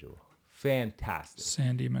individual. Fantastic.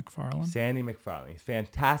 Sandy McFarlane,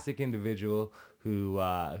 fantastic individual who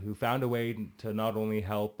found a way to not only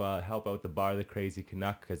help out the bar, the Crazy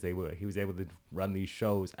Canuck, because he was able to run these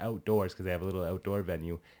shows outdoors because they have a little outdoor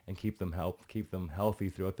venue and keep them healthy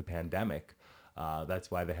throughout the pandemic. That's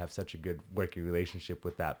why they have such a good working relationship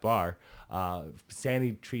with that bar.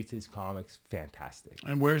 Sandy treats his comics fantastic.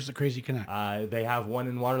 And where's the Crazy Canuck? They have one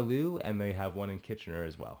in Waterloo and they have one in Kitchener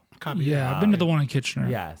as well. Yeah, I've been to the one in Kitchener.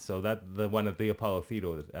 Yeah, so the one at the Apollo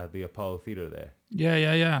Theater there.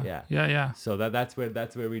 Yeah. So that's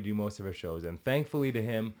where we do most of our shows, and thankfully to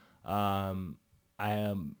him,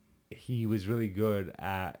 he was really good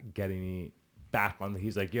at getting me back on.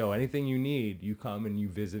 He's like, yo, anything you need, you come and you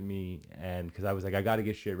visit me. And because I was like, I got to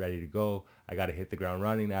get shit ready to go. I got to hit the ground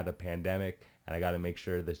running out of pandemic, and I got to make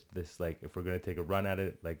sure this like, if we're gonna take a run at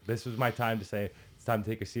it, like this was my time to say it's time to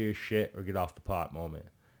take a serious shit or get off the pot moment.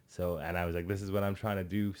 So, and I was like, this is what I'm trying to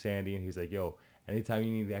do, Sandy. And he's like, yo, anytime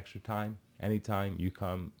you need the extra time, anytime you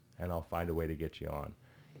come and I'll find a way to get you on,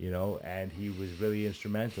 and he was really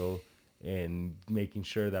instrumental in making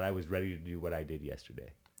sure that I was ready to do what I did yesterday.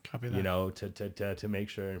 Copy that. To make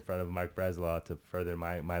sure in front of Mark Breslaw to further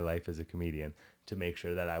my life as a comedian, to make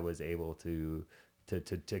sure that I was able to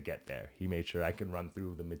get there. He made sure I could run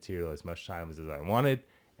through the material as much time as I wanted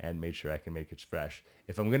and made sure I can make it fresh.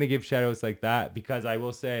 If I'm going to give shout outs like that, because I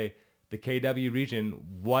will say the KW region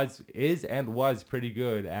was pretty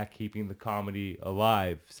good at keeping the comedy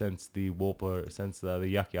alive since the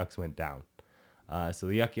Yuck Yucks went down. So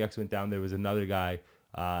the Yuck Yucks went down. There was another guy,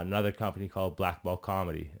 another company called Black Ball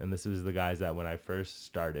Comedy, and this was the guys that when I first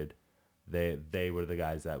started, they were the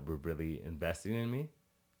guys that were really investing in me.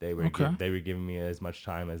 They were giving me as much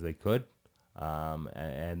time as they could,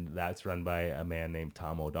 and that's run by a man named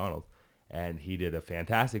Tom O'Donnell, and he did a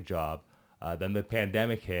fantastic job. Then the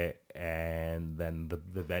pandemic hit, and then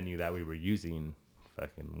the venue that we were using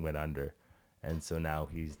fucking went under, and so now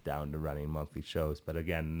he's down to running monthly shows. But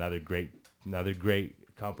again, another great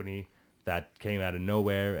company that came out of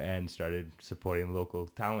nowhere and started supporting local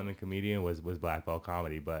talent and comedian was Black Ball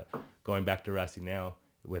Comedy. But going back to Rusty now,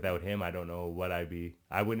 without him, I don't know what I'd be.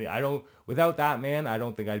 Without that man, I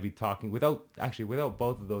don't think I'd be talking. Without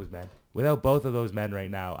both of those men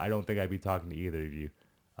right now, I don't think I'd be talking to either of you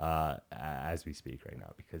as we speak right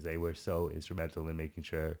now, because they were so instrumental in making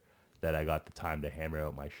sure that I got the time to hammer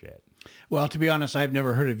out my shit. Well, to be honest, I've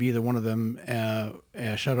never heard of either one of them.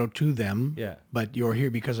 Shout out to them. Yeah. But you're here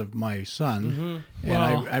because of my son, and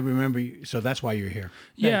I remember you, so that's why you're here.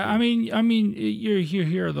 Yeah, I mean, you're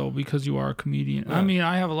here though because you are a comedian. Yeah. I mean,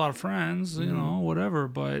 I have a lot of friends, whatever.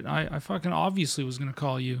 But I fucking obviously was gonna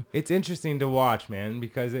call you. It's interesting to watch, man,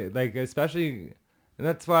 because especially. And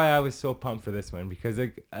that's why I was so pumped for this one, because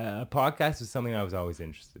a podcast is something I was always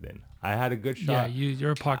interested in. I had a good shot. Yeah,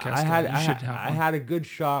 you're a podcast guy. I had a good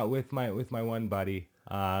shot with my one buddy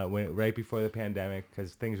right before the pandemic,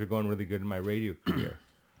 because things were going really good in my radio career.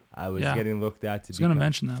 I was getting looked at to. I was going to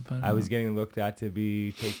mention that, but I was getting looked at to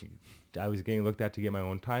was getting looked at to get my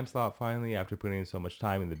own time slot finally after putting in so much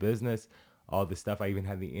time in the business. All the stuff, I even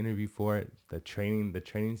had the interview for it, the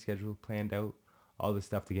training schedule planned out, all the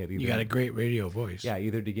stuff to get. You got a great radio voice. Yeah,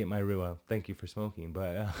 either to get my thank you for smoking,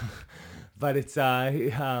 but but it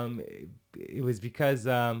was because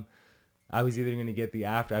I was either going to get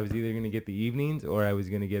I was either going to get the evenings or I was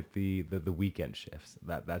going to get the weekend shifts.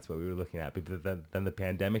 That's what we were looking at. But then the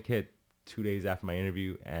pandemic hit 2 days after my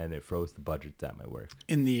interview, and it froze the budgets at my work.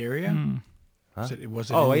 In the area? Huh?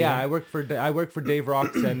 Was it oh yeah, I work for Dave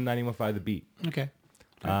Rock's and 91.5 The Beat. Okay.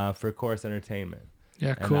 For Chorus Entertainment.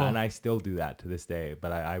 Yeah, cool. And I still do that to this day,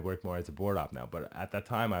 but I work more as a board op now. But at that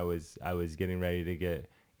time, I was getting ready to get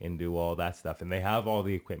into all that stuff, and they have all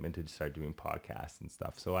the equipment to start doing podcasts and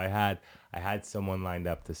stuff. So I had someone lined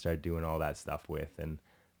up to start doing all that stuff with, and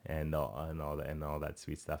all that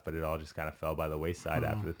sweet stuff. But it all just kind of fell by the wayside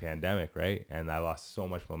after the pandemic, right? And I lost so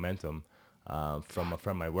much momentum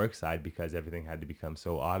from my work side because everything had to become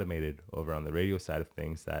so automated over on the radio side of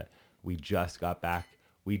things that we just got back.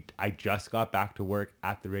 I just got back to work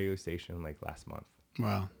at the radio station like last month.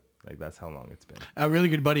 Wow. Like that's how long it's been. A really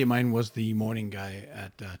good buddy of mine was the morning guy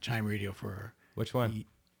at Chime Radio for... Which one?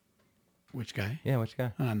 Which guy? Yeah, which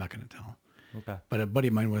guy? I'm not going to tell. Okay. But a buddy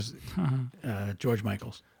of mine was George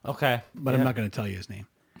Michaels. Okay. But I'm not going to tell you his name.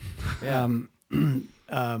 Yeah.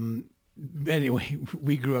 Anyway,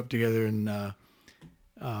 we grew up together and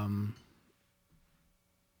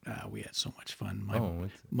we had so much fun.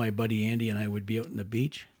 My buddy Andy and I would be out on the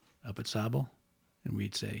beach up at Sabo, and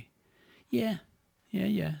we'd say, yeah,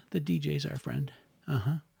 the DJ's our friend.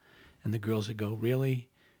 Uh-huh. And the girls would go, really?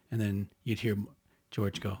 And then you'd hear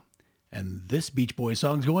George go, and this Beach Boys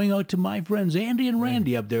song's going out to my friends Andy and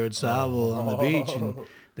Randy up there at Sabo on the beach. And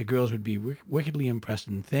the girls would be wickedly impressed.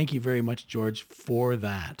 And thank you very much, George, for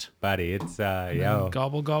that. Buddy, it's,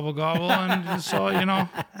 Gobble, gobble, gobble, and just so, I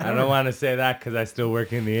don't want to say that because I still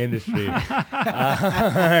work in the industry. All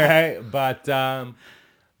right. But,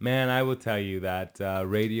 man, I will tell you that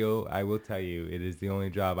radio, it is the only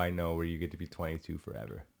job I know where you get to be 22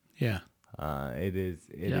 forever. Yeah. It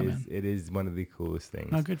is one of the coolest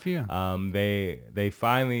things. Oh, good for you. They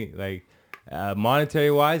finally, like, monetary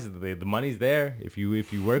wise, the money's there. If you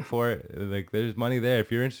work for it, like, there's money there.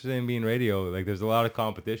 If you're interested in being radio, like, there's a lot of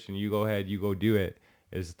competition. You go ahead, you go do it.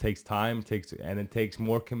 It takes time, it takes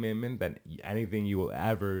more commitment than anything you will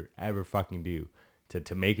ever fucking do.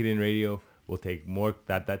 To make it in radio will take more.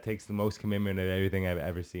 That takes the most commitment of everything I've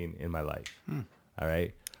ever seen in my life. All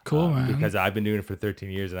right. Cool, man. Because I've been doing it for 13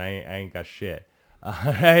 years and I ain't got shit.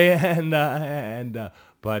 But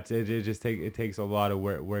it takes a lot of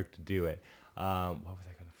work to do it. What was I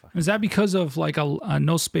gonna fucking? Is that because of like a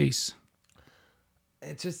no space?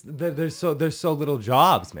 It's just there's so little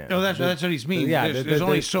jobs, man. No, that's what he means. Yeah, there's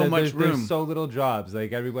only so much room. There's so little jobs.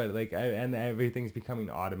 Like everybody, and everything's becoming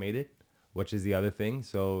automated, which is the other thing.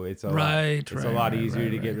 So it's a lot easier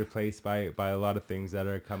to get replaced by a lot of things that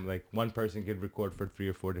are coming. Like one person could record for 3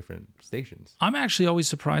 or 4 different stations. I'm actually always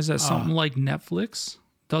surprised that something like Netflix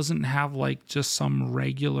doesn't have like just some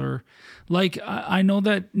regular, like I know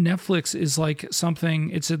that Netflix is like something,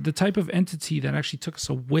 it's the type of entity that actually took us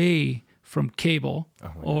away from cable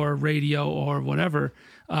or radio or whatever.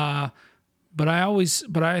 But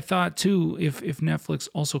I thought too, if Netflix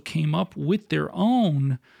also came up with their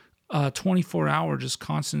own 24-hour just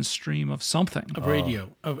constant stream of something of radio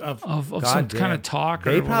of some kind of talk.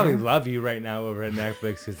 They probably love you right now over at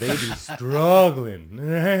Netflix because they be struggling.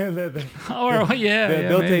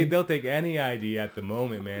 They'll take any idea at the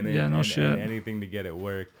moment, man. And anything to get it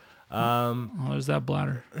work. There's that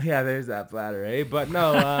bladder. Yeah, there's that bladder, eh? But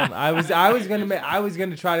no, I was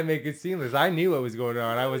gonna try to make it seamless. I knew what was going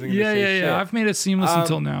on. I wasn't gonna say shit. I've made it seamless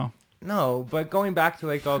until now. No, but going back to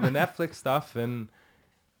like all the Netflix stuff and.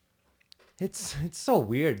 It's so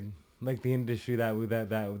weird, like the industry that we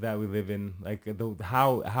live in, like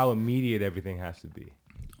how immediate everything has to be.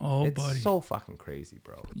 Oh, it's buddy, so fucking crazy,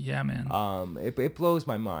 bro. Yeah, man. It blows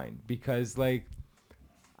my mind because like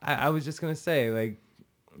I was just gonna say, like,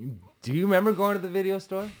 do you remember going to the video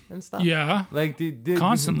store and stuff? Yeah. Like did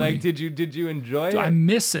constantly. Like did you enjoy it? I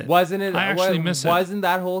miss it. Wasn't it? I actually miss it. Wasn't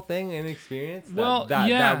that whole thing an experience?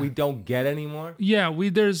 That we don't get anymore. Yeah,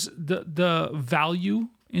 there's the value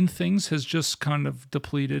in things has just kind of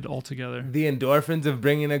depleted altogether. The endorphins of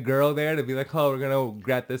bringing a girl there to be like, oh, we're gonna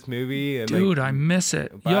get this movie. And dude, like, I miss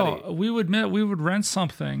it. Buddy. Yo, we would rent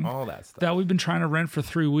something all that stuff that we've been trying to rent for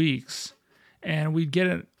 3 weeks, and we'd get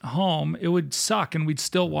it home. It would suck, and we'd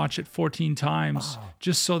still watch it 14 times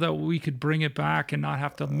just so that we could bring it back and not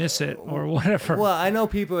have to miss it or whatever. Well, I know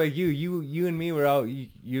people like you and me were out.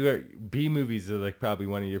 B movies are like probably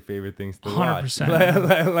one of your favorite things to 100%. watch.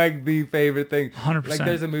 like the favorite thing. 100%. Like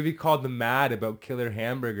there's a movie called The Mad about killer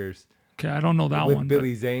hamburgers. Okay, I don't know that with one.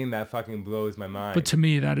 Billy Zane that fucking blows my mind. But to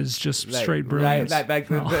me, that is just straight brilliance.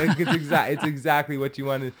 It's exactly what you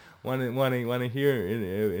want to hear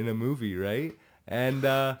in a movie, right? And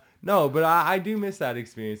no, but I do miss that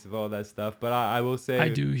experience of all that stuff. But I will say I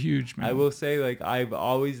do huge, man. I will say like I've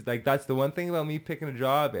always like that's the one thing about me picking a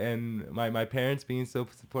job and my parents being so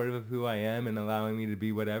supportive of who I am and allowing me to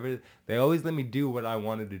be whatever. They always let me do what I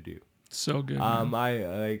wanted to do. So good. Man.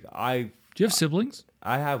 Do you have siblings?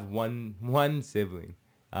 I have one sibling,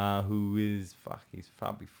 who is he's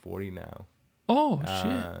probably 40 now. Oh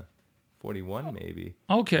shit. 41 maybe.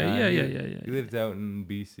 Okay, yeah. He lives out in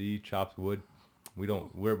BC, chops wood.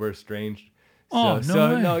 We're estranged. Way.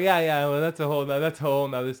 No, yeah. Well, that's a whole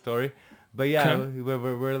nother story. But yeah, Okay.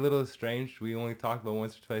 we're a little estranged. We only talk about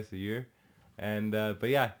once or twice a year, and but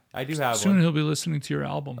yeah, I do have Soon one. he'll be listening to your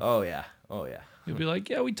album. Oh yeah. He'll be like,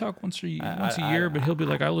 yeah, we talk once a year, but he'll be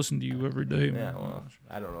like, I listen to you every day. Yeah, well,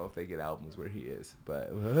 I don't know if they get albums where he is, but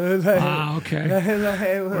okay.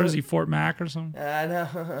 Where is he, Fort Mac or something? I know.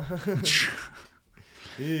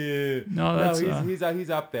 Yeah. No, that's he's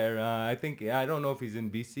up there. I think I don't know if he's in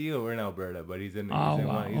BC or in Alberta, but he's in one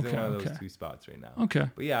of those two spots right now. Okay.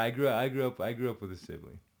 But yeah, I grew up with a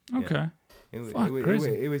sibling. Okay. Yeah.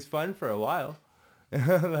 It was fun for a while.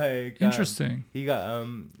 Like interesting. He got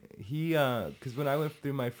because when I went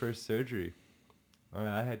through my first surgery,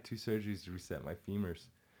 I had 2 surgeries to reset my femurs,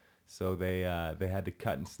 so they had to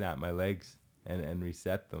cut and snap my legs and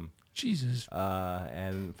reset them. Jesus.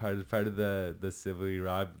 And part of the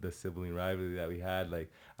sibling rivalry that we had, like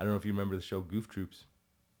I don't know if you remember the show Goof Troops.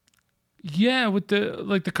 Yeah, with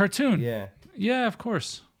the cartoon. Yeah. Yeah, of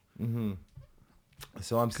course. Mhm.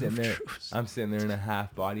 So I'm sitting there in a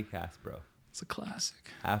half body cast, bro. It's a classic.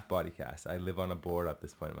 Half body cast. I live on a board at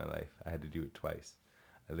this point in my life. I had to do it twice.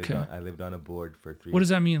 I lived on a board for 3 What does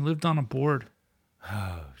that mean? Lived on a board?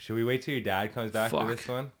 Should we wait till your dad comes back for Fuck. this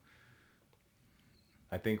one?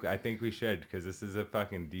 I think we should, because this is a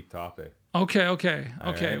fucking deep topic. Okay.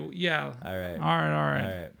 right. Yeah. All right. All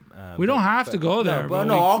right. We don't have to go there.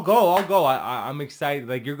 No, I'll go. I'm excited.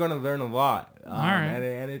 Like you're gonna learn a lot. All right.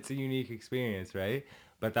 And it's a unique experience, right?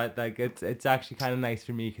 But that like it's actually kind of nice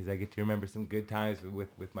for me because I get to remember some good times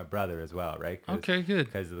with my brother as well, right? Okay, good.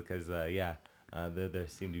 Because there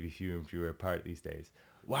seem to be fewer and fewer apart these days.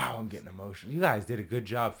 Wow, I'm getting emotional. You guys did a good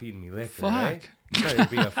job feeding me liquor, Fuck. Right? Better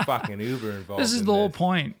be a fucking Uber involved. This is the whole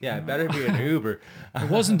point. Yeah, it better be an Uber. It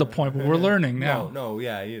wasn't the point, but we're learning now. No,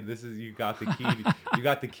 yeah. You got the key. You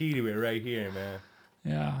got the key to it right here, man.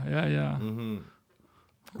 Yeah. Mm-hmm.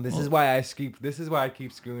 This is why I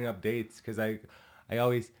keep screwing up dates, because I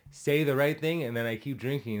always say the right thing and then I keep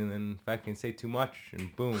drinking, and then if I can say too much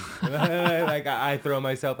and boom, like I throw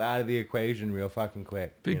myself out of the equation real fucking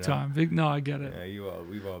quick. Big time. No, I get it. Yeah,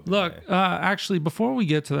 we've all been Look, there. actually, before we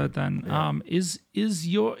get to that, then,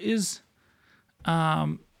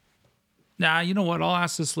 nah, you know what? I'll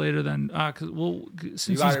ask this later then, because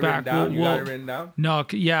since he's back, you got it written down? No,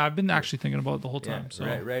 yeah, I've been actually thinking about it the whole time. So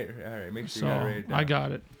Right. All right, make sure so you got it written down. I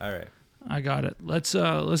got it. All right. I got it. Let's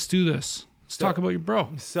do this. Let's talk about your bro.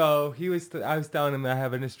 So I was telling him that I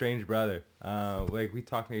have an estranged brother. Like we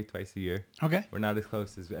talk maybe twice a year. Okay. We're not as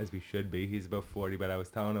close as we should be. He's about 40, but I was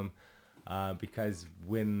telling him because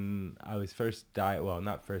when I was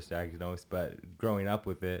not first diagnosed, but growing up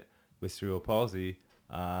with cerebral palsy,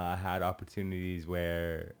 I had opportunities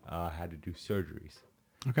where I had to do surgeries.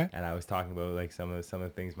 Okay. And I was talking about like some of the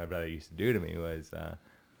things my brother used to do to me was.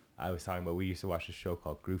 I was talking about we used to watch a show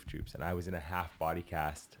called Goof Troops, and I was in a half body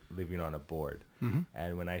cast living on a board. Mm-hmm.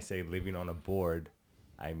 And when I say living on a board,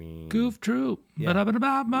 I mean Goof Troop. Yeah.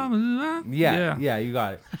 Yeah, you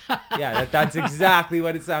got it. Yeah, that's exactly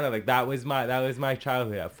what it sounded like. That was my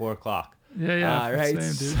childhood at 4:00. Yeah. Right.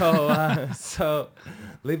 Same, dude. So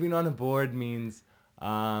living on a board means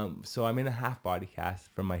so I'm in a half body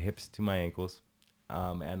cast from my hips to my ankles,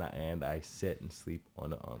 and I sit and sleep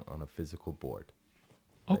on a physical board.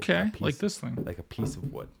 Okay, like this thing, like a piece of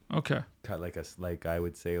wood. Okay, cut like I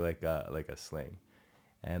would say like a sling,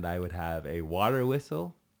 and I would have a water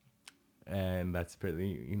whistle, and that's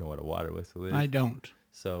pretty. You know what a water whistle is? I don't.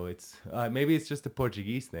 So it's maybe it's just a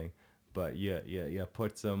Portuguese thing, but you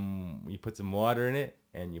put some water in it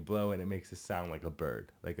and you blow, and it makes it sound like a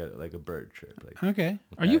bird, like a bird chirp. Like, okay.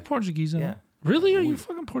 Are you Portuguese? Yeah. Really? Are you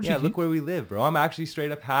fucking Portuguese? Yeah. Look where we live, bro. I'm actually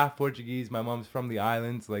straight up half Portuguese. My mom's from the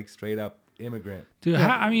islands, like straight up immigrant. Dude,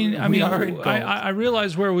 I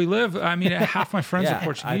realize where we live. I mean, half my friends are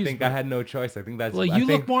Portuguese. I think I had no choice. I think that's. Well, you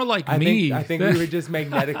look more like me. I think we were just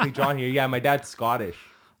magnetically drawn here. Yeah, my dad's Scottish.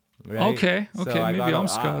 Right? Okay, So maybe I'm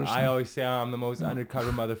Scottish. I always say I'm the most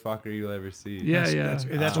undercover motherfucker you'll ever see. Yeah,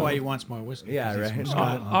 That's why he wants more whiskey. Yeah, right.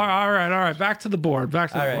 All right. Back to the board.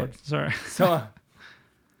 Board. Sorry.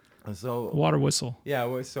 So water whistle.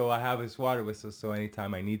 Yeah, so I have this water whistle. So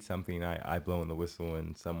anytime I need something, I blow in the whistle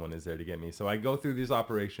and someone is there to get me. So I go through these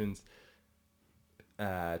operations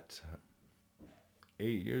at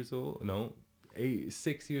 8 years old. No,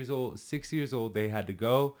 6 years old. 6 years old. They had to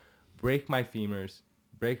go break my femurs,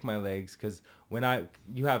 break my legs, because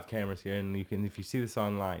you have cameras here and you can, if you see this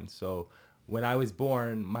online. So when I was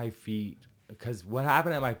born, my feet, because what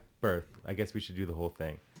happened at my birth, I guess we should do the whole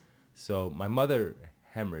thing. So my mother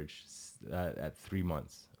hemorrhaged at 3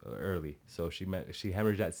 months early. So she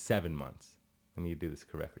hemorrhaged at 7 months. Let me do this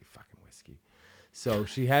correctly. Fucking whiskey. So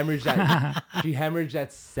she hemorrhaged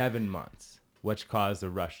at 7 months, which caused a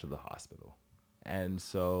rush to the hospital, and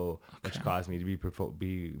so which caused me to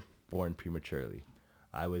be born prematurely.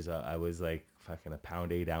 I was like fucking 1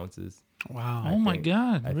 pound 8 ounces. Wow. Oh my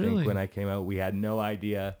God. I really? think when I came out, we had no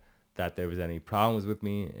idea that there was any problems with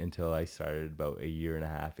me until I started about 1.5 years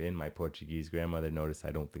in. My Portuguese grandmother noticed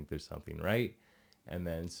I don't think there's something right. And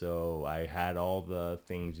then so I had all the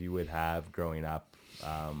things you would have growing up.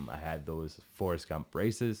 I had those Forrest Gump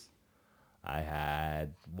braces. I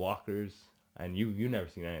had walkers. And you never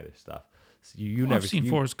seen any of this stuff. So you never seen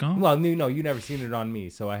Forrest Gump. Well, no, you never seen it on me.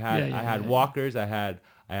 So I had walkers. I had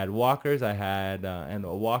walkers. and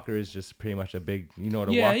a walker is just pretty much a big, you know what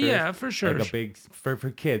a walker is? Yeah, for sure. Like a big for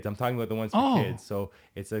kids. I'm talking about the ones for kids. So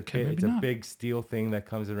it's a big steel thing that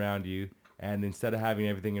comes around you, and instead of having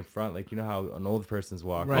everything in front, like you know how an old person's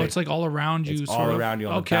walk, right? Oh, it's like all around you. It's all around you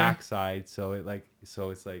on the back side. So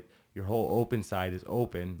it's like your whole open side is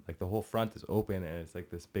open, like the whole front is open, and it's like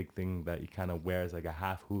this big thing that you kind of wear as like a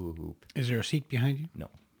half hula hoop. Is there a seat behind you? No,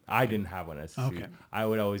 I didn't have one as a suit. I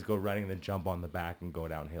would always go running, then jump on the back and go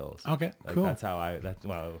down hills. Okay, like, cool. That's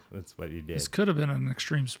what you did. This could have been an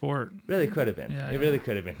extreme sport. Really could have been. It really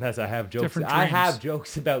could have been. I have jokes. Different I have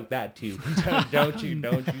jokes about that too. don't you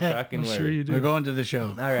fucking worry. Sure you do. We're going to the show.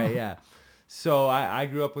 All right, yeah. So I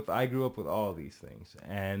grew up with all these things,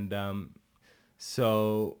 and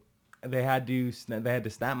so they had to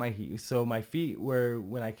snap my feet. So my feet were,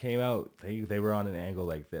 when I came out, they were on an angle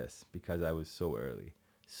like this because I was so early.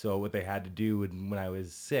 So what they had to do when I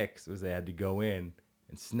was 6 was they had to go in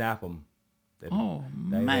and snap them.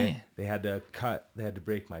 Man. They had to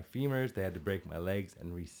break my femurs, they had to break my legs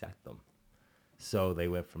and reset them. So they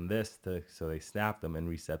went from this so they snapped them and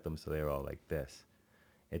reset them so they were all like this.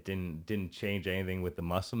 It didn't change anything with the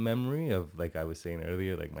muscle memory of, like I was saying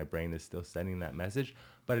earlier, like my brain is still sending that message,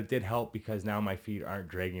 but it did help because now my feet aren't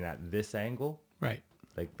dragging at this angle. Right.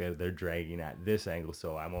 Like they're dragging at this angle,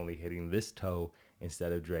 so I'm only hitting this toe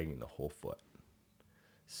instead of dragging the whole foot.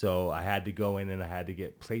 So I had to go in and I had to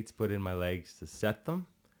get plates put in my legs to set them,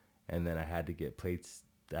 and then I had to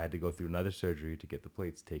go through another surgery to get the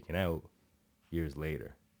plates taken out years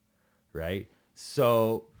later. Right?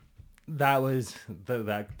 So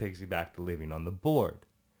that takes me back to living on the board,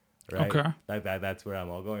 right? Okay. That's where I'm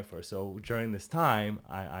all going for. So during this time,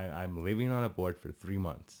 I'm living on a board for 3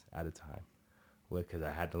 months at a time, because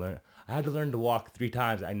I had to learn to walk 3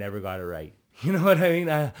 times. I never got it right. You know what I mean?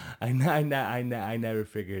 I never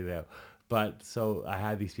figured it out. But so I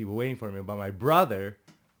had these people waiting for me. But my brother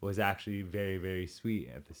was actually very, very sweet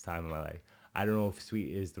at this time in my life. I don't know if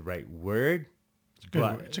sweet is the right word.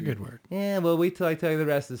 It's a good word. Yeah, well, wait till I tell you the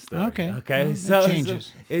rest of the story. Okay. Well, so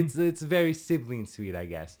changes. It's very sibling sweet, I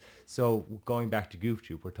guess. So going back to Goof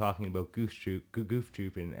Troop, we're talking about Goof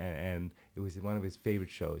Troop, and it was one of his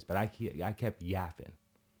favorite shows. But I kept yapping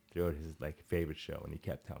throughout his favorite show, and he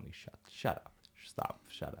kept telling me, shut up, stop,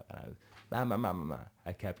 shut up. And I was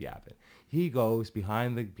I kept yapping. He goes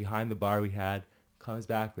behind the bar we had, comes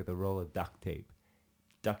back with a roll of duct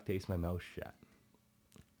tapes my mouth shut.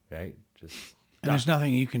 Right, just. And there's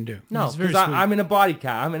nothing you can do. No, because I'm in a body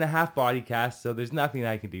cast. I'm in a half body cast, so there's nothing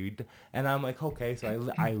I can do. And I'm like, okay,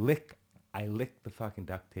 so I lick the fucking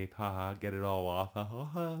duct tape. Get it all off.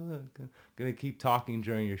 Gonna keep talking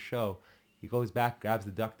during your show. He goes back, grabs the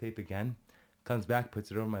duct tape again, comes back, puts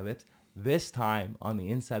it over my lips. This time, on the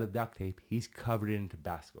inside of the duct tape, he's covered it in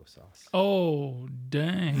Tabasco sauce. Oh,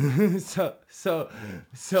 dang. so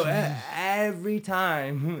every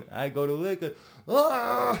time I go to lick it,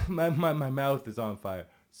 my mouth is on fire.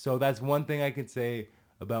 So that's one thing I can say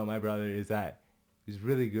about my brother, is that He's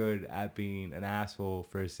really good at being an asshole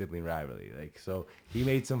for a sibling rivalry. Like, so he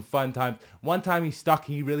made some fun times. One time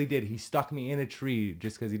he really did. He stuck me in a tree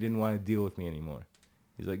just because he didn't want to deal with me anymore.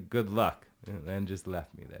 He's like, good luck. And then just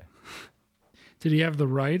left me there. Did he have the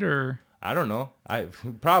right or? I don't know. I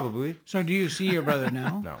probably. So do you see your brother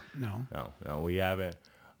now? No.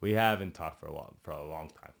 We haven't talked for a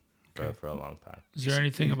long time. Okay. For a long time. Is there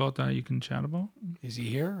anything about that you can chat about? Is he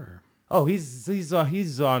here? Or? Oh, he's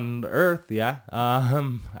on Earth, yeah.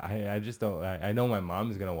 I just don't. I know my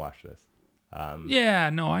mom's gonna watch this. Yeah,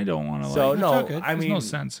 no, I don't want to. So no, okay. I mean, there's no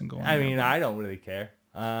sense in going. I mean, I don't really care.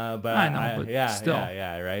 But I know, but still.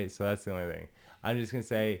 yeah, right. So that's the only thing. I'm just gonna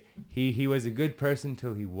say he was a good person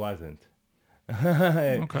till he wasn't.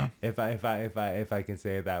 Okay. If I can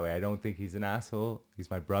say it that way, I don't think he's an asshole. He's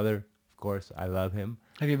my brother, of course. I love him.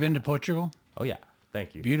 Have you been to Portugal? Oh yeah.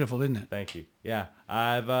 Thank you. Beautiful, isn't it? Thank you. Yeah,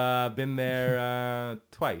 I've been there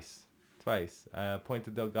twice.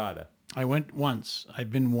 Ponta Delgada. I went once. I've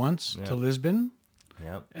been once to Lisbon.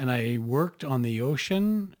 Yep. And I worked on the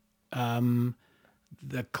ocean.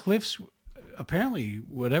 The cliffs, apparently,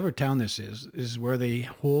 whatever town this is where they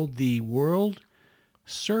hold the World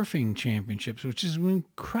Surfing Championships, which is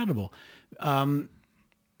incredible.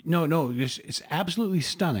 No, it's absolutely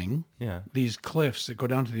stunning. Yeah. These cliffs that go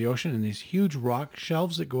down to the ocean and these huge rock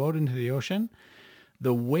shelves that go out into the ocean.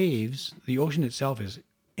 The waves, the ocean itself is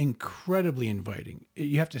incredibly inviting.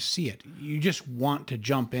 You have to see it. You just want to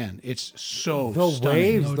jump in. It's so The stunning.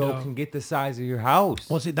 waves though can get the size of your house.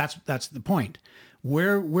 Well, see, that's the point.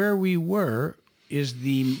 Where we were is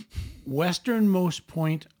the westernmost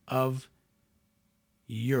point of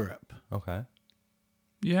Europe. Okay.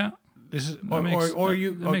 Yeah. This is, That makes-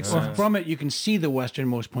 that makes sense. from it you can see the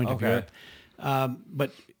westernmost point of Okay. Europe.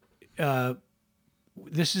 But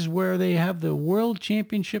this is where they have the World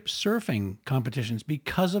Championship surfing competitions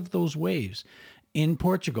because of those waves in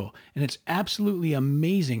Portugal, and it's absolutely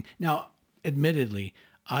amazing. Now, admittedly,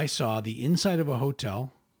 I saw the inside of a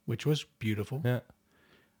hotel, which was beautiful. Yeah.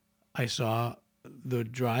 I saw the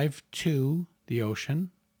drive to the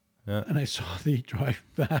ocean, and I saw the drive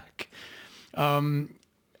back.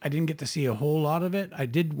 I didn't get to see a whole lot of it. I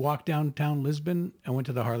did walk downtown Lisbon. I went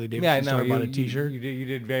to the Harley Davidson store, bought a T-shirt. You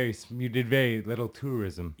did very little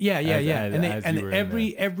tourism. Yeah. And you were in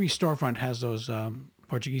there. every storefront has those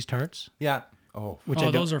Portuguese tarts. Yeah. Oh, Which I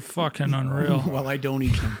don't, Those are fucking unreal. well, I don't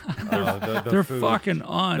eat them. They're food. fucking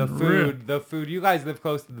unreal. The food. You guys live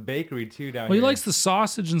close to the bakery too down Well, here. he likes the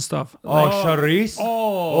sausage and stuff. Oh, chorizo.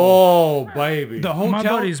 Oh, baby. The hotel, My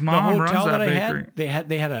buddy's mom the hotel runs that that I bakery. had,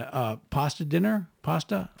 they had a pasta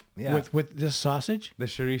Yeah. with this sausage. The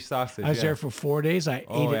chorizo sausage. I was there for 4 days. I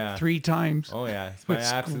ate yeah. it 3 times. Oh yeah, it's my It's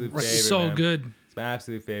absolute great. favorite. So man. good. It's my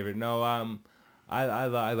absolute favorite. No, I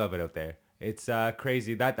love it out there. It's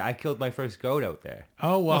crazy that I killed my first goat out there.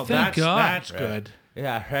 Oh well, thank God. that's good.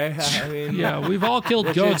 Yeah, right. I mean, Yeah, we've all killed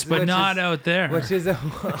Which goats, is- but which not is- out there. which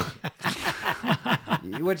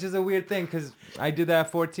is a weird thing because I did that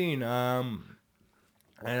at 14.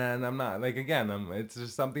 And I'm not like it's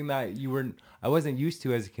just something that I wasn't used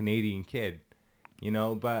to as a Canadian kid,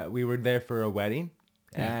 But we were there for a wedding,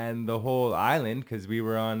 and the whole island because we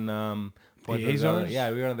were on The Azores?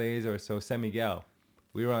 Yeah, we were on the Azores, so San Miguel.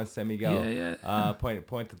 We were on San Miguel. Yeah.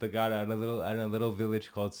 Point the God at a little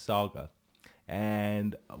village called Salga.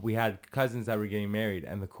 And we had cousins that were getting married,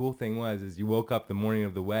 and the cool thing is you woke up the morning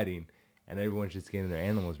of the wedding, and everyone's just getting their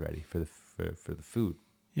animals ready for the food.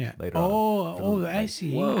 Yeah. Later on. Oh, I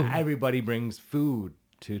see. Whoa. Everybody brings food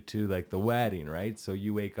to like the wedding, right? So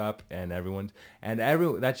you wake up and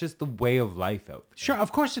that's just the way of life out there. Sure,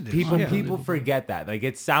 of course it is. People forget that. Like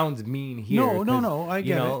it sounds mean here. No, I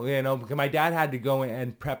get it. Because my dad had to go in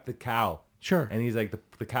and prep the cow. Sure. And he's like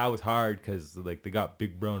the cow was hard because like they got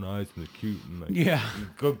big brown eyes and they're cute and like Yeah.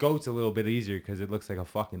 goat's a little bit easier because it looks like a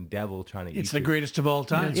fucking devil trying to eat. It's the you. greatest of all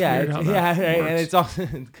time. Yeah, Yeah, weird how that right, and works. it's also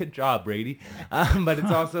good job, Brady. But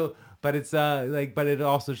it's also, but it's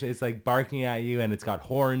it's like barking at you, and it's got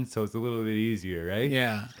horns, so it's a little bit easier, right?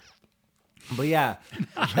 Yeah. But yeah,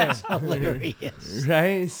 That's hilarious.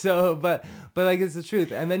 right. So, but like it's the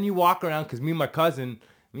truth. And then you walk around because me and my cousin,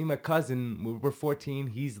 we're 14.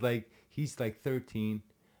 He's like 13,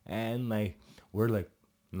 and like we're like,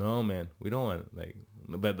 no man, we don't want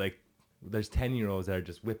but like there's 10-year-olds that are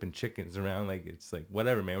just whipping chickens around. Like it's like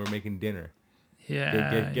whatever, man. We're making dinner.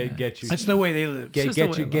 Yeah. Get you. That's the way they live. just the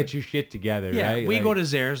way it Get your shit together, Yeah, right? we Like, go to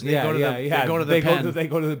Zares. They go to the pen. They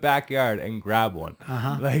go to the backyard and grab one.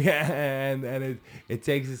 Uh-huh. Like and it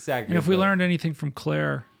takes a second. And if we but- learned anything from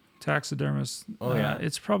Claire, taxidermists. Oh, yeah.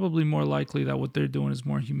 It's probably more likely that what they're doing is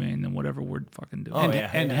more humane than whatever we're fucking doing.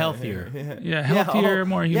 And healthier. Yeah, healthier,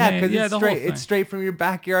 more humane. Yeah, because the it's straight from your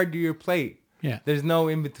backyard to your plate. Yeah. There's no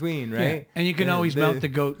in between, right? Yeah. And you can always mount the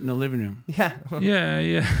goat in the living room. Yeah.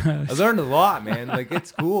 Yeah. I learned a lot, man. Like,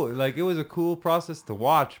 it's cool. Like, it was a cool process to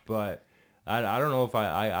watch, but I don't know if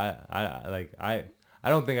I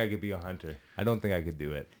don't think I could be a hunter. I don't think I could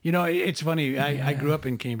do it. You know, it's funny. I grew up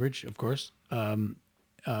in Cambridge, of course. I'm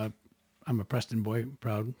a Preston boy,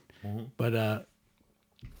 proud. Mm-hmm. But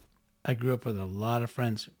I grew up with a lot of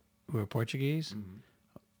friends who were Portuguese. Mm-hmm.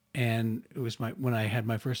 And it was when I had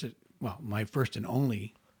my first and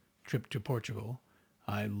only trip to Portugal.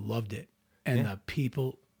 I loved it. And the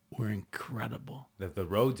people were incredible. The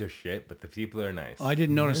roads are shit, but the people are nice. Oh, I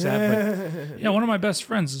didn't notice that, but yeah, one of my best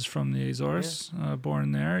friends is from the Azores,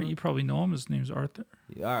 born there. You probably know him. His name's Arthur.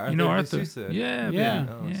 Arthur, you know Arthur? D'Souza. Yeah.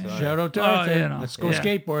 Shout out to Arthur. You know. Let's go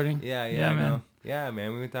skateboarding. Yeah, man. No. Yeah,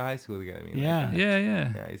 man. We went to high school together. Yeah,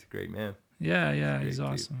 he's a great man. Yeah, he's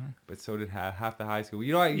awesome, dude. man. But so did half the high school.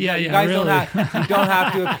 You know, you guys really. you don't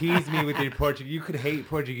have to appease me with your Portuguese. You could hate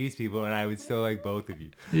Portuguese people, and I would still like both of you.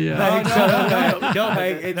 Yeah. No,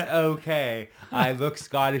 it's okay. I look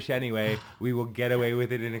Scottish anyway. We will get away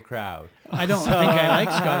with it in a crowd. I don't think I like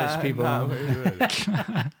Scottish people.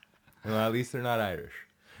 Well, at least they're not Irish.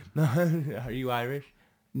 No, are you Irish?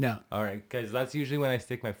 No. All right, because that's usually when I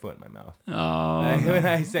stick my foot in my mouth. Oh. When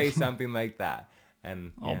I say something like that,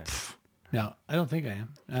 and yeah. No, I don't think I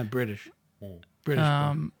am. I'm British. British.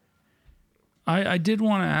 I did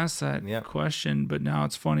want to ask that question, but now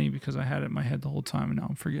it's funny because I had it in my head the whole time, and now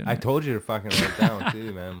I'm forgetting. I told you to fucking write it down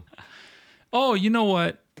too, man. Oh, you know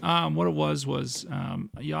what? What it was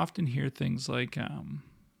you often hear things like, and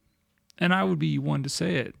I would be one to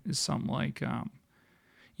say it, is something like,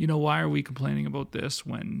 why are we complaining about this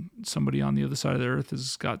when somebody on the other side of the earth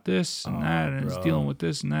has got this and that and is dealing with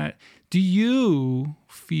this and that? Do you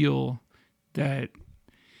feel that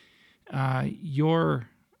your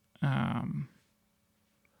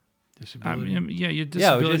disability, your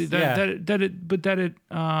disability, that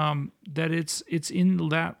it's in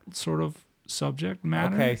that sort of subject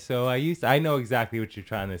matter? Okay, so I know exactly what you're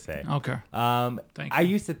trying to say. Okay. Thank you. I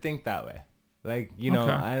used to think that way, like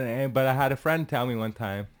but I had a friend tell me one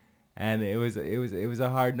time, and it was a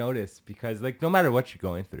hard notice because like no matter what you're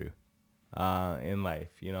going through, in life,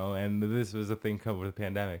 and this was a thing covered with the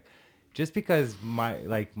pandemic. Just because my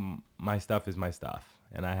stuff is my stuff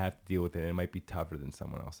and I have to deal with it, and it might be tougher than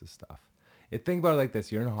someone else's stuff. Think about it like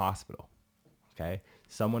this. You're in a hospital, okay?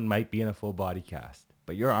 Someone might be in a full body cast,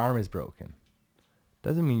 but your arm is broken.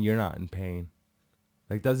 Doesn't mean you're not in pain.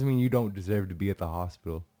 Like, doesn't mean you don't deserve to be at the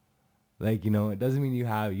hospital. Like, it doesn't mean you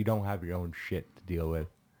don't have your own shit to deal with.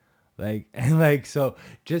 So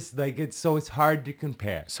it's hard to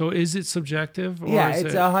compare. So is it subjective? Or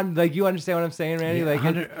it's 100. Like, you understand what I'm saying, Randy? Yeah, like,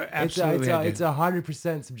 absolutely, it's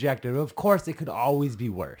 100% subjective. Of course, it could always be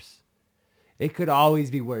worse. It could always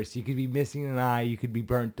be worse. You could be missing an eye. You could be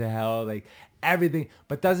burnt to hell. Like everything,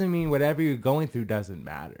 but doesn't mean whatever you're going through doesn't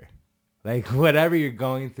matter. Like, whatever you're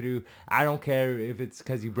going through, I don't care if it's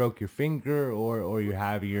because you broke your finger or you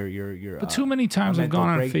have your. But too many times I've gone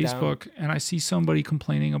on breakdown. Facebook and I see somebody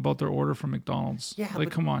complaining about their order from McDonald's. Yeah,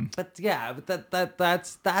 come on. But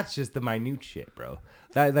that's just the minute shit, bro.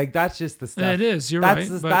 That's just the stuff. It is. You're right.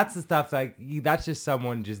 That's the stuff. That's just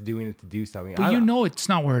someone just doing it to do something. But it's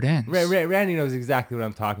not where it ends. Randy knows exactly what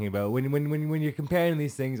I'm talking about. When you're comparing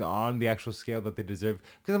these things on the actual scale that they deserve,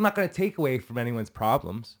 because I'm not going to take away from anyone's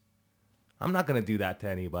problems. I'm not going to do that to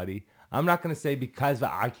anybody. I'm not going to say because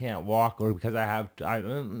I can't walk or because I'm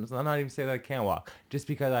not even saying that I can't walk. Just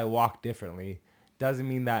because I walk differently doesn't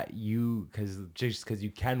mean that just because you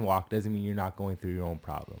can walk doesn't mean you're not going through your own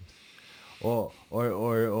problems. Or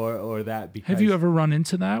that because... Have you ever run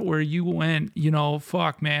into that where you went,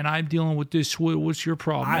 fuck, man, I'm dealing with this. What's your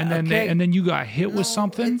problem? And then you got hit with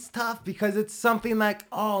something? It's tough because it's something like,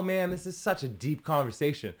 oh, man, this is such a deep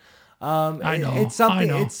conversation. I know. It's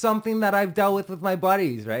something that I've dealt with my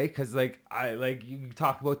buddies, right? Because you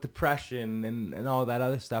talk about depression and all that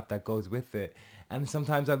other stuff that goes with it. And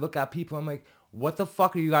sometimes I look at people, I'm like, what the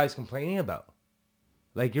fuck are you guys complaining about?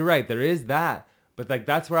 Like, you're right, there is that. But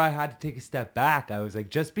that's where I had to take a step back. I was like,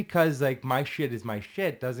 just because my shit is my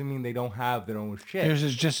shit doesn't mean they don't have their own shit. Yours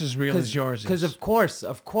is just as real as yours is. Because of course,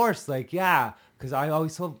 because I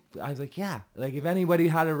always told, I was like, if anybody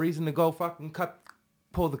had a reason to go fucking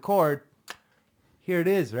pull the cord, here it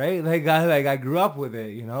is, right? I grew up with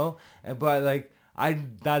it, but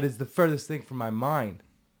that is the furthest thing from my mind.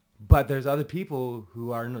 But there's other people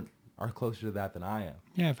who are are closer to that than I am.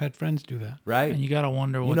 Yeah, I've had friends do that. Right? And you gotta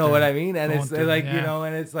wonder what You know what I mean? And going it's through, like, yeah. you know,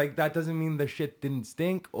 and it's like, that doesn't mean the shit didn't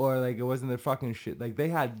stink or like it wasn't their fucking shit. Like they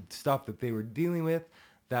had stuff that they were dealing with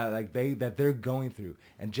that like that they're going through.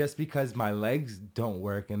 And just because my legs don't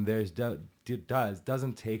work and theirs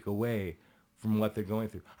doesn't take away from what they're going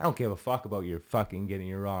through. I don't give a fuck about your fucking getting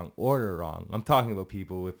your order wrong. I'm talking about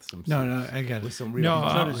people with some No, I get it. with some real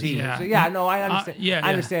yeah. So, yeah, no, I understand. yeah, I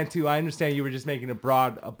understand too. I understand you were just making a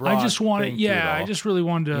broad I just wanted, thing to it all. I just really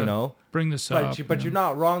wanted to, You know? bring this But up. you're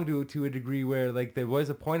not wrong to a degree where like there was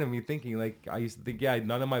a point of me thinking like I used to think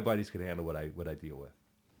none of my buddies could handle what I deal with,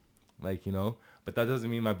 like, you know. But that doesn't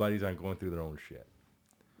mean my buddies aren't going through their own shit.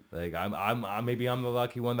 Like I'm maybe I'm the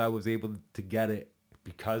lucky one that was able to get it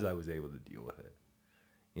because I was able to deal with it.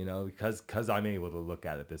 You know, because I'm able to look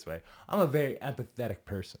at it this way. I'm a very empathetic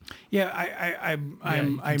person. Yeah,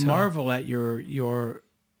 I marvel at your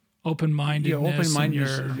open-mindedness,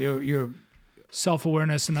 and your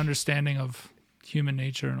self-awareness and understanding of human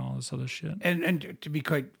nature and all this other shit. and to be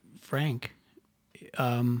quite frank,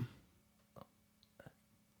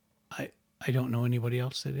 I don't know anybody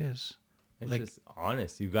else that is. It's Like- just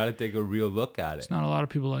honest. You got to take a real look at it. There's not a lot of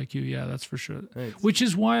people like you, yeah, that's for sure. It's- Which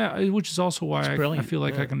is also why I brilliant. feel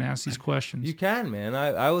like I can ask these questions. You can, man.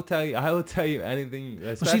 I will tell you anything. Well,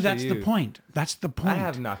 Especially see, that's you. the point. That's the point. I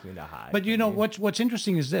have nothing to hide. But you know what's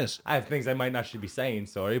interesting is this. I have things I might not should be saying.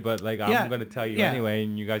 Sorry, but like Yeah, I'm going to tell you yeah. anyway,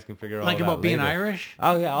 and you guys can figure Like all about that being later. Irish.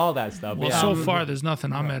 Oh yeah, all that stuff. Well, yeah. so far there's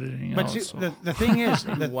nothing I'm editing But out. see, So. the thing is,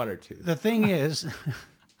 one or two. the thing is,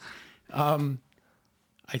 I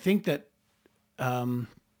think that,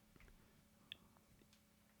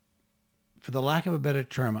 for the lack of a better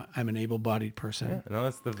term, I'm an able-bodied person. Yeah, no,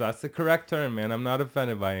 that's the correct term, man. I'm not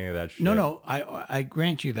offended by any of that shit. No, I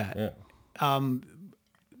grant you that. Yeah.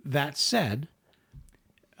 That said,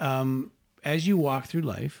 as you walk through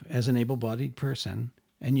life as an able-bodied person,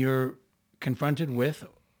 and you're confronted with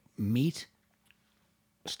meat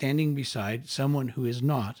standing beside someone who is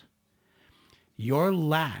not, your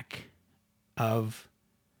lack of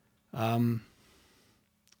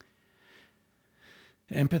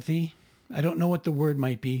empathy, I don't know what the word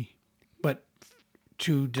might be, but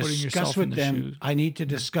to discuss yourself in with the them, shoes. I need to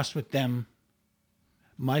discuss with them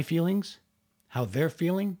my feelings, how they're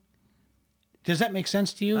feeling. Does that make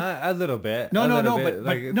sense to you? A little bit. No, a no, little no, bit. but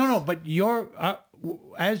Like, no, no, but you're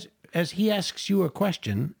as he asks you a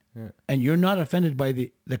question, and you're not offended by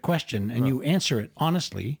the question, and you answer it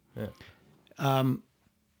honestly. Yeah.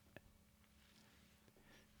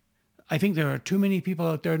 I think there are too many people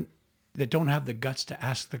out there that don't have the guts to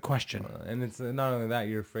ask the question. And it's not only that,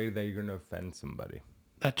 you're afraid that you're going to offend somebody.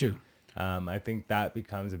 That too. I think that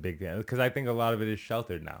becomes a big deal because I think a lot of it is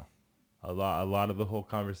sheltered now. A lot of the whole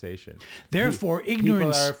conversation. Therefore,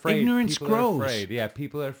 People are afraid. ignorance People grows. Are afraid. Yeah,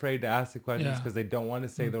 people are afraid to ask the questions Yeah. because they don't want to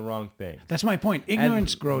say the wrong thing. That's my point.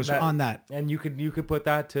 Ignorance And grows on that. And you could put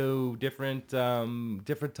that to different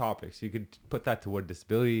topics. You could put that toward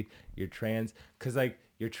disability, your trans, because like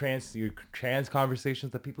your trans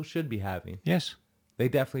conversations that people should be having. Yes. They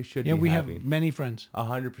definitely should Yeah, be we having. have many friends.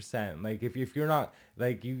 100%. Like if you're not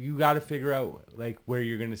like you got to figure out like where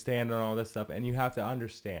you're gonna stand on all this stuff, and you have to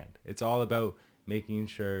understand. It's all about making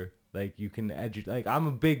sure like you can like I'm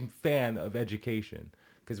a big fan of education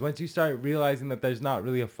because once you start realizing that there's not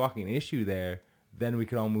really a fucking issue there, then we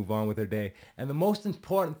can all move on with our day. And the most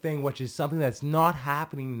important thing, which is something that's not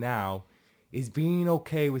happening now, is being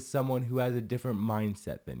okay with someone who has a different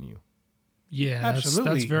mindset than you. Yeah,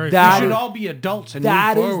 Absolutely. That's very. That We is- should all be adults and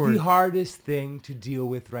That move is forward. the hardest thing to deal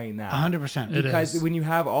with right now. 100%. It Because is. when you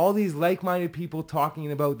have all these like-minded people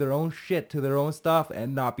talking about their own shit to their own stuff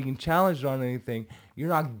and not being challenged on anything, you're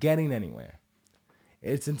not getting anywhere.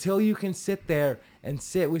 It's until you can sit there and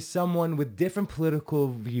sit with someone with different political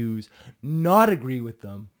views, not agree with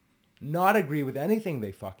them, not agree with anything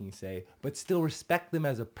they fucking say, but still respect them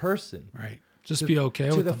as a person. Right. Just be okay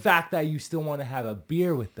to with the them. fact that you still want to have a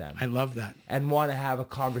beer with them I love that. and want to have a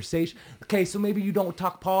conversation. Okay, so maybe you don't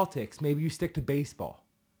talk politics. Maybe you stick to baseball.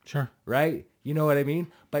 Sure. Right? You know what I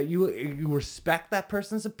mean? But you respect that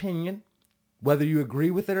person's opinion, whether you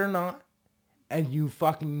agree with it or not, and you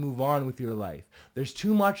fucking move on with your life. There's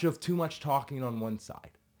too much talking on one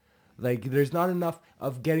side. Like there's not enough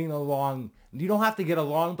of getting along. You don't have to get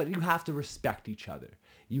along, but you have to respect each other.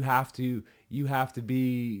 You have to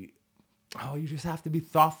be you just have to be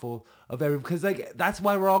thoughtful of everyone because like that's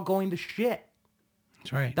why we're all going to shit.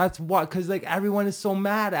 That's right. That's what, because like everyone is so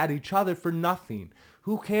mad at each other for nothing.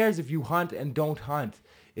 Who cares if you hunt and don't hunt?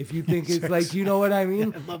 If you think it's like, you know what I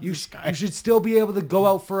mean? I love you this guy. you should still be able to go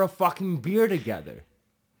out for a fucking beer together.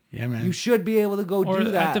 Yeah, man. You should be able to go Or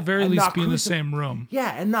do that. at the very and least not be in the same room.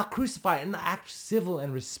 Yeah, and not crucify and not act civil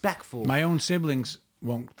and respectful. My own siblings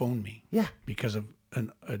won't phone me. Yeah. Because of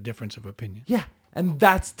a difference of opinion. Yeah, and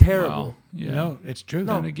that's terrible. Well, yeah. No, it's true.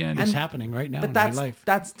 Then again, it's and- happening right now But in that's my life.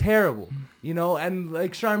 that's terrible, you know. And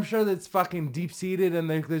like, sure, I'm sure that's fucking deep seated, and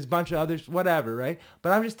there's a bunch of others, whatever, right?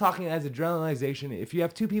 But I'm just talking as a generalization. If you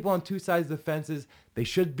have two people on two sides of the fences, they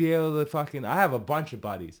should be able to fucking. I have a bunch of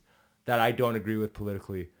buddies that I don't agree with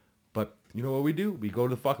politically, but you know what we do? We go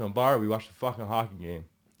to the fucking bar, we watch the fucking hockey game.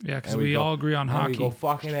 Yeah, because And we all agree on and hockey. We go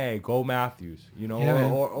fucking go Matthews, you know, Yeah, man.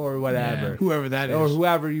 or whatever, Yeah. Whoever that is. or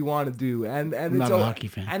whoever you want to do, and I'm it's not a hockey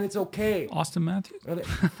fan. and it's okay. Austin Matthews?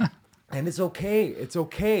 And it's okay. It's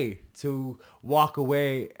okay to walk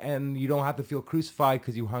away, and you don't have to feel crucified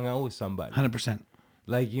because you hung out with somebody. 100%.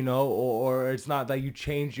 Like, you know, or it's not that you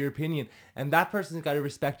changed your opinion. And that person's got to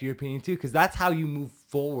respect your opinion too, because that's how you move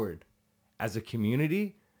forward as a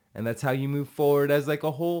community, and that's how you move forward as like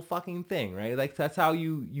a whole fucking thing, right? Like, that's how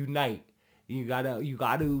you unite. You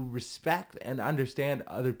gotta respect and understand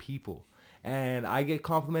other people. And I get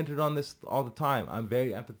complimented on this all the time. I'm very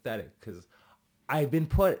empathetic because I've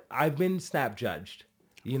been snap judged.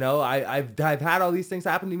 You know, I've had all these things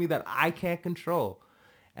happen to me that I can't control,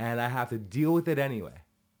 and I have to deal with it anyway.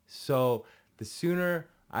 So the sooner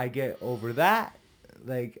I get over that,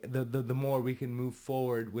 like the more we can move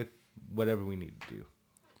forward with whatever we need to do.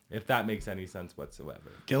 If that makes any sense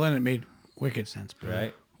whatsoever. Dylan, it made wicked sense, bro.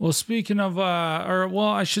 Right? Well, speaking of,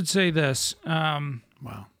 I should say this.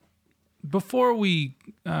 Wow. Before we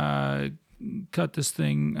cut this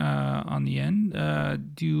thing on the end,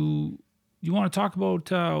 do you want to talk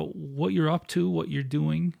about what you're up to, what you're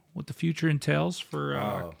doing, what the future entails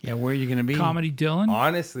for Yeah, where are you going to be? Comedy Dylan?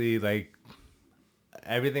 Honestly, like,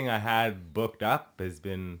 everything I had booked up has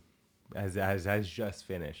just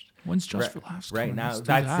finished. When's Just for Laughs Right coming? now, Let's do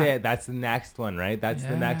that's that. it. That's the next one, right? That's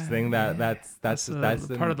the next thing that's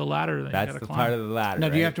the part of the ladder that you that's gotta the climb. part of the ladder. Now,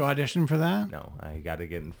 do you right? have to audition for that? No, I got to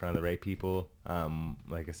get in front of the right people.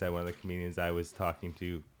 Like I said, one of the comedians I was talking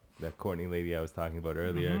to, that Courtney lady I was talking about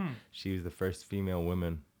earlier, she was the first female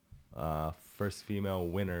winner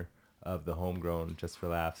of the Homegrown Just for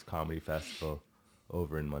Laughs Comedy Festival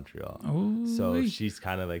over in Montreal. So Ooh-wee. she's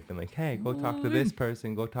kind of like been like, hey, go talk to this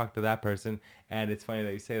person, go talk to that person. And it's funny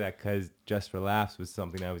that you say that, because Just for Laughs was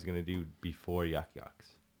something I was going to do before Yuck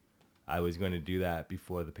Yucks. I was going to do that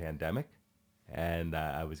before the pandemic, and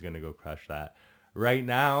I was going to go crush that. Right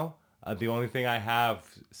now, the only thing I have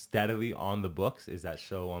steadily on the books is that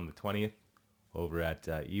show on the 20th over at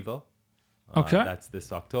Evo. Okay. That's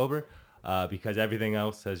this October, because everything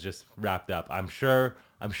else has just wrapped up. I'm sure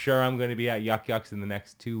I'm going to be at Yuck Yucks in the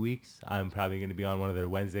next 2 weeks. I'm probably going to be on one of their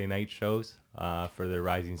Wednesday night shows for their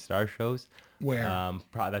Rising Star shows. Where?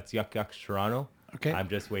 That's Yuck Yucks Toronto. Okay. I'm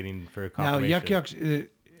just waiting for Now, confirmation. Yuck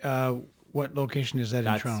Yucks, what location is that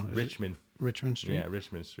That's in Toronto? Is it Richmond. Richmond Street? Yeah,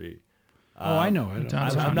 Richmond Street. Oh, I know it.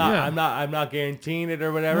 Downtown. I'm not guaranteeing it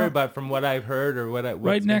or whatever, but from what I've heard or what's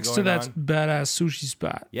right been next to going that on, badass sushi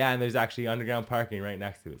spot. yeah, and there's actually underground parking right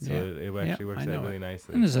next to it, so Yeah. it actually works I out know really it.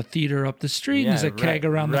 nicely. And there's a theater up the street, and Yeah, there's a keg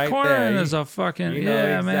around the right corner, there. and there's a fucking, You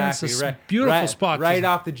know man, it's a exactly, beautiful spot. right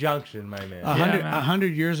off the junction, my man.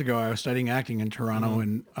 100 years ago, I was studying acting in Toronto,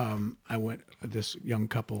 Mm-hmm. and I went. This young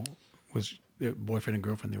couple was their boyfriend and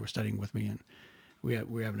girlfriend. They were studying with me, and we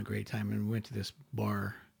were having a great time. And we went to this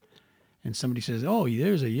bar, and somebody says, "Oh,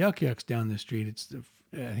 there's a Yuck Yucks down the street."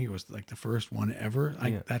 I think it was like the first one ever.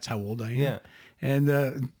 That's how old I am. Yeah.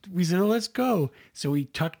 And we said, "Oh, let's go." So we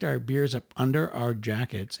tucked our beers up under our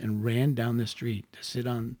jackets and ran down the street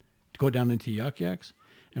to go down into Yuck Yucks.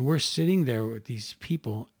 And we're sitting there with these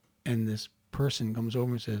people, and this person comes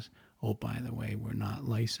over and says, "Oh, by the way, we're not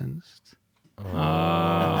licensed."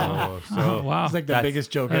 Oh, so Wow. It's like the That's-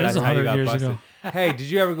 biggest joke. that is ever. how you 100 got years busted. ago. Hey, did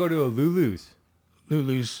you ever go to a Lulu's?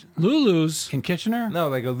 Lulu's Lulu's. in Kitchener? No,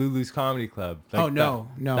 like a Lulu's comedy club. Like Oh, no.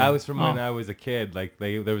 That was from when Oh. I was a kid. Like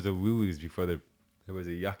there was a Lulu's before there was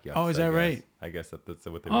a Yuck Yucks. Oh, is I that guess. right? I guess that's what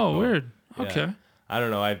they were Oh, called. weird. Yeah. Okay. I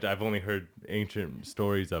don't know. I've only heard ancient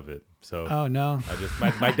stories of it. So Oh, no. I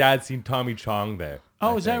just my dad's seen Tommy Chong there.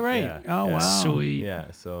 Oh, I is that think. right? Yeah. Oh, yeah. wow. Sweet.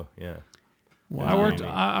 Yeah. So yeah. Wow.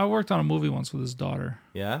 I worked on a movie once with his daughter.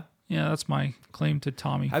 Yeah. Yeah, that's my claim to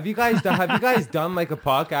Tommy. Have you guys done like a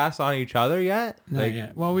podcast on each other yet? Not Like,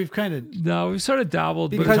 yet. Well, we've kind of. No, we've sort of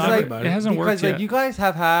dabbled, because but like about it hasn't because worked like yet. you guys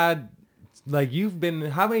have had like you've been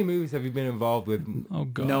how many movies have you been involved with? Oh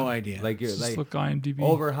god, No idea. Like you're Just like look IMDb.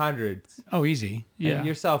 over hundreds. Oh, easy. Yeah. And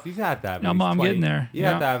yourself, you have to have. I'm getting there. You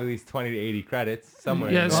have to have at least 20 to 80 credits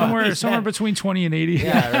somewhere. Yeah, somewhere between 20 and 80.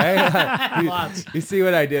 Yeah, right. you see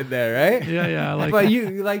what I did there, right? Yeah, I like. But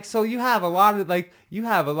you have a lot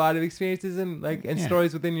of experiences and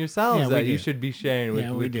stories within yourselves that you should be sharing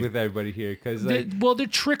with everybody here, because they're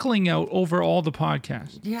trickling out over all the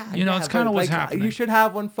podcasts. Yeah, it's kind of what's happening. You should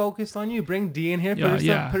have one focused on you. Bring D in here,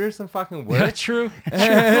 put her some fucking work. That's true. True.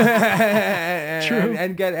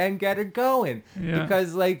 And get her going. Yeah.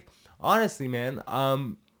 Because honestly, man,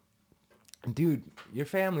 dude, your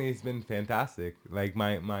family has been fantastic. Like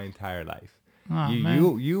my entire life. Oh,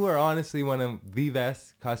 you are honestly one of the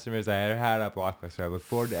best customers I ever had at Blockbuster. I look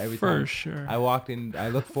forward to every time. For sure. I walked in. I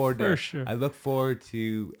look forward to. For sure. I look forward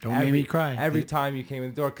to. Don't make me cry. Every time you came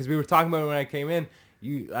in the door, because we were talking about it when I came in.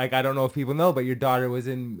 I don't know if people know, but your daughter was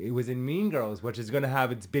in Mean Girls, which is going to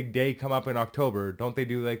have its big day come up in October. Don't they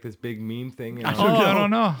do this big meme thing? I don't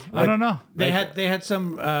know. They had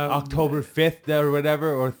some October 5th or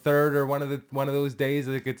whatever, or 3rd, or one of those days.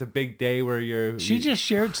 It's a big day where you're. She just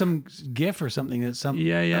shared some GIF or something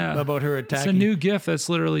about her attacking. It's a new GIF that's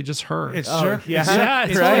literally just her. It's it's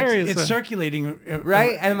hilarious. It's circulating,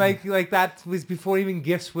 right? And like that was before even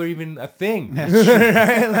GIFs were even a thing. That's true.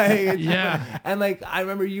 Right? And I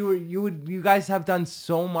remember you guys have done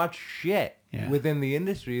so much shit within the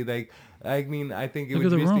industry. I think it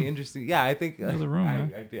would just be interesting. Yeah, I think Look at the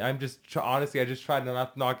room, I'm just honestly, I just tried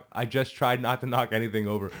not to knock anything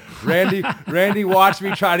over. Randy watched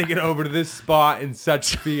me try to get over to this spot in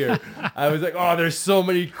such fear. I was like, oh, there's so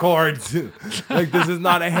many cords. This is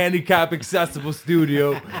not a handicap accessible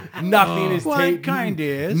studio. Nothing is taped.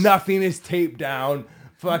 Nothing is taped down.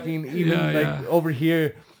 Fucking even over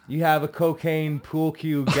here. You have a cocaine pool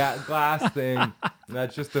cue glass thing.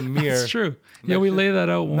 That's just a mirror. That's true. Yeah, we lay that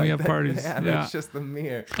out when we have parties. That's just a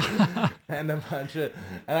mirror. And a bunch of...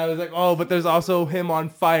 And I was like, oh, but there's also him on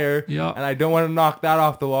fire. Yeah. And I don't want to knock that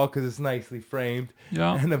off the wall because it's nicely framed.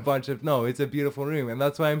 Yeah. And a bunch of... No, it's a beautiful room. And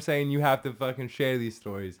that's why I'm saying you have to fucking share these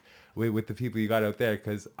stories with the people you got out there,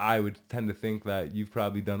 because I would tend to think that you've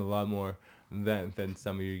probably done a lot more than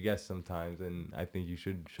some of your guests sometimes, and I think you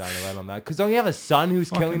should shine a light on that. Because don't you have a son who's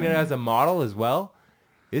killing it as a model as well?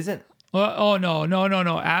 Isn't? Oh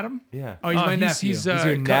no, Adam. Yeah. Oh, he's my nephew. He's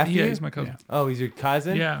your nephew? Yeah, he's my cousin. Yeah. Oh, he's your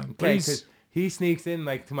cousin. Yeah. Okay, because he sneaks in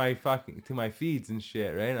to my feeds and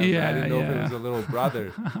shit, right? I didn't know if it was a little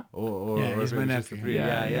brother or he's my nephew.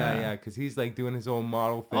 Yeah. Because he's doing his own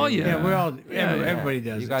model thing. Oh yeah. Yeah, we're all. Everybody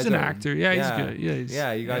does. You guys he's an actor. Yeah, he's good.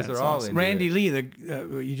 Yeah, you guys are all awesome. in. Randy Lee,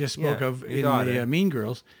 you just spoke of in the Mean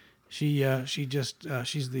Girls. She's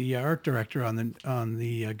the art director on the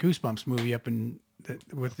Goosebumps movie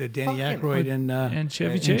with the Danny Aykroyd and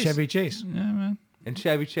Chevy Chase. Yeah, man. And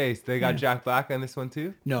Chevy Chase. They got Jack Black on this one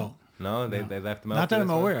too? No, they left him out. Not that I'm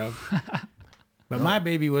aware of. But my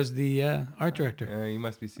baby was the art director. You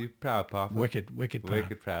must be super proud, Papa. Wicked proud.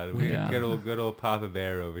 Wicked proud. Good old Papa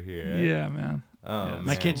Bear over here. Right? Yeah, man. Oh, man.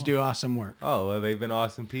 My kids do awesome work. Oh, well, they've been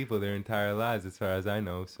awesome people their entire lives, as far as I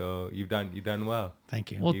know. So you've done well.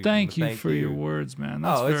 Thank you. Well, thank you for your words, man.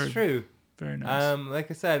 That's it's true. Very nice. Like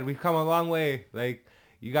I said, we've come a long way.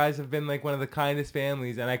 You guys have been one of the kindest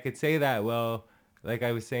families, and I could say that. Well, like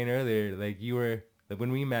I was saying earlier, you were. When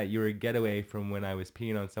we met, you were a getaway from when I was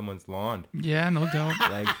peeing on someone's lawn. Yeah, no doubt.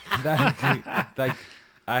 I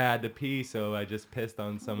had to pee, so I just pissed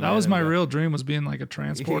on someone. That was my real dream, was being a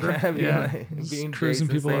transporter. Being cruising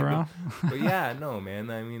people around. But yeah, no, man.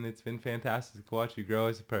 I mean, it's been fantastic to watch you grow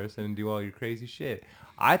as a person and do all your crazy shit.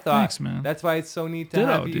 I thought Thanks, man. That's why it's so neat to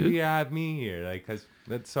have me here.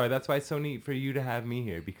 That's why it's so neat for you to have me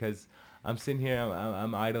here, because I'm sitting here,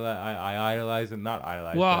 I idolize and not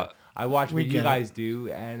idolize. Well, I watch what you guys do,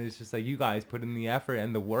 and it's just you guys put in the effort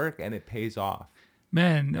and the work, and it pays off.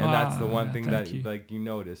 Man, and that's the one thing that you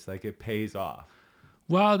notice, it pays off.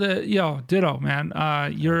 Well, ditto, man.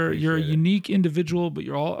 You're a unique individual,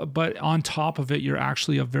 but on top of it, you're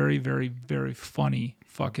actually a very, very, very funny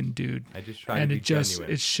fucking dude. I just try to be genuine.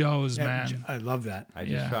 It shows, man. I love that. I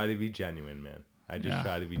just try to be genuine, man. I just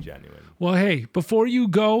try to be genuine. Well, hey, before you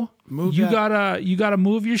go, you gotta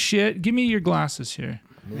move your shit. Give me your glasses here.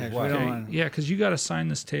 Yeah, because you got to sign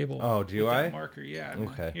this table. Oh, do I? Marker, yeah.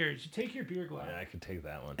 Okay. Here, you take your beer glass. Yeah, I can take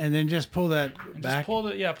that one. And then just pull that back. Pull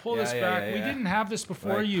this back. We didn't have this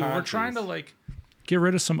before you. We're trying to get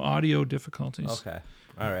rid of some audio difficulties. Okay.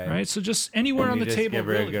 All right. Right? So just anywhere And on you the just table. give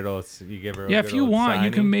her Really. a good old. You give her. A Yeah, good if you old want, you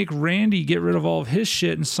signing. can make Randy get rid of all of his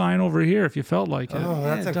shit and sign over here if you felt like it. Oh,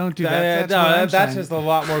 that's don't do that. That's what I'm that's saying. just a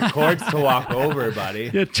lot more cords to walk over,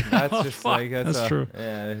 buddy. Yeah, That's just fuck, like that's true.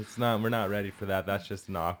 Yeah, it's not. We're not ready for that. That's just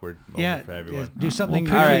an awkward moment Yeah, for everyone. do something.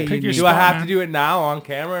 pick All your- right. pick your Do I spot, have man. to do it now on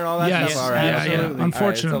camera and all that Yes, stuff? All right. yeah, absolutely. yeah.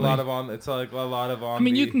 Unfortunately, It's a lot of on. It's like a lot of on. I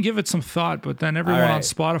mean, you the- can give it some thought, but then everyone All on right.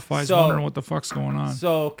 Spotify is So- wondering what the fuck's going on.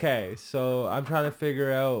 So okay. So I'm trying to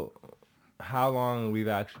figure out how long we've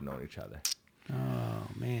actually known each other. Oh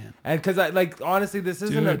man. And because I like honestly, this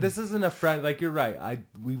isn't Dude. this isn't a friend. Like you're right.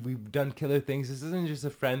 We've done killer things. This isn't just a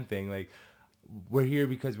friend thing. Like we're here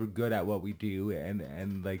because we're good at what we do,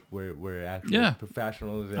 and like we're actually Yeah.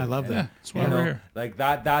 professionals. I love and, that. Yeah, that's why you we're know, here. like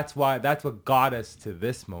that's what got us to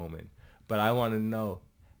this moment. But I want to know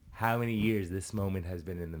how many years this moment has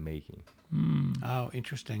been in the making. Oh,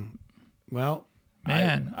 interesting. Well,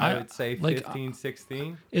 Man, I would say like, 15,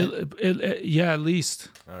 16. yeah, at least.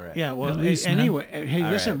 All right. yeah. Well, At least, man. anyway. Hey,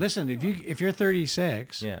 All listen, right. listen. If you're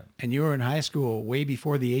 36, Yeah. and you were in high school way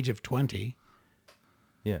before the age of 20,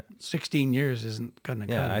 Yeah. 16 years isn't gonna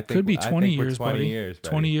Yeah. cut I it. think Could be I 20 think we're years, 20 buddy. years. Buddy.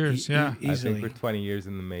 20 years, yeah. I Easily. think we're 20 years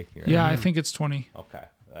in the making. Right? Yeah, I think it's 20. Okay.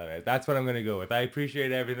 All right. That's what I'm going to go with. I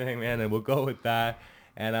appreciate everything, man, and we'll go with that.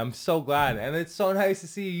 And I'm so glad. And it's so nice to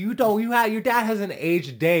see you. Your dad has an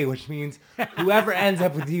aged day, which means whoever ends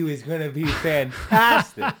up with you is going to be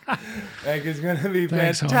fantastic. Like, it's going to be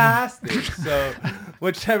Thanks, homie. fantastic. So,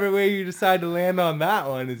 whichever way you decide to land on that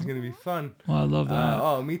one is going to be fun. Well, I love that.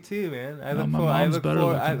 Oh, me too, man. I Well, look my forward. mom's better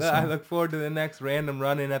looking, I so. look forward to the next random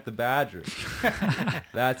run-in at the Badger.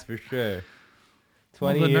 That's for sure.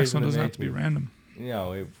 Well, 20 the years next one in the doesn't have to be making. random. You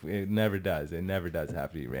know, it never does. It never does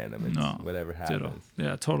have to be random. It's No. whatever Ditto. happens.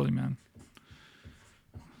 Yeah, totally, man.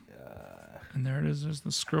 And there it is. There's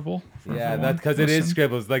the scribble. for Yeah, everyone. that's because it is Listen.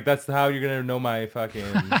 scribbles. Like that's how you're gonna know my fucking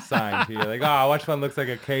sign. You're like, oh, which one looks like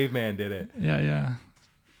a caveman did it? Yeah, yeah.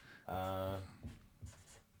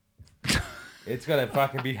 It's gonna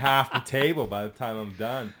fucking be half the table by the time I'm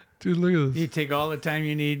done. Dude, look at You this. take all the time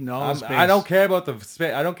you need and all the space. I don't care about the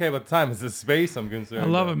space. I don't care about the time. It's the space I'm concerned. I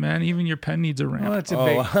love about. it, man. Even your pen needs a ramp. Well, that's a Oh.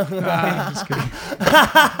 big. Just kidding.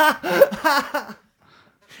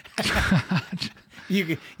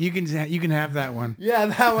 You can have that one. Yeah,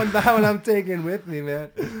 that one I'm taking with me, man.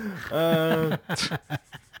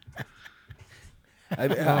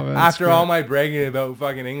 After all my bragging about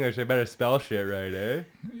fucking English, I better spell shit right, eh?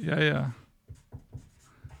 Yeah, yeah.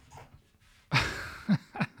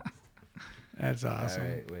 That's All awesome.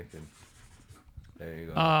 right, wicked. There you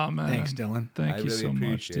go. Oh, man. Thanks, Dylan. Thank I you really so much,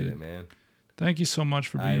 appreciate dude. it, man. Thank you so much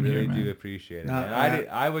for being I really here, man. do appreciate it, No,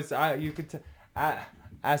 man. You could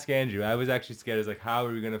ask Andrew. I was actually scared. I was like, how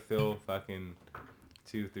are we gonna fill fucking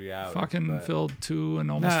 2-3 hours? Fucking But filled 2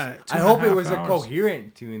 and almost. Nah, 2 I and hope a it half was a hours.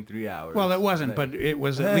 coherent 2 and 3 hours. Well, it wasn't, but it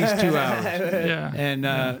was at least 2 hours.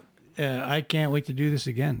 Yeah. And I can't wait to do this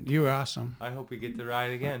again. You were awesome. I hope we get to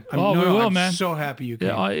ride again. Oh, we will, I'm man. so happy you came.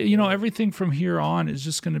 Yeah, you know, everything from here on is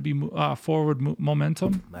just going to be forward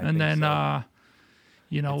momentum, I and think then so.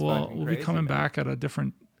 you know It's we'll fucking be crazy, coming man. back at a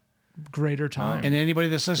different, greater time. And anybody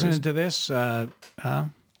that's listening to this, Yeah,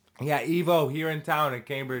 Evo here in town at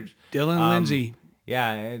Cambridge. Dylan Lindsay.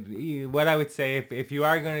 Yeah, and what I would say if you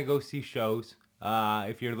are going to go see shows,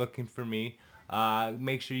 if you're looking for me,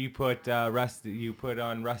 make sure you put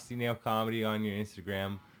on Rusty Nail Comedy on your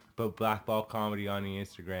Instagram, put Blackball Comedy on your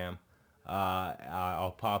Instagram.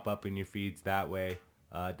 I'll pop up in your feeds that way,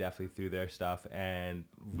 definitely through their stuff. And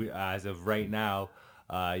as of right now,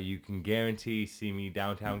 you can guarantee see me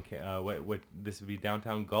downtown. What this would be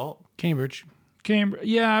downtown Galt. Cambridge. Cambridge,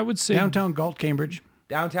 yeah, I would say Downtown Galt, Cambridge.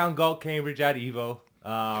 Downtown Galt, Cambridge at Evo.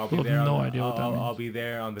 I'll be I have there. no idea what that I'll means. be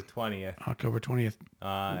there on the 20th. October 20th,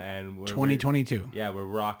 And 2022. Yeah, we're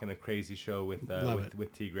rocking a crazy show with Love it.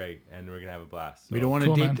 with T Great, and we're gonna have a blast. So, We don't want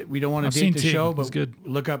Cool, to man. date. We don't want to I've date seen the T. show, It's but good.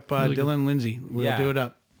 look up Really good. Dylan Lindsay. We'll Yeah. do it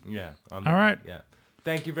up. Yeah. All right. Yeah.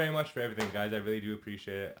 Thank you very much for everything, guys. I really do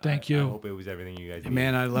appreciate it. Thank I you. hope it was everything you guys.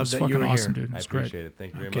 Man, I love It's that you fucking were awesome, here. dude. I It's great. appreciate it.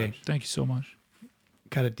 Thank you very Okay. much. Thank you so much.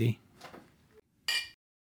 Cut it, D.